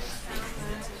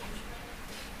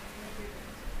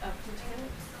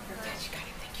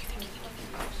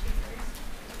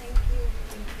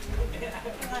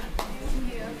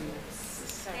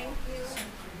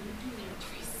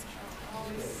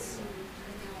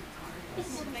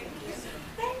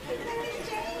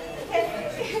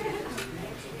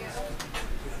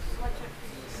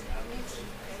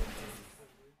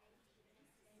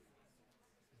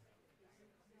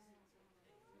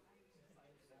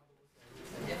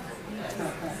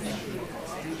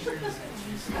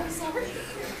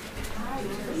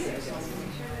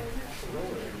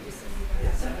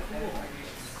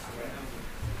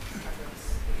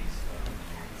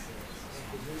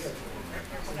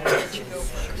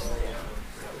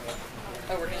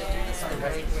 Oh, we're gonna do this one,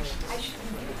 right?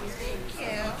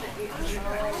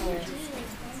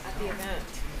 At the event.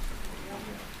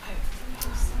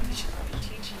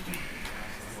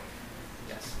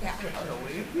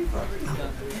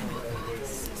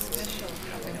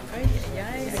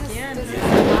 Again.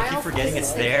 I keep forgetting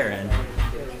it's there and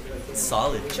it's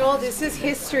solid. Joel, this is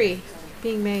history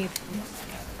being made.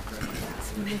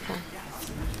 It's wonderful.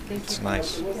 Thank you. It's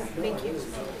nice. Thank you.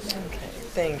 Okay,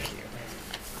 thank you.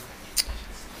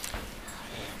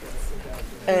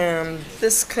 And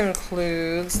this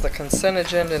concludes the consent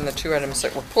agenda and the two items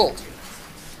that were pulled.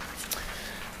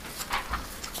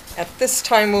 At this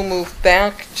time, we'll move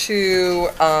back to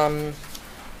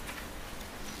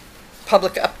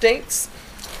public updates.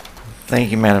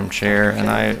 Thank you, Madam Chair, and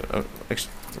I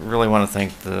really want to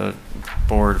thank the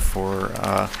board for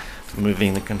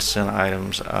moving the consent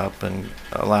items up and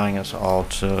allowing us all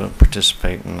to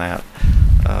participate in that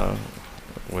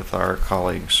with our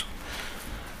colleagues.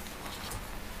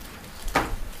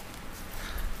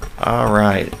 All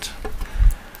right.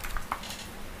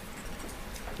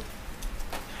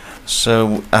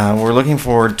 So we're looking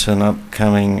forward to an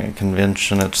upcoming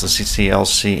convention. It's the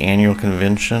CCLC annual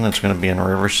convention. It's going to be in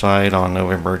Riverside on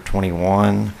November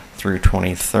 21 through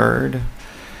 23rd.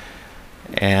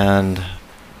 And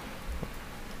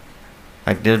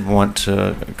I did want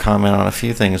to comment on a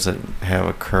few things that have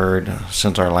occurred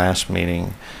since our last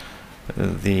meeting.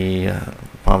 The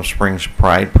Palm Springs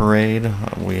Pride Parade,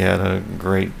 we had a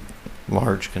great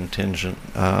large contingent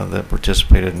that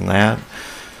participated in that.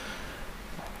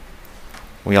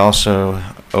 We also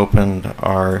opened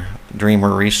our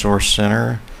Dreamer Resource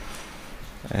Center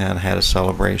and had a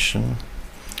celebration.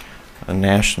 A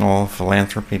National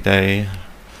Philanthropy Day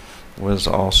was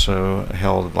also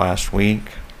held last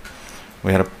week.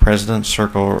 We had a President's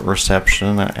Circle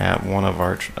reception at one of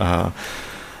our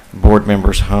board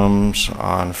members' homes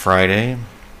on Friday.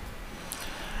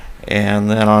 And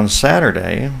then on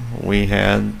Saturday, we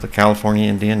had the California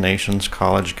Indian Nations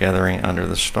College Gathering Under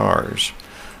the Stars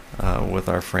with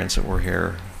our friends that were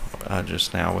here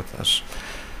just now with us.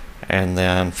 And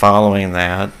then following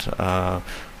that,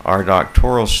 our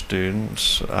doctoral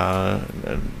students that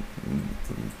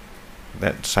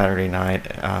Saturday night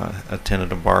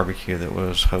attended a barbecue that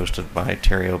was hosted by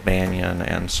Terry O'Banion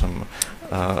and some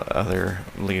other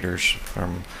leaders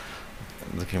from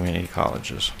the community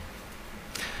colleges.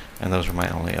 And those are my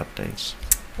only updates.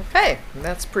 Okay,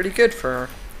 that's pretty good for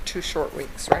 2 short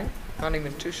weeks, right? Not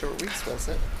even 2 short weeks, was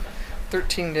it?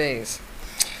 13 days.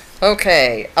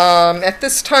 Okay, at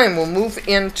this time, we'll move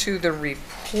into the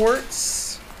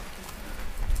reports.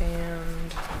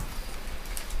 And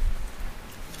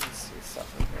let's see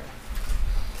something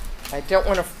here. I don't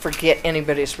want to forget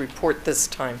anybody's report this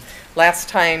time. Last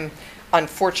time,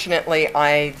 unfortunately,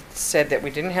 I said that we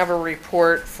didn't have a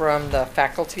report from the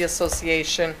Faculty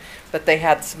Association, but they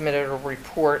had submitted a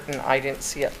report and I didn't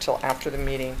see it till after the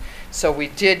meeting. So we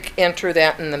did enter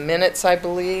that in the minutes, I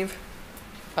believe.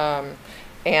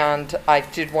 And I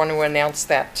did want to announce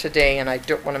that today, and I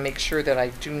don't want to make sure that I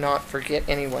do not forget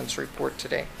anyone's report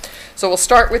today. So we'll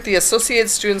start with the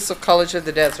Associated Students of College of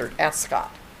the Desert, ASCOT.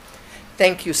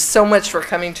 Thank you so much for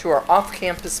coming to our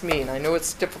off-campus meeting. I know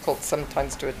it's difficult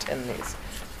sometimes to attend these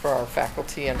for our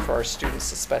faculty and for our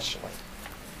students especially.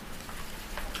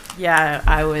 Yeah,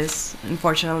 I was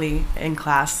unfortunately in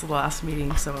class the last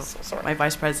meeting, so my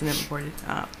vice president reported.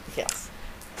 Yes.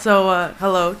 So,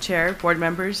 hello, Chair, board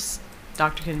members,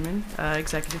 Dr. Kinnaman,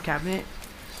 Executive Cabinet.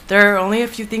 There are only a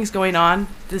few things going on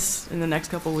in the next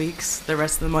couple weeks. The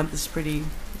rest of the month is pretty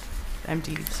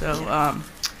empty. So,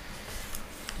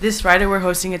 This Friday, we're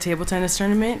hosting a table tennis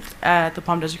tournament at the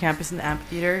Palm Desert campus in the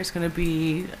amphitheater. It's going to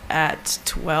be at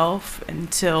 12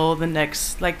 until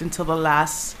the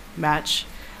last match.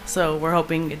 So we're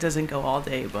hoping it doesn't go all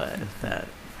day, but that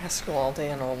has to go all day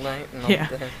and all night and yeah.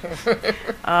 all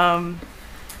day.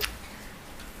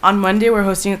 On Monday, we're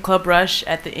hosting a club rush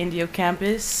at the Indio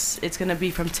campus. It's going to be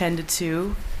from 10 to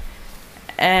 2.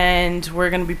 And we're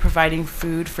going to be providing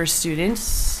food for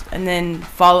students. And then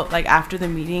after the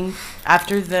meeting,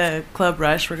 after the club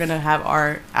rush, we're going to have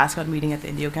our ASCON meeting at the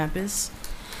Indio campus.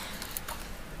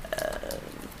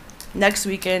 Next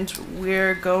weekend,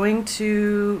 we're going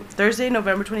to Thursday,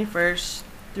 November 21st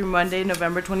through Monday,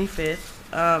 November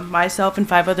 25th. Myself and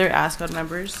 5 other ASCON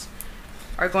members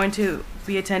are going to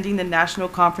be attending the National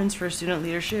Conference for Student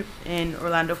Leadership in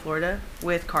Orlando, Florida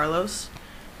with Carlos,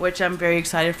 which I'm very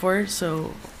excited for.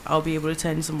 So I'll be able to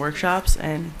attend some workshops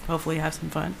and hopefully have some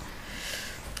fun.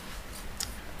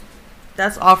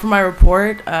 That's all for my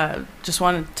report. Just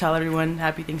want to tell everyone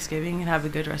happy Thanksgiving and have a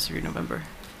good rest of your November.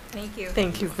 Thank you.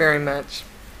 Thank you very much.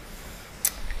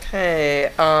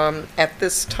 Okay, at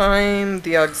this time,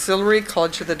 the Auxiliary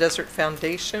College of the Desert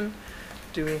Foundation.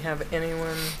 Do we have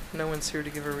anyone? No one's here to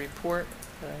give a report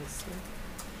that I see.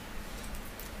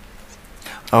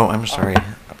 Oh, I'm sorry.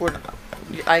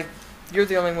 You're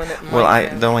the only one that might Well,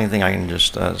 have. the only thing I can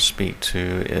just speak to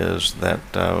is that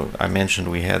I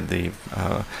mentioned we had the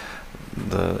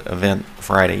event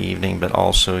Friday evening, but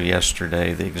also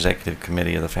yesterday the executive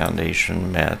committee of the foundation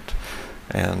met,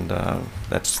 and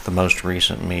that's the most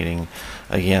recent meeting.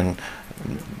 Again,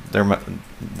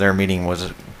 their meeting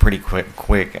was pretty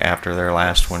quick after their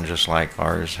last one, just like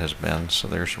ours has been, so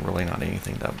there's really not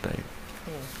anything to update.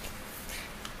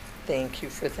 Thank you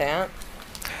for that.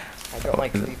 I don't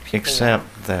like to leave people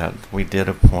Except that we did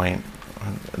appoint,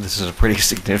 this is a pretty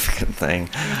significant thing,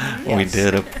 we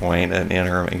did appoint an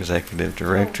interim executive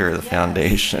director of the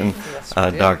foundation,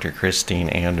 Dr. Christine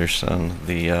Anderson,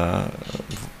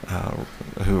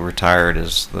 who retired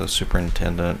as the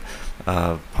superintendent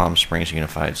of Palm Springs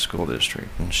Unified School District,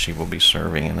 and she will be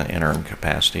serving in an interim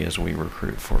capacity as we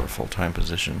recruit for a full-time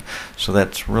position. So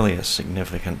that's really a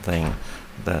significant thing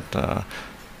that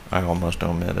I almost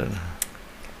omitted.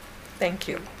 Thank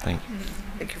you. Thank you.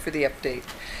 Thank you for the update.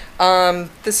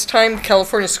 This time,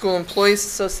 California School Employees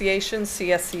Association,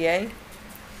 CSEA.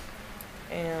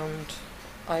 And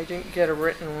I didn't get a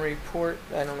written report.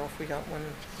 I don't know if we got one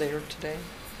later today.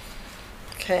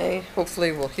 Okay,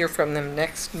 hopefully we'll hear from them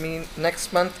next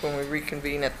month when we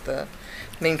reconvene at the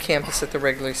main campus at the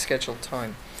regularly scheduled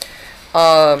time.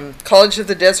 College of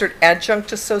the Desert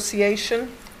Adjunct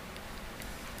Association.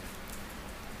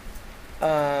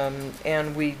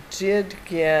 And we did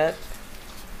get,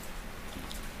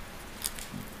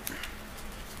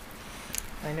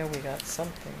 I know we got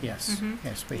something. Yes,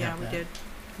 yes, we have that. did.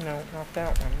 No, not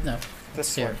that one. No,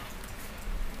 This here. one.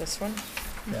 This one?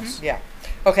 Yes. Yeah.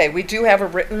 Okay, we do have a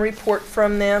written report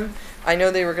from them. I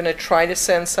know they were going to try to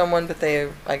send someone, but they,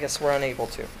 I guess, were unable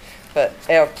to. But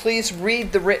please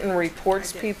read the written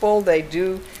reports, people. They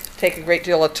do take a great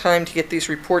deal of time to get these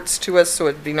reports to us, so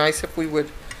it'd be nice if we would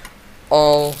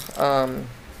all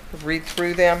read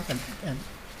through them. And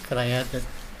could I add that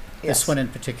Yes. this one in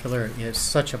particular is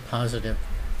such a positive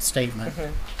statement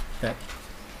that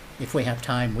if we have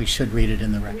time, we should read it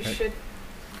in the record. We should.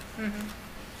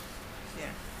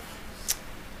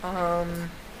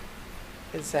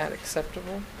 Is that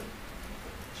acceptable?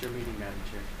 It's your meeting, Madam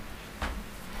Chair.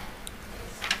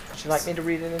 Would you like me to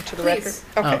read it into the Please.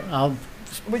 record? Okay. I'll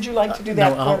Would you like to do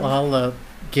that? No, for me? I'll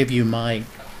give you my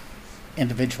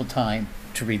individual time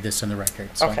to read this in the record.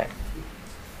 So. Okay.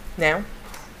 Now?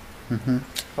 Mm-hmm.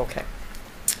 Okay.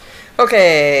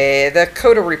 Okay, the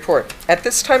CODA report. At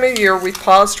this time of year, we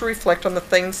pause to reflect on the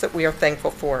things that we are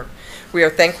thankful for. We are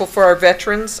thankful for our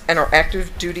veterans and our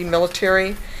active duty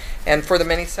military and for the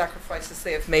many sacrifices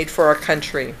they have made for our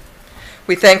country.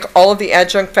 We thank all of the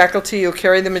adjunct faculty who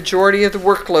carry the majority of the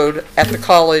workload at the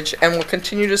college and will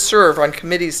continue to serve on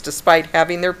committees despite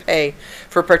having their pay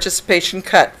for participation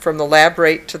cut from the lab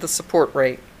rate to the support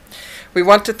rate. We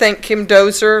want to thank Kim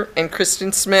Dozer and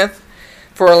Kristen Smith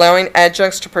for allowing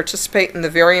adjuncts to participate in the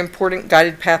very important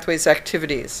Guided Pathways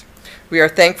activities. We are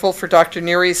thankful for Dr.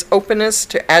 Neary's openness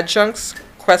to adjuncts,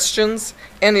 questions,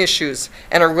 and issues,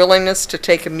 and her willingness to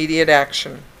take immediate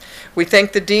action. We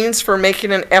thank the deans for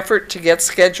making an effort to get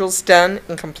schedules done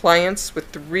in compliance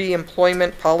with the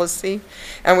re-employment policy,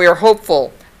 and we are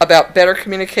hopeful about better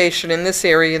communication in this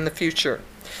area in the future.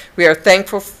 We are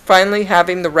thankful for finally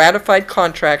having the ratified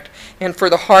contract and for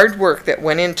the hard work that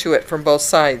went into it from both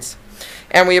sides.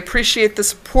 And we appreciate the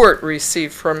support we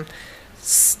received from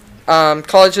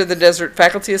College of the Desert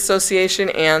Faculty Association,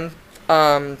 and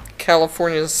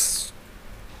California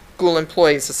School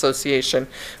Employees Association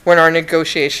when our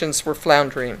negotiations were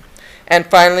floundering. And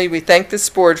finally, we thank this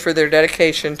board for their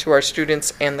dedication to our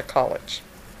students and the college.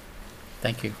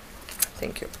 Thank you.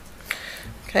 Thank you.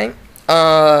 Okay.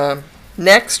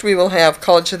 Next, we will have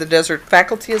College of the Desert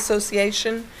Faculty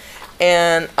Association,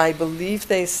 and I believe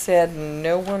they said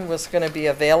no one was going to be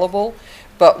available,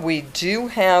 but we do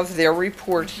have their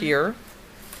report here.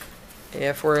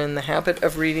 If we're in the habit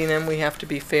of reading them, we have to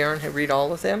be fair and read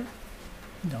all of them.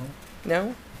 No.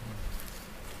 No?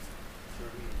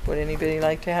 Would anybody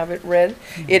like to have it read?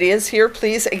 It is here.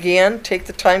 Please, again, take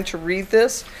the time to read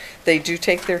this. They do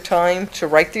take their time to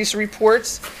write these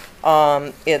reports.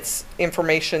 It's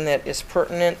information that is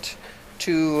pertinent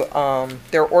to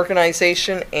their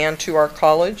organization and to our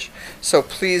college. So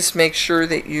please make sure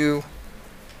that you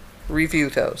review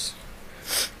those.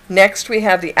 Next, we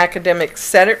have the Academic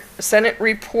Senate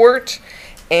report.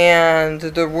 And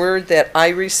the word that I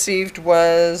received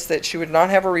was that she would not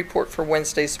have a report for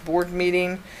Wednesday's board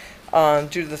meeting due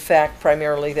to the fact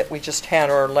primarily that we just had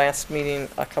our last meeting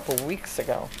a couple of weeks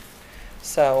ago.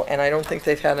 So, and I don't think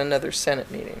they've had another Senate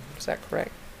meeting. Is that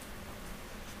correct?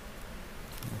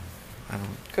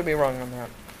 Could be wrong on that.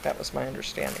 That was my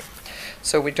understanding.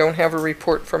 So we don't have a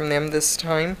report from them this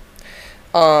time.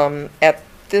 At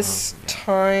this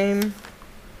time...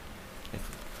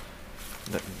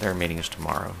 Their meeting is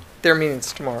tomorrow. Their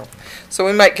meeting's tomorrow. So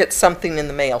we might get something in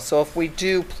the mail. So if we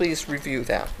do, please review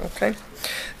that, okay?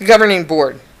 Governing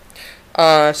Board.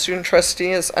 Student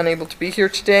trustee is unable to be here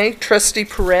today. Trustee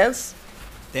Perez.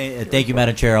 Thank you,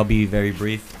 Madam Chair. I'll be very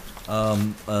brief.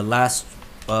 Last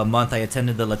month, I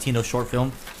attended the Latino Short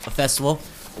Film Festival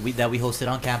that we hosted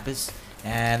on campus.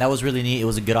 And that was really neat. It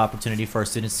was a good opportunity for our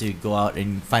students to go out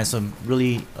and find some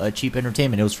really cheap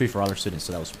entertainment. It was free for all our students,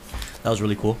 so that was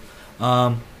really cool.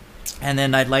 And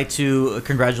then I'd like to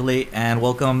congratulate and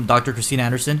welcome Dr. Christina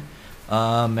Anderson,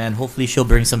 and hopefully she'll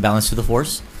bring some balance to the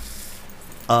force.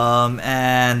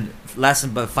 And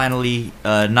last but finally,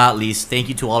 not least, thank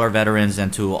you to all our veterans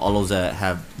and to all those that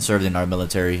have served in our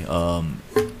military.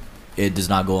 It does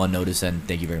not go unnoticed, and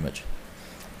thank you very much.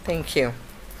 Thank you.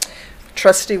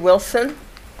 Trustee Wilson.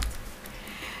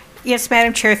 Yes,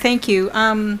 Madam Chair, thank you.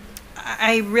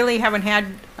 I really haven't had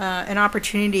an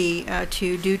opportunity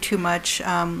to do too much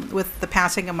with the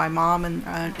passing of my mom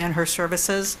and her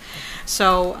services.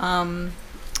 So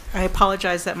I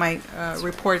apologize that my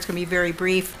report is going to be very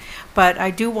brief, but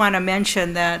I do want to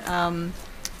mention that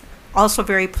also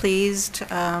very pleased.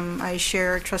 I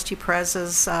share Trustee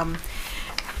Perez's,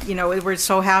 we're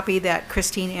so happy that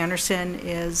Christine Anderson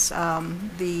is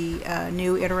the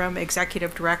new interim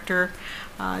executive director.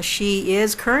 She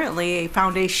is currently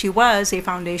she was a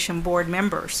foundation board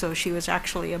member, so she was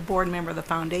actually a board member of the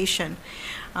foundation.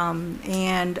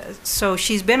 And so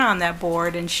she's been on that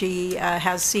board, and she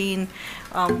has seen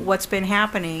what's been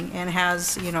happening, and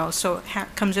has,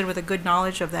 comes in with a good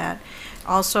knowledge of that.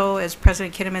 Also, as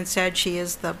President Kinnaman said, she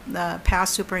is the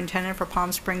past superintendent for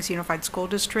Palm Springs Unified School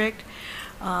District.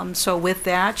 So with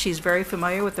that, she's very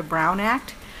familiar with the Brown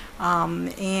Act.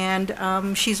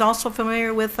 And she's also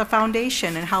familiar with the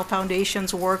foundation and how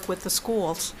foundations work with the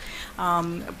schools.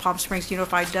 Palm Springs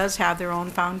Unified does have their own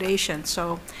foundation,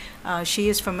 so she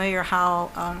is familiar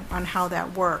on how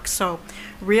that works. So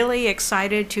really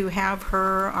excited to have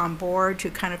her on board to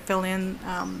kind of fill in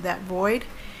that void,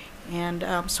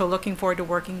 and so looking forward to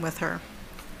working with her.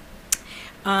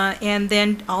 And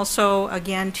then also,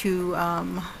 again,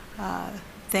 to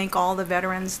thank all the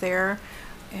veterans there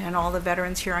and all the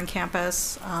veterans here on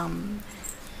campus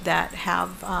that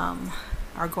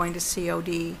are going to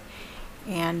COD.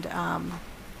 And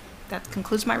that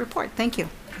concludes my report. Thank you.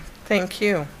 Thank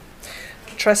you.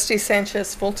 Trustee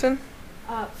Sanchez Fulton.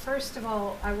 First of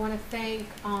all, I want to thank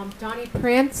Donnie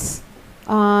Prince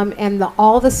and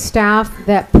all the staff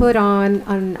that put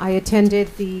on. I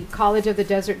attended the College of the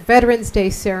Desert Veterans Day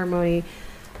ceremony,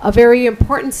 a very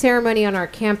important ceremony on our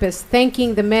campus,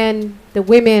 thanking the men, the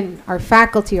women, our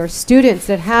faculty, our students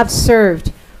that have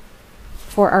served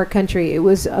for our country. It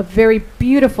was a very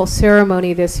beautiful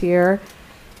ceremony this year,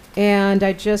 and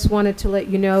I just wanted to let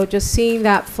you know, just seeing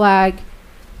that flag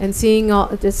and seeing all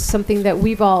this, something that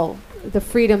the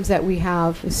freedoms that we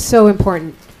have is so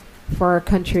important for our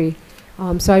country.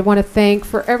 So I want to thank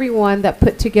for everyone that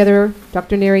put together.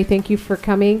 Dr. Neri, thank you for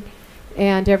coming.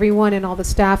 And everyone and all the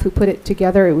staff who put it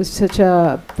together. It was such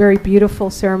a very beautiful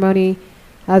ceremony,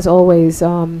 as always,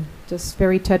 just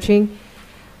very touching.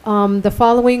 The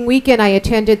following weekend, I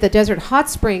attended the Desert Hot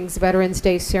Springs Veterans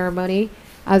Day ceremony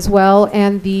as well,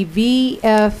 and the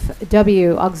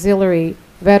VFW Auxiliary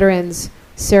veterans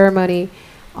ceremony.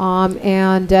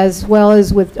 And as well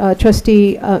as with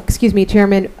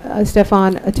Chairman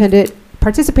Stefan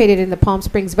participated in the Palm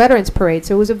Springs Veterans Parade.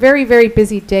 So it was a very, very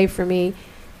busy day for me,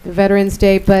 the Veterans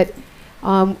Day, but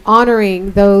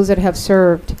honoring those that have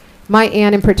served. My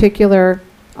aunt in particular,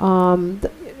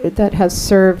 that has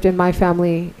served in my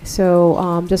family.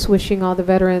 So just wishing all the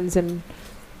veterans, and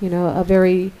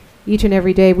each and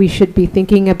every day we should be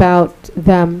thinking about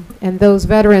them and those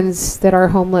veterans that are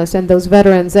homeless and those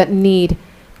veterans that need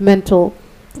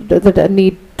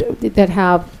that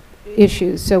have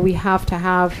issues. So we have to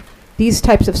have these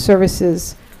types of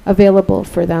services available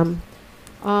for them.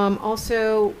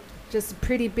 Also, just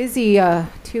pretty busy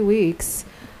 2 weeks.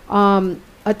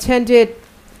 Attended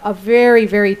a very,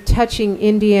 very touching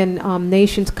Indian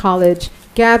Nations College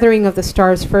Gathering of the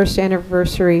Stars first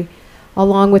anniversary,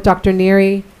 along with Dr.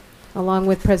 Neary, along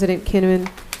with President Kinnaman.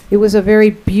 It was a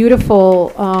very beautiful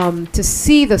to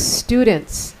see the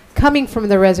students coming from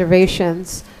the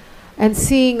reservations and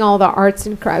seeing all the arts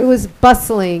and crafts. It was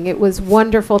bustling. It was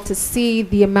wonderful to see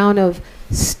the amount of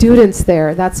students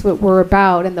there. That's what we're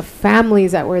about, and the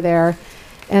families that were there,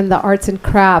 and the arts and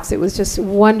crafts. It was just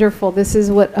wonderful. This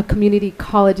is what a community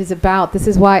college is about. This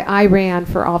is why I ran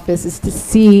for office, is to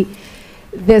see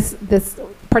this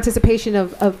participation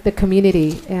of the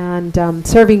community and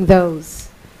serving those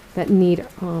that need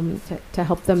to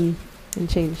help them and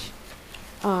change.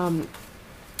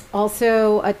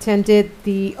 Also attended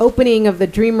the opening of the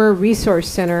Dreamer Resource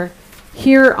Center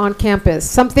here on campus.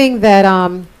 Something that,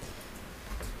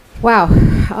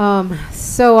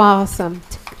 so awesome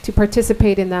to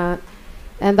participate in that,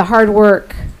 and the hard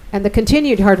work and the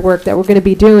continued hard work that we're going to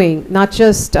be doing, not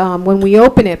just when we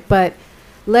open it, but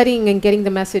letting and getting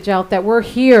the message out that we're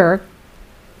here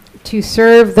to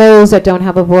serve those that don't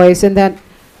have a voice, and that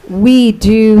we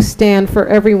do stand for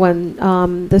everyone,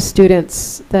 the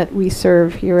students that we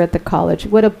serve here at the college.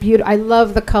 What a I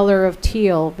love the color of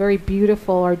teal, very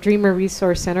beautiful, our Dreamer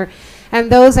Resource Center.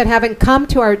 And those that haven't come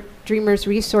to our Dreamers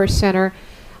Resource Center,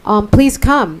 please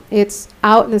come. It's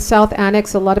out in the South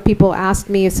Annex. A lot of people ask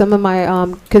me, some of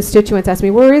my constituents ask me,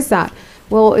 where is that?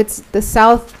 Well, it's the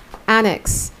South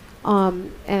Annex,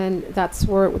 and that's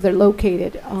where they're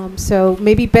located. So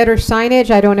maybe better signage,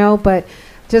 I don't know, but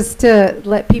just to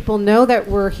let people know that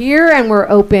we're here and we're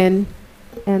open.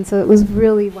 And so it was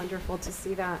really wonderful to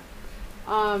see that.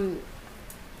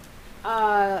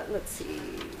 Let's see.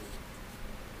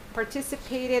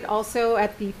 Participated also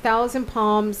at the Thousand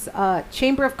Palms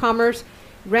Chamber of Commerce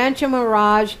Rancho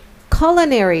Mirage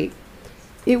Culinary.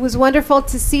 It was wonderful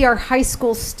to see our high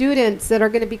school students that are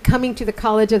going to be coming to the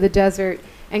College of the Desert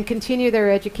and continue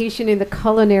their education in the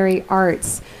culinary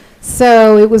arts.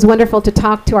 So it was wonderful to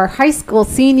talk to our high school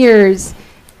seniors,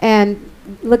 and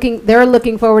they're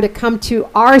looking forward to come to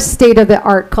our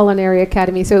state-of-the-art culinary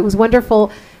academy. So it was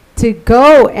wonderful to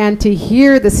go and to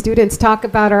hear the students talk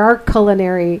about our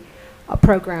culinary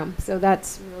program. So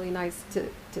that's really nice to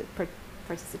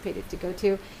participate to go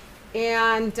to.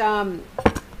 And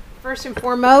first and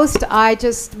foremost, I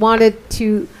just wanted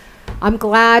to, I'm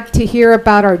glad to hear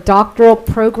about our doctoral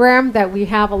program, that we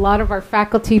have a lot of our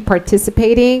faculty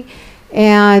participating,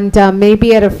 and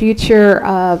maybe at a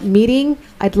future meeting,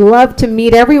 I'd love to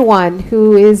meet everyone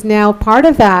who is now part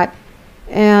of that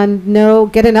and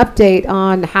get an update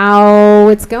on how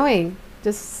it's going.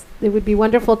 Just, it would be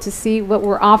wonderful to see what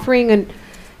we're offering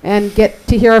and get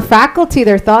to hear our faculty,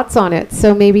 their thoughts on it.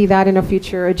 So maybe that in a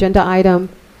future agenda item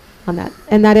on that.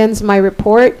 And that ends my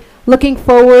report. Looking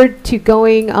forward to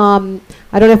going, I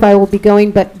don't know if I will be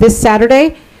going, but this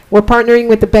Saturday, we're partnering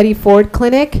with the Betty Ford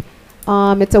Clinic.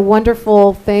 It's a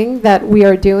wonderful thing that we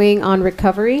are doing on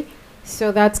recovery.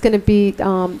 So that's going to be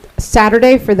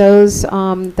Saturday for those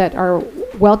that are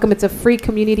welcome. It's a free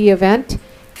community event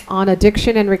on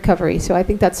addiction and recovery. So I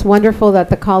think that's wonderful that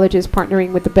the college is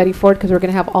partnering with the Betty Ford, because we're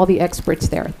going to have all the experts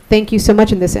there. Thank you so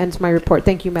much, and this ends my report.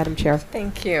 Thank you, Madam Chair.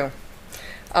 Thank you.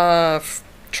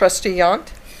 Trustee Yant?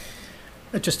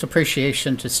 Just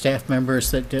appreciation to staff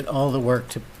members that did all the work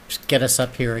to get us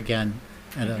up here again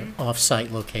at an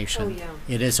off-site location. Oh,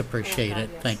 yeah. It is appreciated.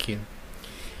 Yes. Thank you.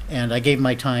 And I gave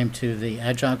my time to the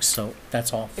adjuncts, so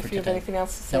that's all for If today. you have anything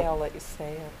else to say, Nope. I'll let you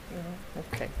say it.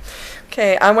 Okay.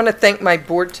 Okay, I want to thank my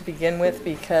board to begin with,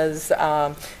 because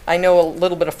I know a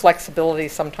little bit of flexibility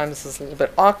sometimes is a little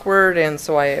bit awkward, and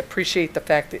so I appreciate the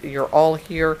fact that you're all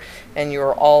here and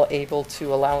you're all able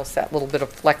to allow us that little bit of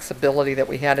flexibility that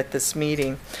we had at this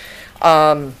meeting.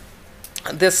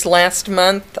 This last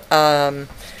month,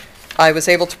 I was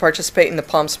able to participate in the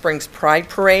Palm Springs Pride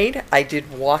Parade. I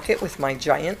did walk it with my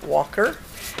giant walker.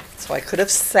 So I could have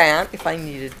sat if I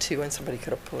needed to, and somebody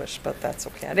could have pushed, but that's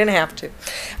okay. I didn't have to.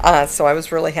 So I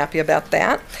was really happy about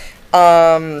that.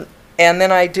 And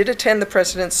then I did attend the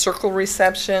President's Circle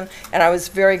reception, and I was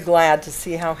very glad to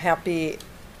see how happy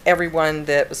everyone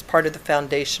that was part of the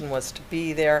foundation was to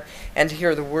be there, and to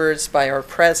hear the words by our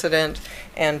president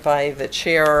and by the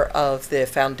chair of the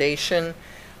foundation.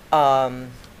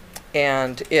 And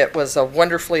it was a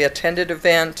wonderfully attended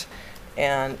event,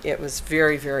 and it was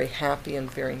very, very happy and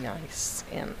very nice.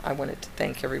 And I wanted to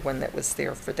thank everyone that was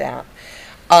there for that.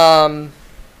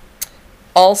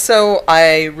 Also,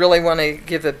 I really want to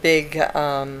give a big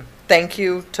thank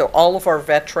you to all of our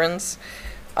veterans.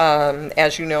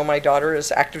 As you know, my daughter is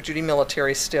active duty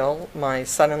military still. My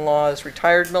son-in-law is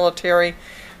retired military.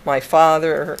 My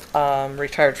father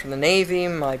retired from the Navy.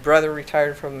 My brother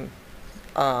retired from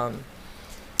the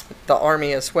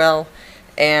Army as well.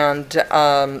 And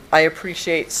I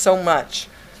appreciate so much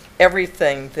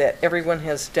everything that everyone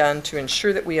has done to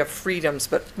ensure that we have freedoms,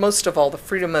 but most of all, the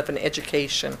freedom of an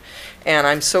education. And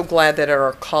I'm so glad that at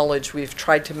our college we've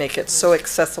tried to make it so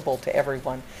accessible to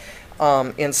everyone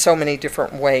in so many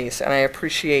different ways. And I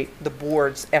appreciate the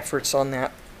board's efforts on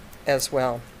that as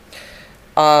well.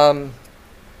 I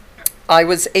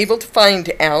was able to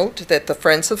find out that the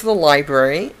Friends of the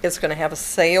Library is going to have a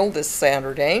sale this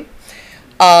Saturday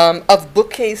of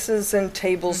bookcases and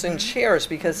tables and chairs,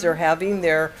 because they're having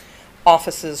their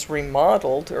offices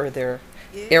remodeled, or their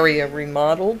area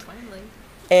remodeled.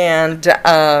 And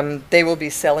they will be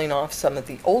selling off some of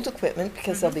the old equipment,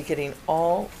 because they'll be getting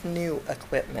all new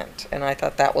equipment. And I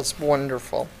thought that was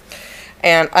wonderful.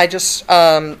 And I just,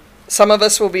 some of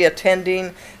us will be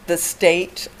attending the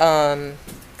state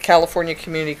California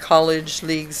Community College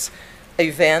League's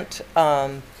event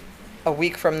a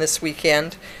week from this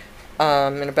weekend,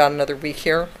 in about another week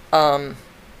here.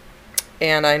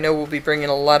 And I know we'll be bringing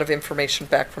a lot of information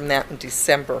back from that in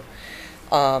December.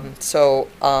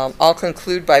 I'll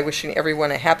conclude by wishing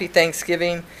everyone a happy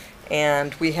Thanksgiving,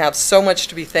 and we have so much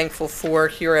to be thankful for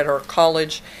here at our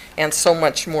college, and so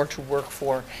much more to work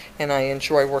for, and I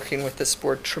enjoy working with this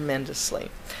board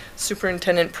tremendously.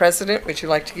 Superintendent President, would you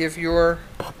like to give your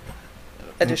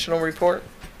additional report?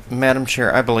 Madam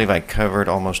Chair, I believe I covered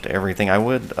almost everything. I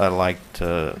would like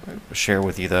to share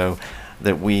with you, though,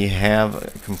 that we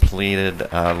have completed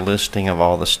a listing of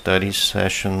all the study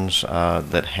sessions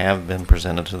that have been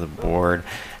presented to the board,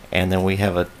 and then we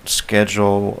have a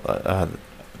schedule that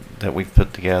we've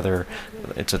put together.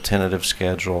 It's a tentative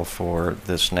schedule for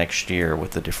this next year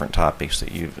with the different topics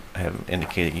that you have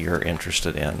indicated you're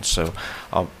interested in. So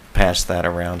I'll pass that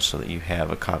around so that you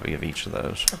have a copy of each of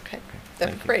those. Okay,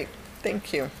 that's great.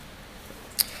 Thank you.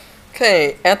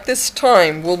 Okay, at this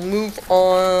time, we'll move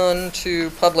on to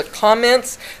public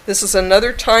comments. This is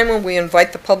another time when we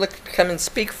invite the public to come and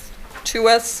speak to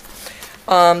us.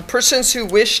 Persons who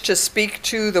wish to speak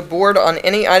to the board on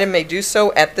any item may do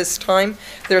so at this time.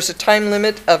 There's a time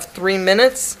limit of 3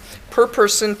 minutes per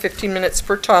person, 15 minutes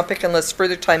per topic, unless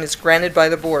further time is granted by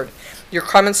the board. Your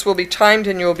comments will be timed,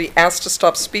 and you will be asked to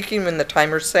stop speaking when the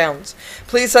timer sounds.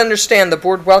 Please understand the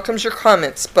board welcomes your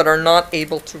comments, but are not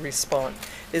able to respond.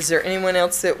 Is there anyone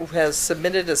else that has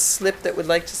submitted a slip that would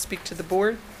like to speak to the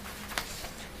board?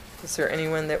 Is there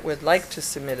anyone that would like to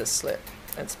submit a slip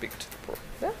and speak to the board?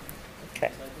 Yeah?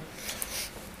 Okay.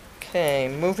 Okay,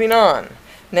 moving on.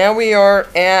 Now we are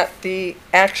at the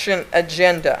action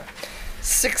agenda.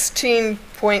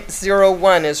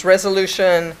 16.01 is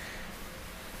resolution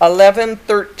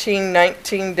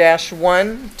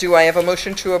 111319-1. Do I have a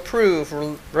motion to approve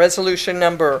resolution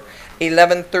number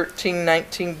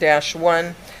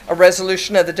 111319-1, a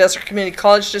resolution of the Desert Community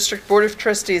College District Board of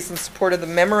Trustees in support of the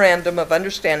Memorandum of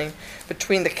Understanding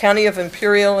between the County of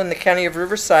Imperial and the County of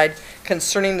Riverside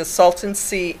concerning the Salton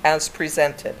Sea as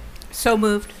presented? So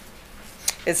moved.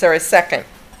 Is there a second?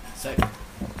 Second.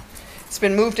 It's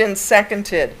been moved and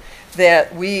seconded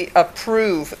that we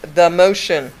approve the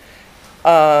motion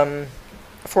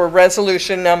for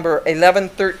resolution number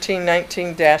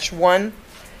 111319-1.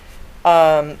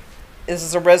 This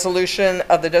is a resolution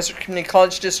of the Desert Community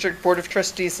College District Board of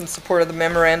Trustees in support of the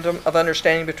Memorandum of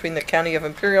Understanding between the County of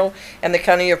Imperial and the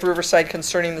County of Riverside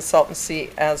concerning the Salton Sea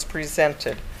as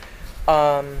presented.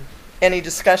 Any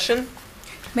discussion?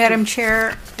 Madam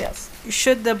Chair, yes.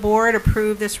 Should the board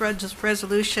approve this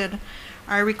resolution,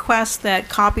 I request that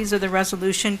copies of the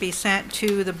resolution be sent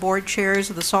to the board chairs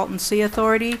of the Salton Sea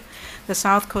Authority, the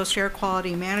South Coast Air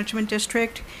Quality Management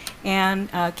District, and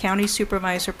County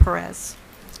Supervisor Perez.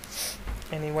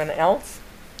 Anyone else?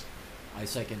 I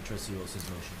second Trustee Wilson's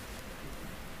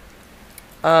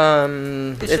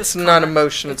motion. It's not a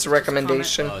motion, it's a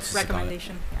recommendation.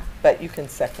 Recommendation, yeah. but you can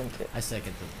second it. I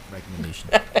second the recommendation.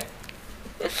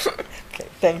 Okay,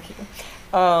 thank you.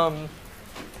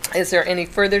 Is there any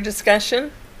further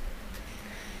discussion?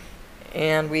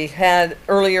 And we had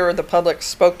earlier, the public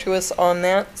spoke to us on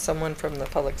that. Someone from the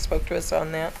public spoke to us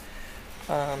on that.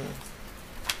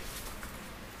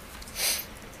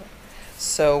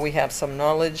 So we have some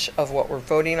knowledge of what we're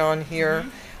voting on here.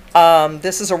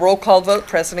 This is a roll call vote.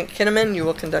 President Kinnaman, you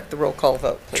will conduct the roll call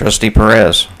vote, please. Trustee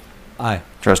Perez. Aye.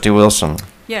 Trustee Wilson.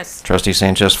 Yes. Trustee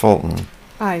Sanchez Fulton.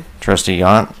 Aye. Trustee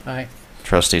Yant. Aye.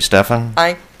 Trustee Stefan.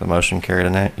 Aye. The motion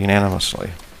carried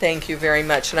unanimously. Thank you very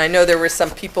much. And I know there were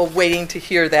some people waiting to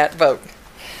hear that vote.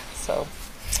 So,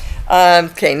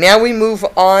 okay, now we move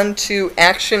on to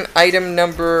action item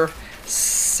number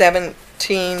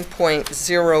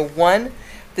 17.01.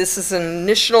 This is an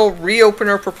initial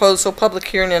reopener proposal, public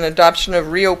hearing and adoption of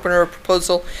reopener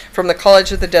proposal from the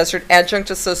College of the Desert Adjunct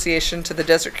Association to the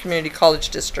Desert Community College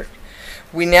District.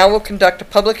 We now will conduct a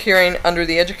public hearing under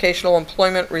the Educational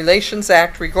Employment Relations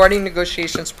Act regarding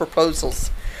negotiations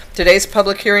proposals. Today's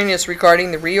public hearing is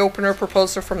regarding the reopener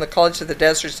proposal from the College of the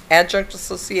Desert's Adjunct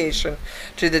Association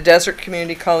to the Desert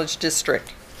Community College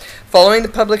District. Following the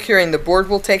public hearing, the board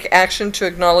will take action to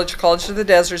acknowledge College of the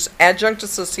Desert's Adjunct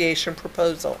Association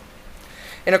proposal.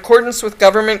 In accordance with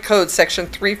Government Code Section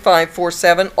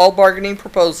 3547, all bargaining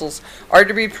proposals are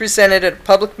to be presented at a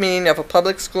public meeting of a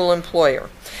public school employer,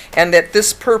 and that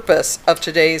this purpose of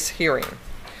today's hearing.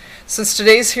 Since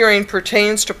today's hearing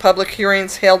pertains to public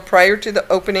hearings held prior to the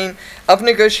opening of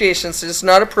negotiations, it is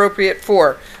not appropriate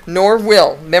for, nor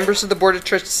will, members of the Board of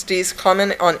Trustees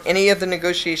comment on any of the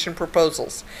negotiation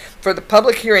proposals. For the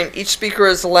public hearing, each speaker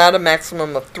is allowed a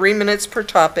maximum of 3 minutes per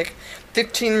topic.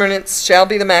 15 minutes shall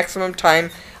be the maximum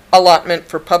time allotment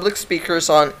for public speakers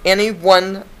on any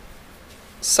one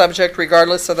subject,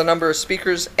 regardless of the number of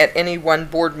speakers at any one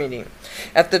board meeting.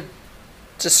 At the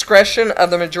discretion of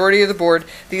the majority of the board,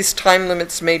 these time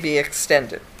limits may be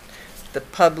extended. The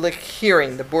public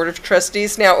hearing. The Board of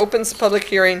Trustees now opens the public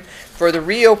hearing for the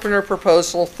reopener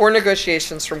proposal for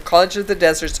negotiations from College of the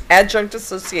Desert's Adjunct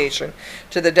Association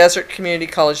to the Desert Community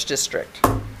College District.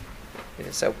 It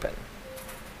is open.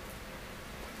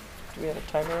 Do we have a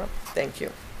timer up? Thank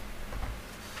you.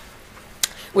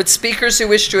 Would speakers who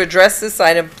wish to address this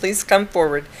item please come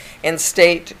forward and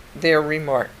state their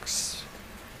remarks?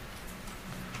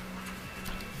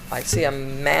 I see a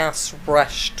mass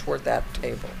rush toward that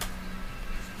table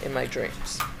in my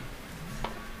dreams.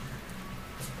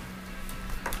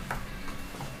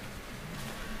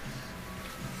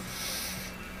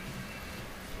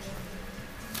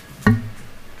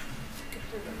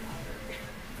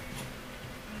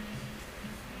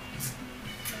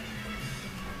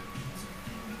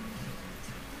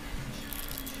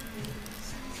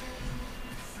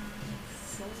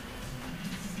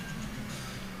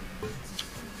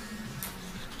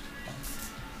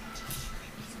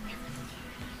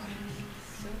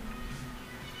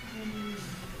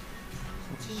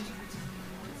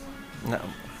 No.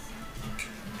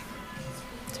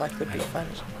 So I could be funny.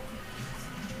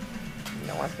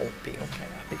 No, I won't be. Okay,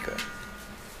 I'll be good.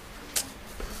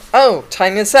 Oh,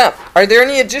 time is up. Are there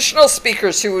any additional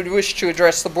speakers who would wish to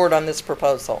address the board on this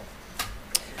proposal?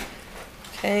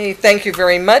 Okay, thank you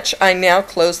very much. I now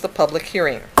close the public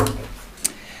hearing.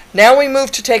 Now we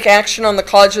move to take action on the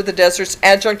College of the Desert's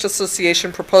Adjunct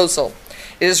Association proposal.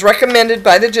 It is recommended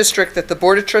by the district that the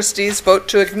Board of Trustees vote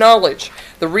to acknowledge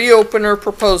the reopener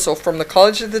proposal from the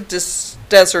College of the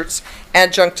Desert's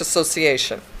Adjunct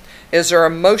Association. Is there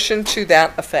a motion to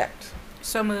that effect?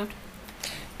 So moved.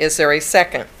 Is there a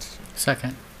second?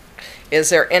 Second.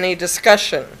 Is there any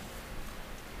discussion?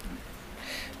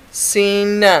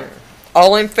 Seeing none.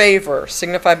 All in favor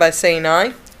signify by saying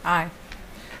aye. Aye.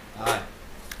 Aye.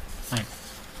 Aye.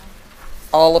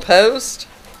 All opposed?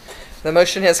 The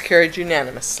motion has carried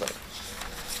unanimously.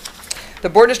 The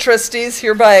Board of Trustees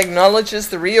hereby acknowledges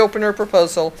the reopener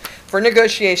proposal for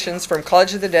negotiations from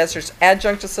College of the Desert's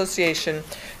Adjunct Association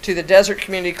to the Desert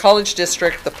Community College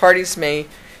District. The parties may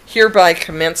hereby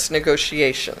commence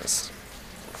negotiations.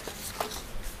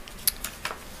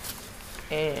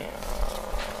 And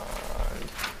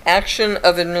action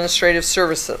of administrative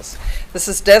services. This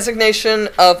is designation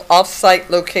of off-site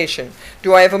location.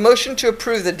 Do I have a motion to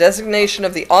approve the designation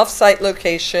of the off-site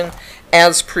location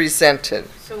as presented?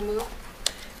 So moved.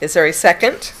 Is there a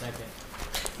second? Second.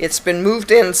 It's been moved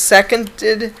and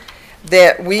seconded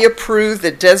that we approve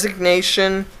the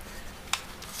designation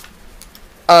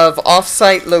of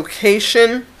off-site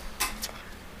location.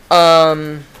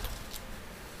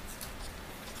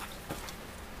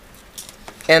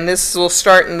 And this will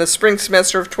start in the spring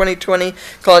semester of 2020.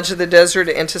 College of the Desert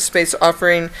anticipates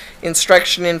offering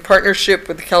instruction in partnership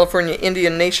with the California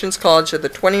Indian Nations College of the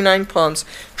 29 Palms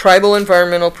Tribal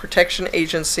Environmental Protection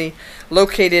Agency,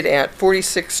 located at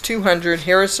 46200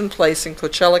 Harrison Place in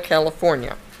Coachella,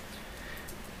 California.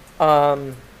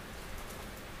 Where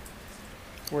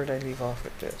did I leave off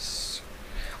with this?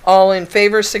 All in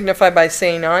favor signify by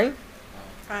saying aye.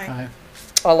 Aye.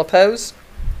 All opposed?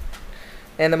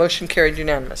 And the motion carried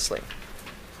unanimously.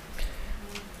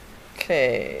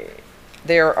 Okay.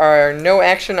 There are no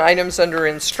action items under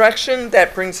instruction.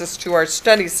 That brings us to our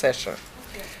study session.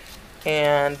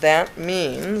 And that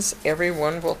means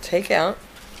everyone will take out.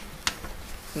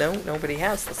 No, nobody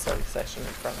has the study session in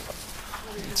front of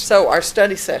them. So our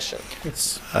study session.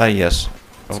 It's Yes.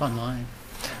 it's Oh. online.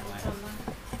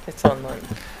 It's online.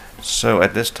 So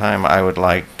at this time, I would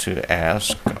like to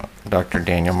ask Dr.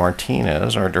 Daniel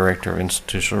Martinez, our Director of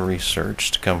Institutional Research,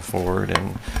 to come forward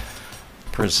and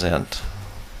present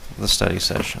the study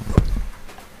session.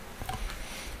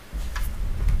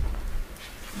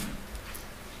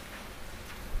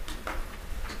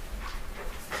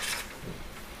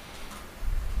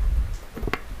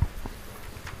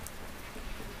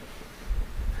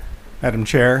 Madam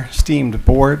Chair, esteemed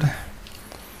board,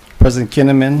 President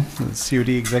Kinnaman, the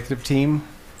COD executive team,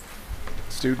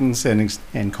 students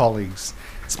and colleagues,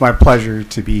 it's my pleasure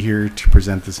to be here to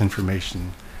present this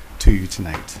information to you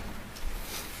tonight.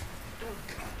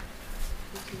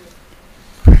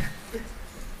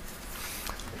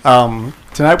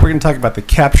 Tonight we're going to talk about the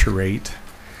capture rate.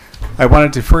 I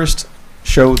wanted to first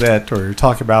show that, or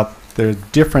talk about the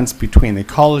difference between the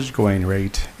college going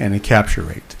rate and the capture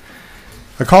rate.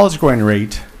 A college going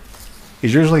rate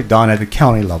is usually done at the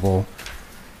county level,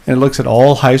 and it looks at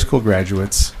all high school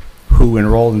graduates who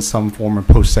enroll in some form of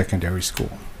post-secondary school.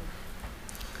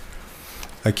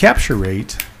 A capture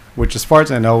rate, which as far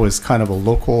as I know is kind of a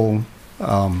local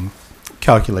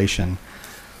calculation,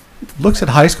 looks at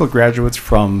high school graduates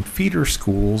from feeder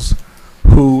schools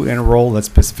who enroll at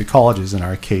specific colleges. In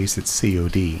our case, it's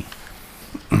COD.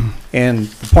 And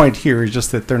the point here is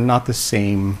just that they're not the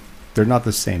same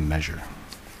measure.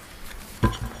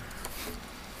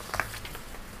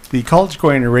 The college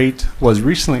going rate was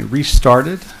recently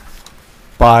restarted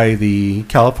by the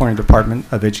California Department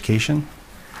of Education,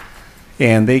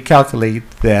 and they calculate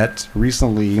that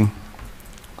recently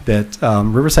that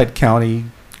Riverside County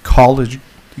college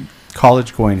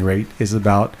going rate is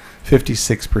about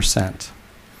 56%.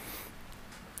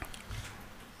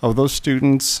 Of those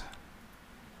students,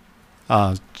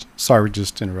 sorry,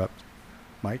 just to interrupt,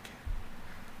 Mike.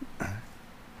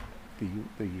 The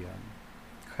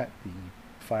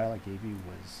file I gave you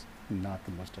was not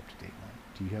the most up-to-date one.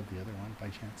 Do you have the other one by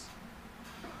chance?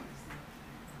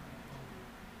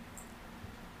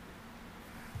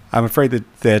 I'm afraid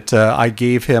that I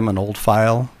gave him an old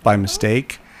file by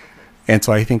mistake, and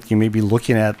so I think you may be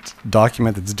looking at a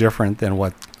document that's different than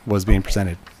what was being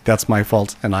presented. That's my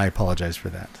fault, and I apologize for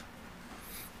that.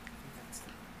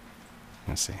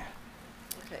 Let's see.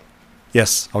 Okay.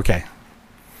 Yes, okay.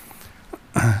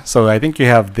 So I think you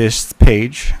have this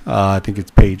page. I think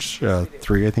it's page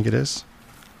 3, I think it is.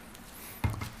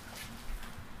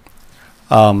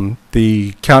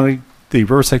 The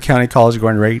Riverside County college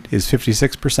going rate is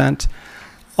 56%.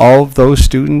 All of those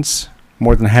students,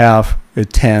 more than half,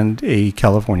 attend a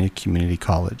California community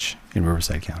college in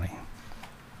Riverside County.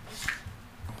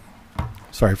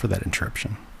 Sorry for that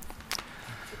interruption.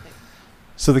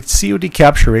 So the COD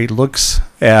capture rate looks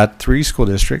at 3 school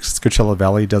districts: Coachella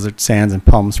Valley, Desert Sands, and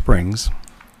Palm Springs.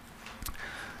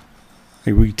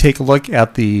 We take a look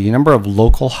at the number of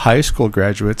local high school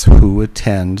graduates who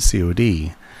attend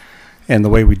COD. And the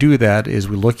way we do that is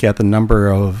we look at the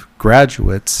number of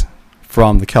graduates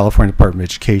from the California Department of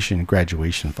Education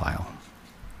graduation file.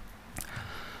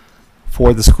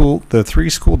 For the 3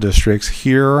 school districts,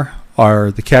 here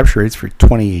are the capture rates for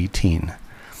 2018.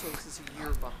 So this is a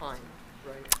year behind,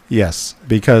 right? Yes,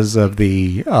 because of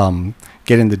the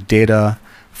getting the data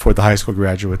for the high school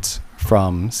graduates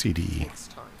from CDE.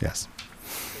 Yes.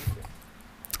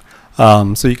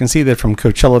 So you can see that from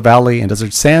Coachella Valley and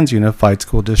Desert Sands Unified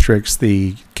School Districts,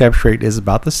 the capture rate is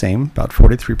about the same, about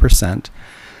 43%.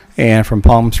 And from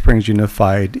Palm Springs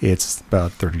Unified, it's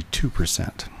about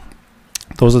 32%.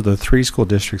 Those are the 3 school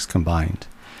districts combined.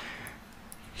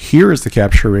 Here is the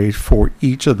capture rate for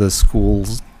each of the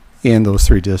schools in those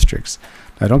 3 districts.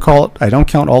 I don't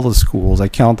count all the schools. I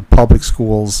count the public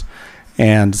schools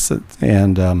and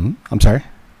I'm sorry?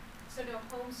 So no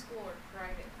homeschool or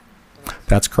private?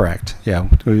 That's correct. Yeah.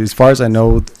 As far as I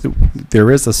know,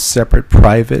 there is a separate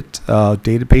private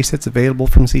database that's available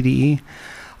from CDE.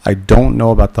 I don't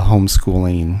know about the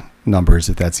homeschooling numbers,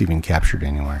 if that's even captured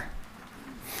anywhere.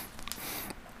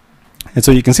 And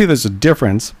so you can see there's a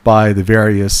difference by the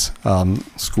various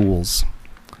schools.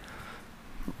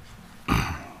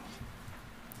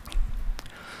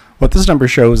 What this number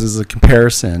shows is a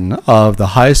comparison of the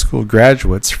high school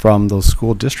graduates from those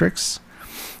school districts.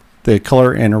 The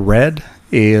color in red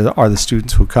are the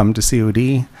students who come to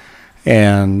COD,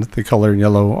 and the color in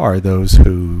yellow are those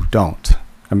who don't.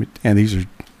 And these are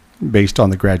based on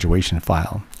the graduation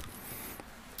file.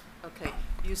 Okay,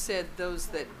 you said those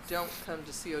that don't come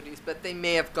to CODs, but they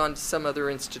may have gone to some other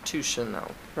institution, though,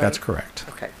 right? That's correct.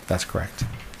 Okay. That's correct.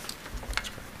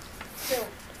 So,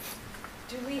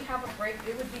 do we have a break?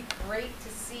 It would be great to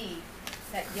see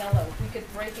that yellow. If we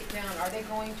could break it down. Are they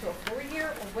going to a 4-year,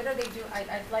 or what are they doing?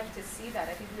 I'd like to see that.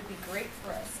 I think it would be great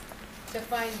for us to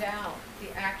find out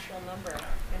the actual number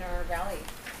in our valley.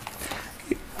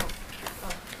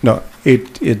 No,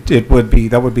 it would be,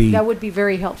 that would be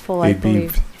very helpful, I it'd be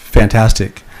believe.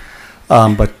 fantastic.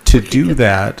 But to do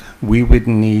that, we would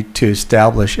need to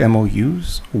establish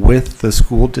MOUs with the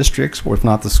school districts, or if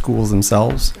not the schools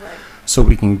themselves, so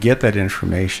we can get that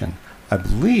information. I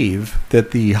believe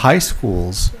that the high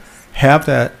schools have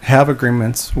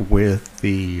agreements with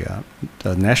the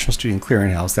National Student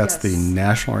Clearinghouse. That's the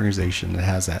national organization that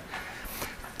has that.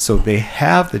 So they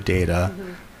have the data,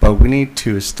 but we need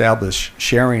to establish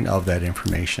sharing of that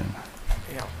information.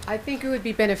 I think it would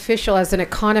be beneficial as an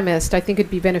economist. I think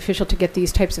it'd be beneficial to get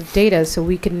these types of data so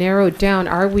we can narrow down,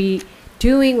 are we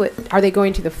doing what, are they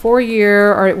going to the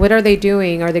 4-year, or what are they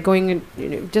doing? Are they going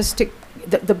just to,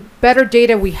 the better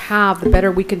data we have, the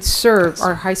better we can serve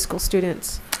our high school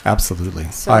students. Absolutely.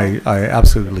 So I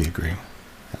absolutely agree.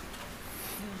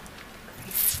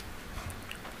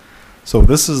 So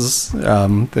this is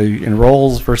the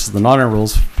enrolls versus the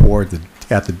non-enrolls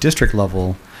at the district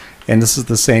level, and this is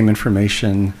the same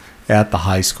information at the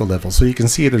high school level. So you can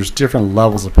see there's different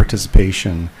levels of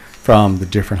participation from the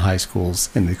different high schools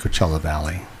in the Coachella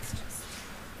Valley.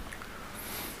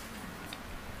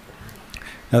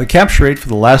 Now the capture rate for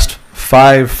the last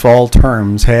 5 fall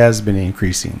terms has been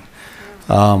increasing,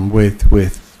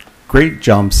 with great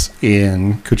jumps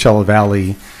in Coachella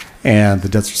Valley and the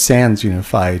Desert Sands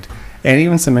Unified, and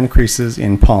even some increases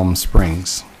in Palm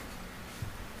Springs.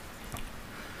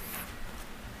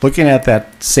 Looking at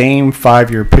that same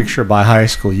 5-year picture by high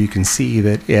school, you can see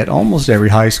that at almost every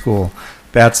high school,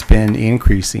 that's been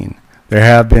increasing. There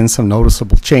have been some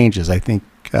noticeable changes. I think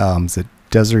the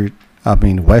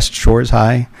West Shores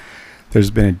High, there's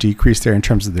been a decrease there in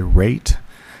terms of the rate,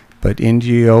 but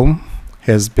NGO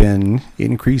has been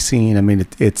increasing. I mean,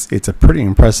 it's a pretty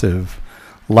impressive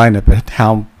lineup at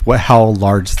how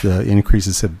large the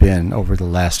increases have been over the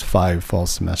last 5 fall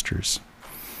semesters.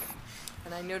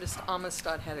 And I noticed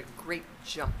Amistad had a great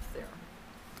jump there.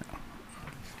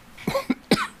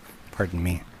 Pardon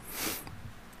me.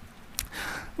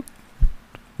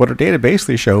 What our data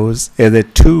basically shows is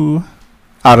that 2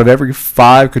 out of every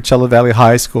 5 Coachella Valley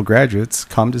High School graduates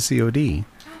come to COD.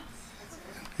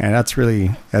 And that's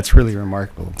really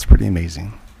remarkable. It's pretty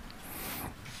amazing.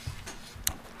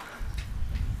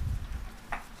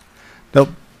 Now,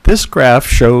 this graph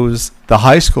shows the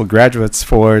high school graduates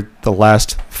for the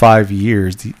last 5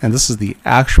 years, and this is the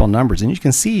actual numbers. And you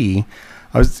can see,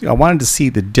 I wanted to see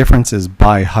the differences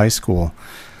by high school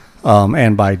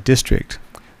and by district.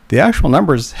 The actual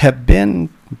numbers have been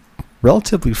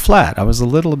relatively flat. I was a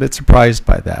little bit surprised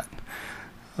by that.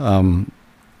 And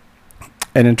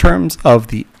in terms of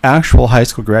the actual high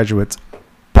school graduates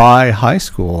by high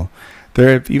school,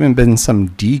 there have even been some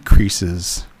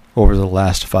decreases over the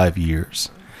last 5 years.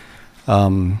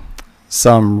 Some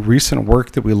recent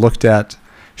work that we looked at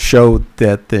showed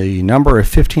that the number of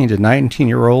 15 to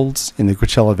 19-year-olds in the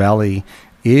Coachella Valley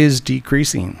is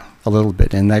decreasing a little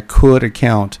bit, and that could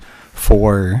account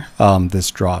for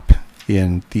this drop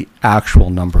in the actual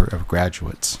number of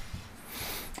graduates.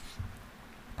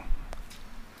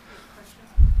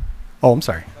 Oh, I'm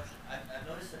sorry. I've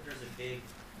noticed that there's a big,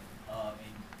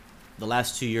 in the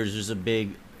last 2 years, there's a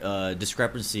big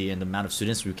discrepancy in the amount of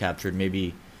students we captured,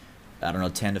 maybe, I don't know,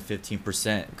 10 to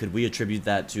 15%. Could we attribute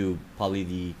that to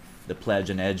probably the Pledge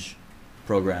and Edge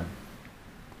program?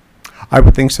 I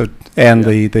would think so, and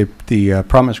the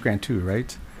Promise Grant too,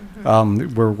 right?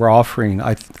 We're offering.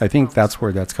 I think that's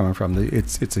where that's coming from.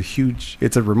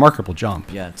 It's a remarkable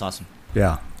jump. Yeah, it's awesome.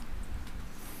 Yeah.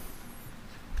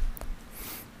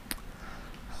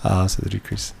 So the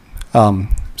decrease.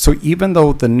 So even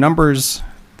though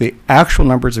the actual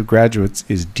numbers of graduates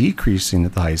is decreasing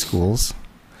at the high schools,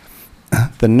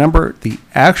 the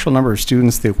actual number of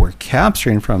students that we're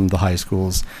capturing from the high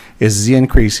schools is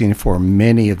increasing for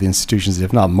many of the institutions,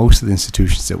 if not most of the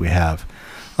institutions that we have.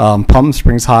 Palm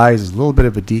Springs High is a little bit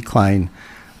of a decline,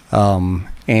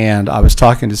 and I was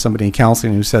talking to somebody in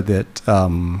counseling who said that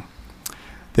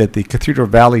that the Cathedral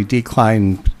Valley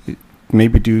decline may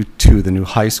be due to the new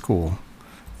high school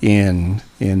in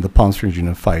the Palm Springs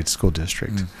Unified School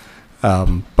District.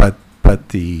 But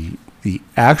the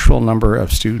actual number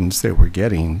of students that we're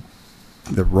getting,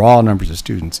 the raw numbers of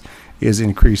students, is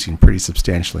increasing pretty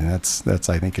substantially. And that's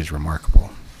I think is remarkable.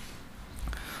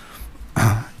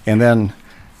 And then,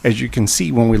 as you can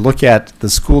see, when we look at the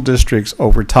school districts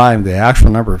over time, the actual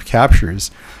number of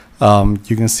captures,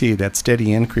 you can see that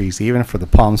steady increase, even for the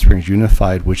Palm Springs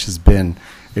Unified, which has been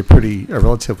a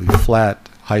relatively flat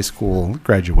high school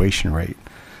graduation rate.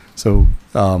 So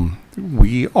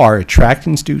we are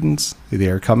attracting students. They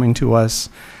are coming to us,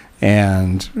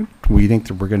 and we think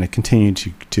that we're going to continue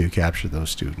to capture those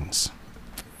students.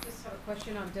 Just have a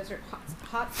question on Desert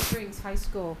Hot Springs High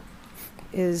School.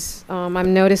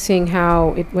 I'm noticing how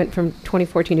it went from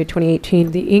 2014 to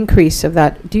 2018, the increase of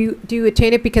that. Do you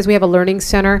attain it because we have a learning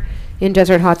center in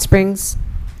Desert Hot Springs?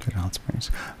 Desert Hot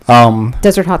Springs.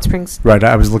 Desert Hot Springs. Right.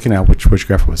 I was looking at which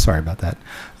graph it was. Sorry about that.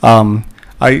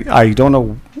 I don't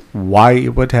know why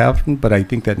it would happen, but I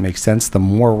think that makes sense. The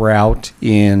more we're out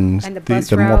in,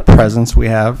 the more presence we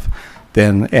have,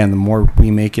 and the more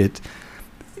we make it.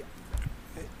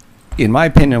 In my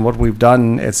opinion, what we've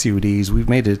done at CUD is we've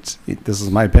made it, this is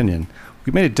my opinion,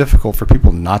 we've made it difficult for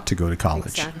people not to go to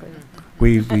college. Exactly.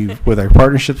 We've with our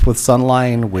partnerships with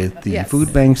Sunline, with the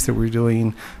food banks that we're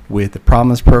doing, with the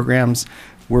Promise programs,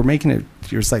 we're making it,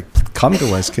 it's like, come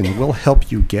to us, we'll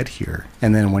help you get here.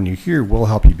 And then when you're here, we'll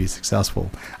help you be successful.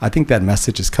 I think that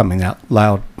message is coming out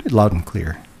loud and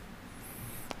clear.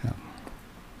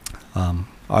 Yeah.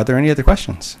 Are there any other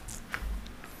questions?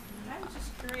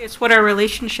 It's what our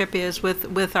relationship is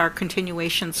with our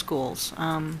continuation schools.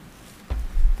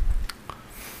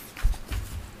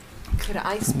 Could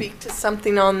I speak to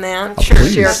something on that? Sure.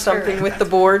 Share something with the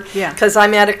board? Yeah. Because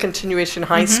I'm at a continuation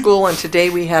high school, and today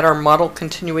we had our model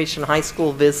continuation high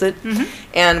school visit,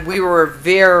 and we were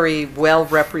very well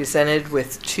represented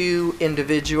with 2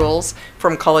 individuals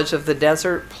from College of the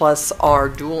Desert, plus our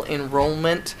dual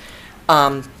enrollment.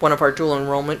 One of our dual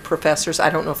enrollment professors. I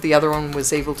don't know if the other one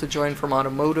was able to join from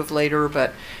automotive later,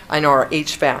 but I know our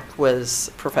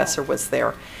HVAC professor was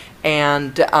there.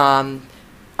 And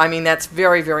I mean, that's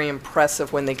very, very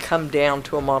impressive when they come down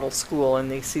to a model school and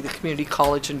they see the community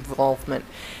college involvement.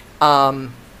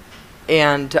 And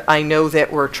I know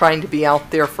that we're trying to be out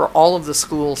there for all of the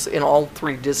schools in all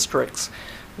 3 districts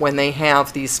when they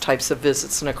have these types of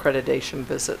visits and accreditation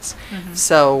visits.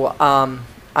 So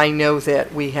I know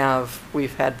that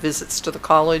we've had visits to the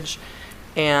college,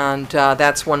 and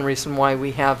that's one reason why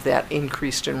we have that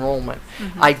increased enrollment.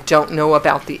 I don't know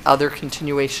about the other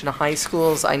continuation of high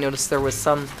schools. I noticed there was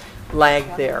some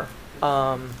lag there.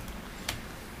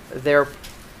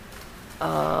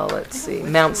 Let's see,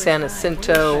 Mount San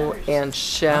Jacinto and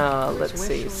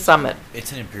Summit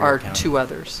It's an Imperial are County. 2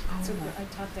 others. I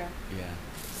taught there.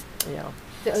 Yeah.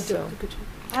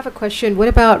 I have a question. What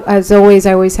about, as always,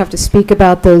 I always have to speak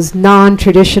about those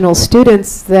non-traditional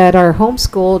students that are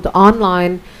homeschooled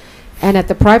online and at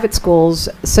the private schools,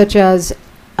 such as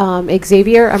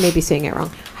Xavier, I may be saying it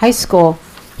wrong, high school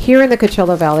here in the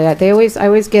Coachella Valley. I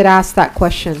always get asked that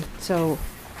question. So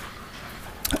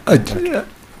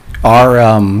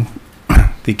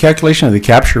The calculation of the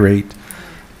capture rate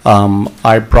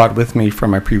I brought with me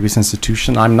from my previous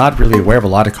institution. I'm not really aware of a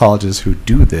lot of colleges who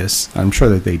do this. I'm sure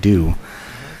that they do.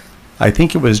 I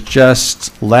think it was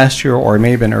just last year, or it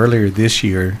may have been earlier this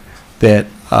year, that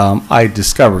I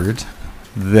discovered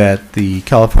that the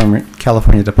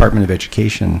California Department of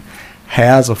Education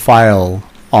has a file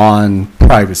on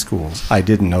private schools. I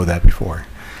didn't know that before.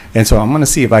 And so I'm going to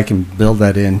see if I can build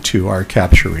that into our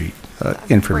capture rate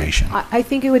information. I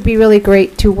think it would be really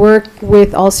great to work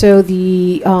with also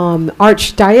the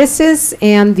Archdiocese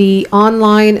and the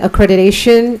online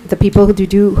accreditation, the people who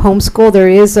do homeschool. There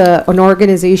is an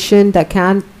organization that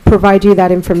can provide you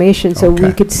that information, so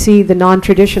we could see the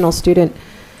non-traditional student,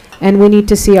 and we need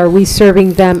to see, are we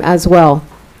serving them as well?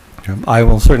 I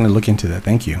will certainly look into that.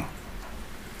 Thank you.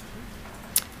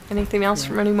 Anything else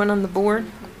from anyone on the board?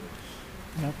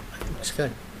 Nope, looks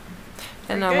good.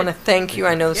 And I want to thank you.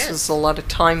 I know this is a lot of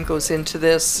time goes into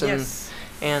this, and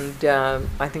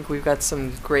I think we've got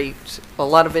a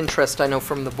lot of interest, I know,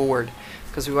 from the board,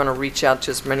 because we want to reach out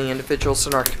to as many individuals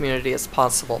in our community as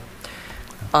possible.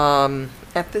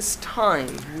 At this time,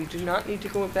 we do not need to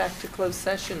go back to closed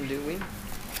session, do we?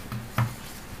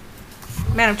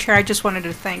 Madam Chair, I just wanted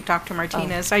to thank Dr.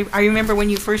 Martinez. I remember when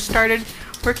you first started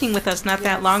working with us not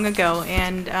that long ago,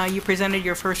 and you presented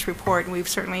your first report, and we've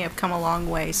certainly have come a long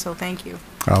way, so thank you.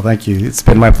 Well, thank you. It's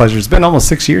been my pleasure. It's been almost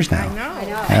 6 years now.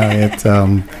 I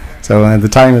know. So the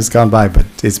time has gone by, but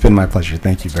it's been my pleasure.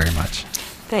 Thank you very much.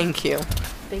 Thank you.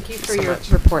 Thank you for so your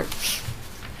much. report.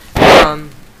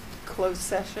 Closed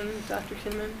session, Dr.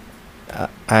 Kinman?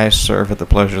 I serve at the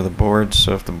pleasure of the board,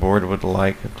 so if the board would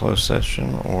like a closed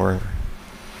session, or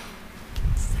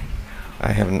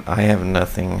I have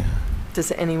nothing.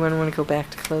 Does anyone want to go back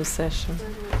to closed session?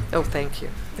 Oh, thank you.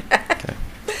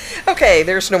 Okay,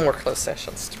 there's no more closed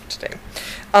sessions today.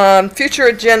 Future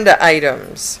agenda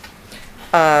items.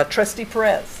 Trustee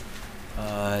Perez.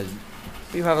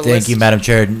 You have a list. Thank you, Madam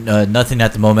Chair. Nothing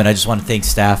at the moment. I just want to thank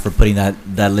staff for putting that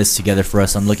list together for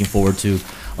us. I'm looking forward to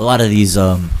a lot of these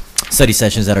study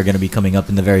sessions that are going to be coming up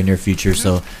in the very near future.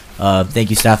 So thank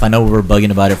you, staff. I know we were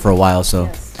bugging about it for a while, so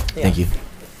thank you.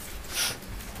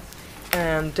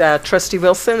 And Trustee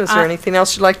Wilson, is there anything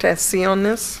else you'd like to see on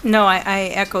this? No,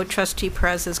 I echo Trustee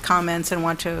Perez's comments and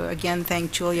want to again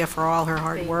thank Julia for all her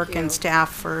hard work and staff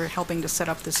for helping to set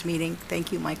up this meeting.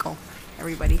 Thank you, Michael,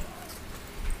 everybody.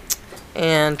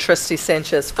 And Trustee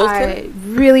Sanchez-Fulton. I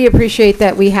really appreciate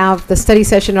that we have the study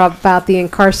session about the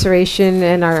incarceration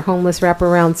and our homeless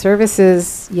wraparound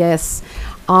services, yes,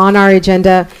 on our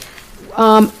agenda.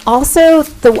 Also,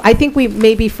 I think we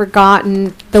maybe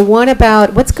forgotten the one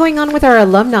about what's going on with our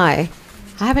alumni.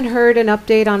 I haven't heard an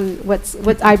update on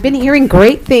what I've been hearing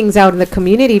great things out in the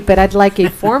community, but I'd like a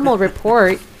formal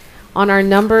report on our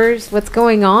numbers, what's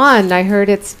going on. I heard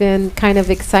it's been kind of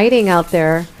exciting out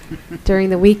there during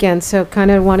the weekend, so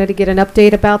kind of wanted to get an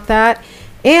update about that.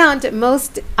 And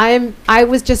I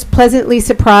was just pleasantly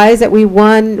surprised that we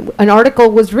won. An article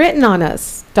was written on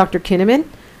us, Dr. Kinnaman.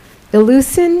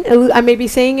 I may be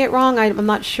saying it wrong, I'm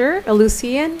not sure,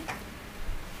 Eleusian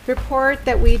report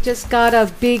that we just got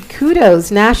a big kudos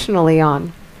nationally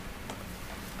on.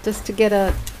 Just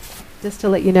to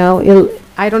let you know,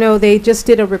 I don't know, they just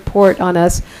did a report on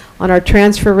us, on our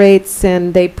transfer rates,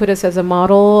 and they put us as a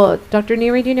model. Dr.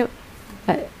 Neary, do you know?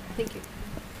 Thank you.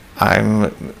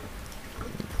 I'm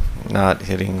not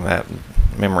hitting that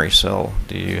memory cell.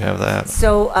 Do you have that?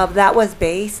 So that was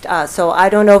based, so I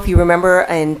don't know if you remember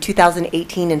in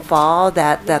 2018 in fall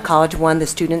that the college won the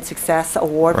Student Success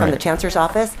Award from the Chancellor's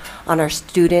Office on our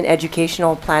student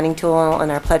educational planning tool and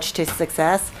our pledge to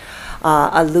success.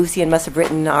 Lucian must have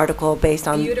written an article based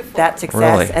on that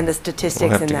success and the statistics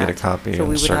we'll have in to that. get a copy so and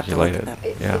we would circulate have to look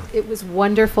it. at that. It was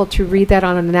wonderful to read that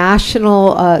on a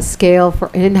national scale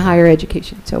in higher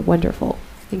education. So wonderful.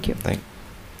 Thank you.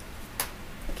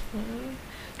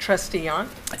 Trustee Yon.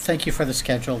 Thank you for the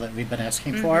schedule that we've been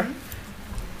asking for.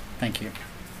 Thank you.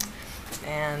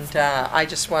 And I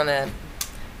just want to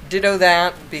ditto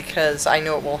that because I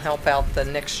know it will help out the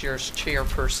next year's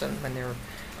chairperson when they're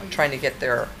trying to get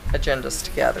their agendas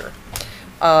together.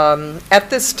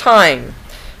 At this time,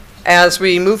 as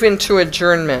we move into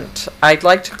adjournment, I'd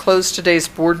like to close today's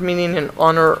board meeting in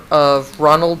honor of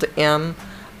Ronald M.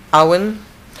 Owen,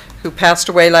 who passed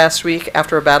away last week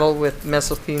after a battle with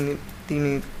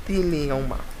mesothelioma.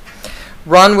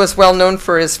 Ron was well known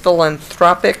for his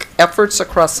philanthropic efforts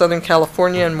across Southern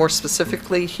California and more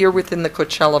specifically here within the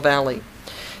Coachella Valley.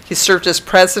 He served as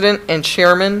president and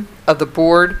chairman of the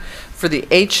board for the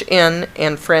H.N.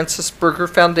 and Francis Berger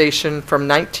Foundation from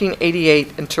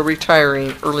 1988 until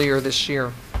retiring earlier this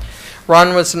year.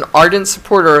 Ron was an ardent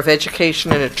supporter of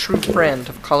education and a true friend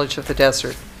of College of the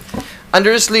Desert.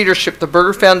 Under his leadership, the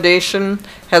Berger Foundation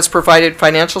has provided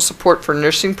financial support for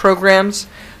nursing programs,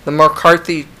 the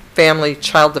McCarthy Family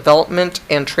Child Development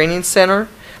and Training Center,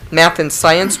 math and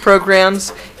science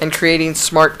programs, and creating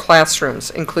smart classrooms,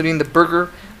 including the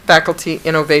Berger Faculty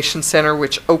Innovation Center,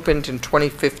 which opened in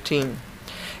 2015.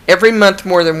 Every month,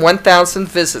 more than 1,000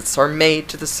 visits are made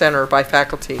to the center by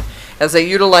faculty as they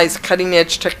utilize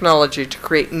cutting-edge technology to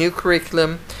create new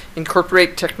curriculum,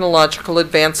 incorporate technological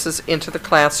advances into the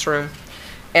classroom,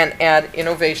 and add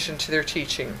innovation to their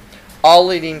teaching, all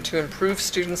leading to improved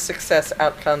student success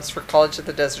outcomes for College of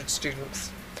the Desert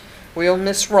students. We'll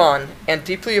miss Ron and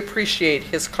deeply appreciate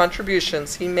his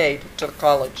contributions he made to the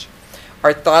college.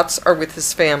 Our thoughts are with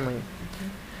his family.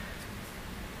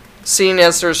 Seeing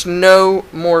as there's no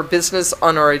more business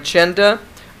on our agenda,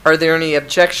 are there any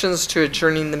objections to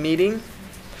adjourning the meeting?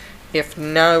 If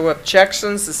no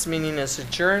objections, this meeting is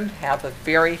adjourned. Have a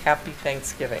very happy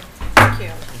Thanksgiving. Thank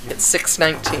you. It's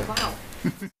 6:19. Wow.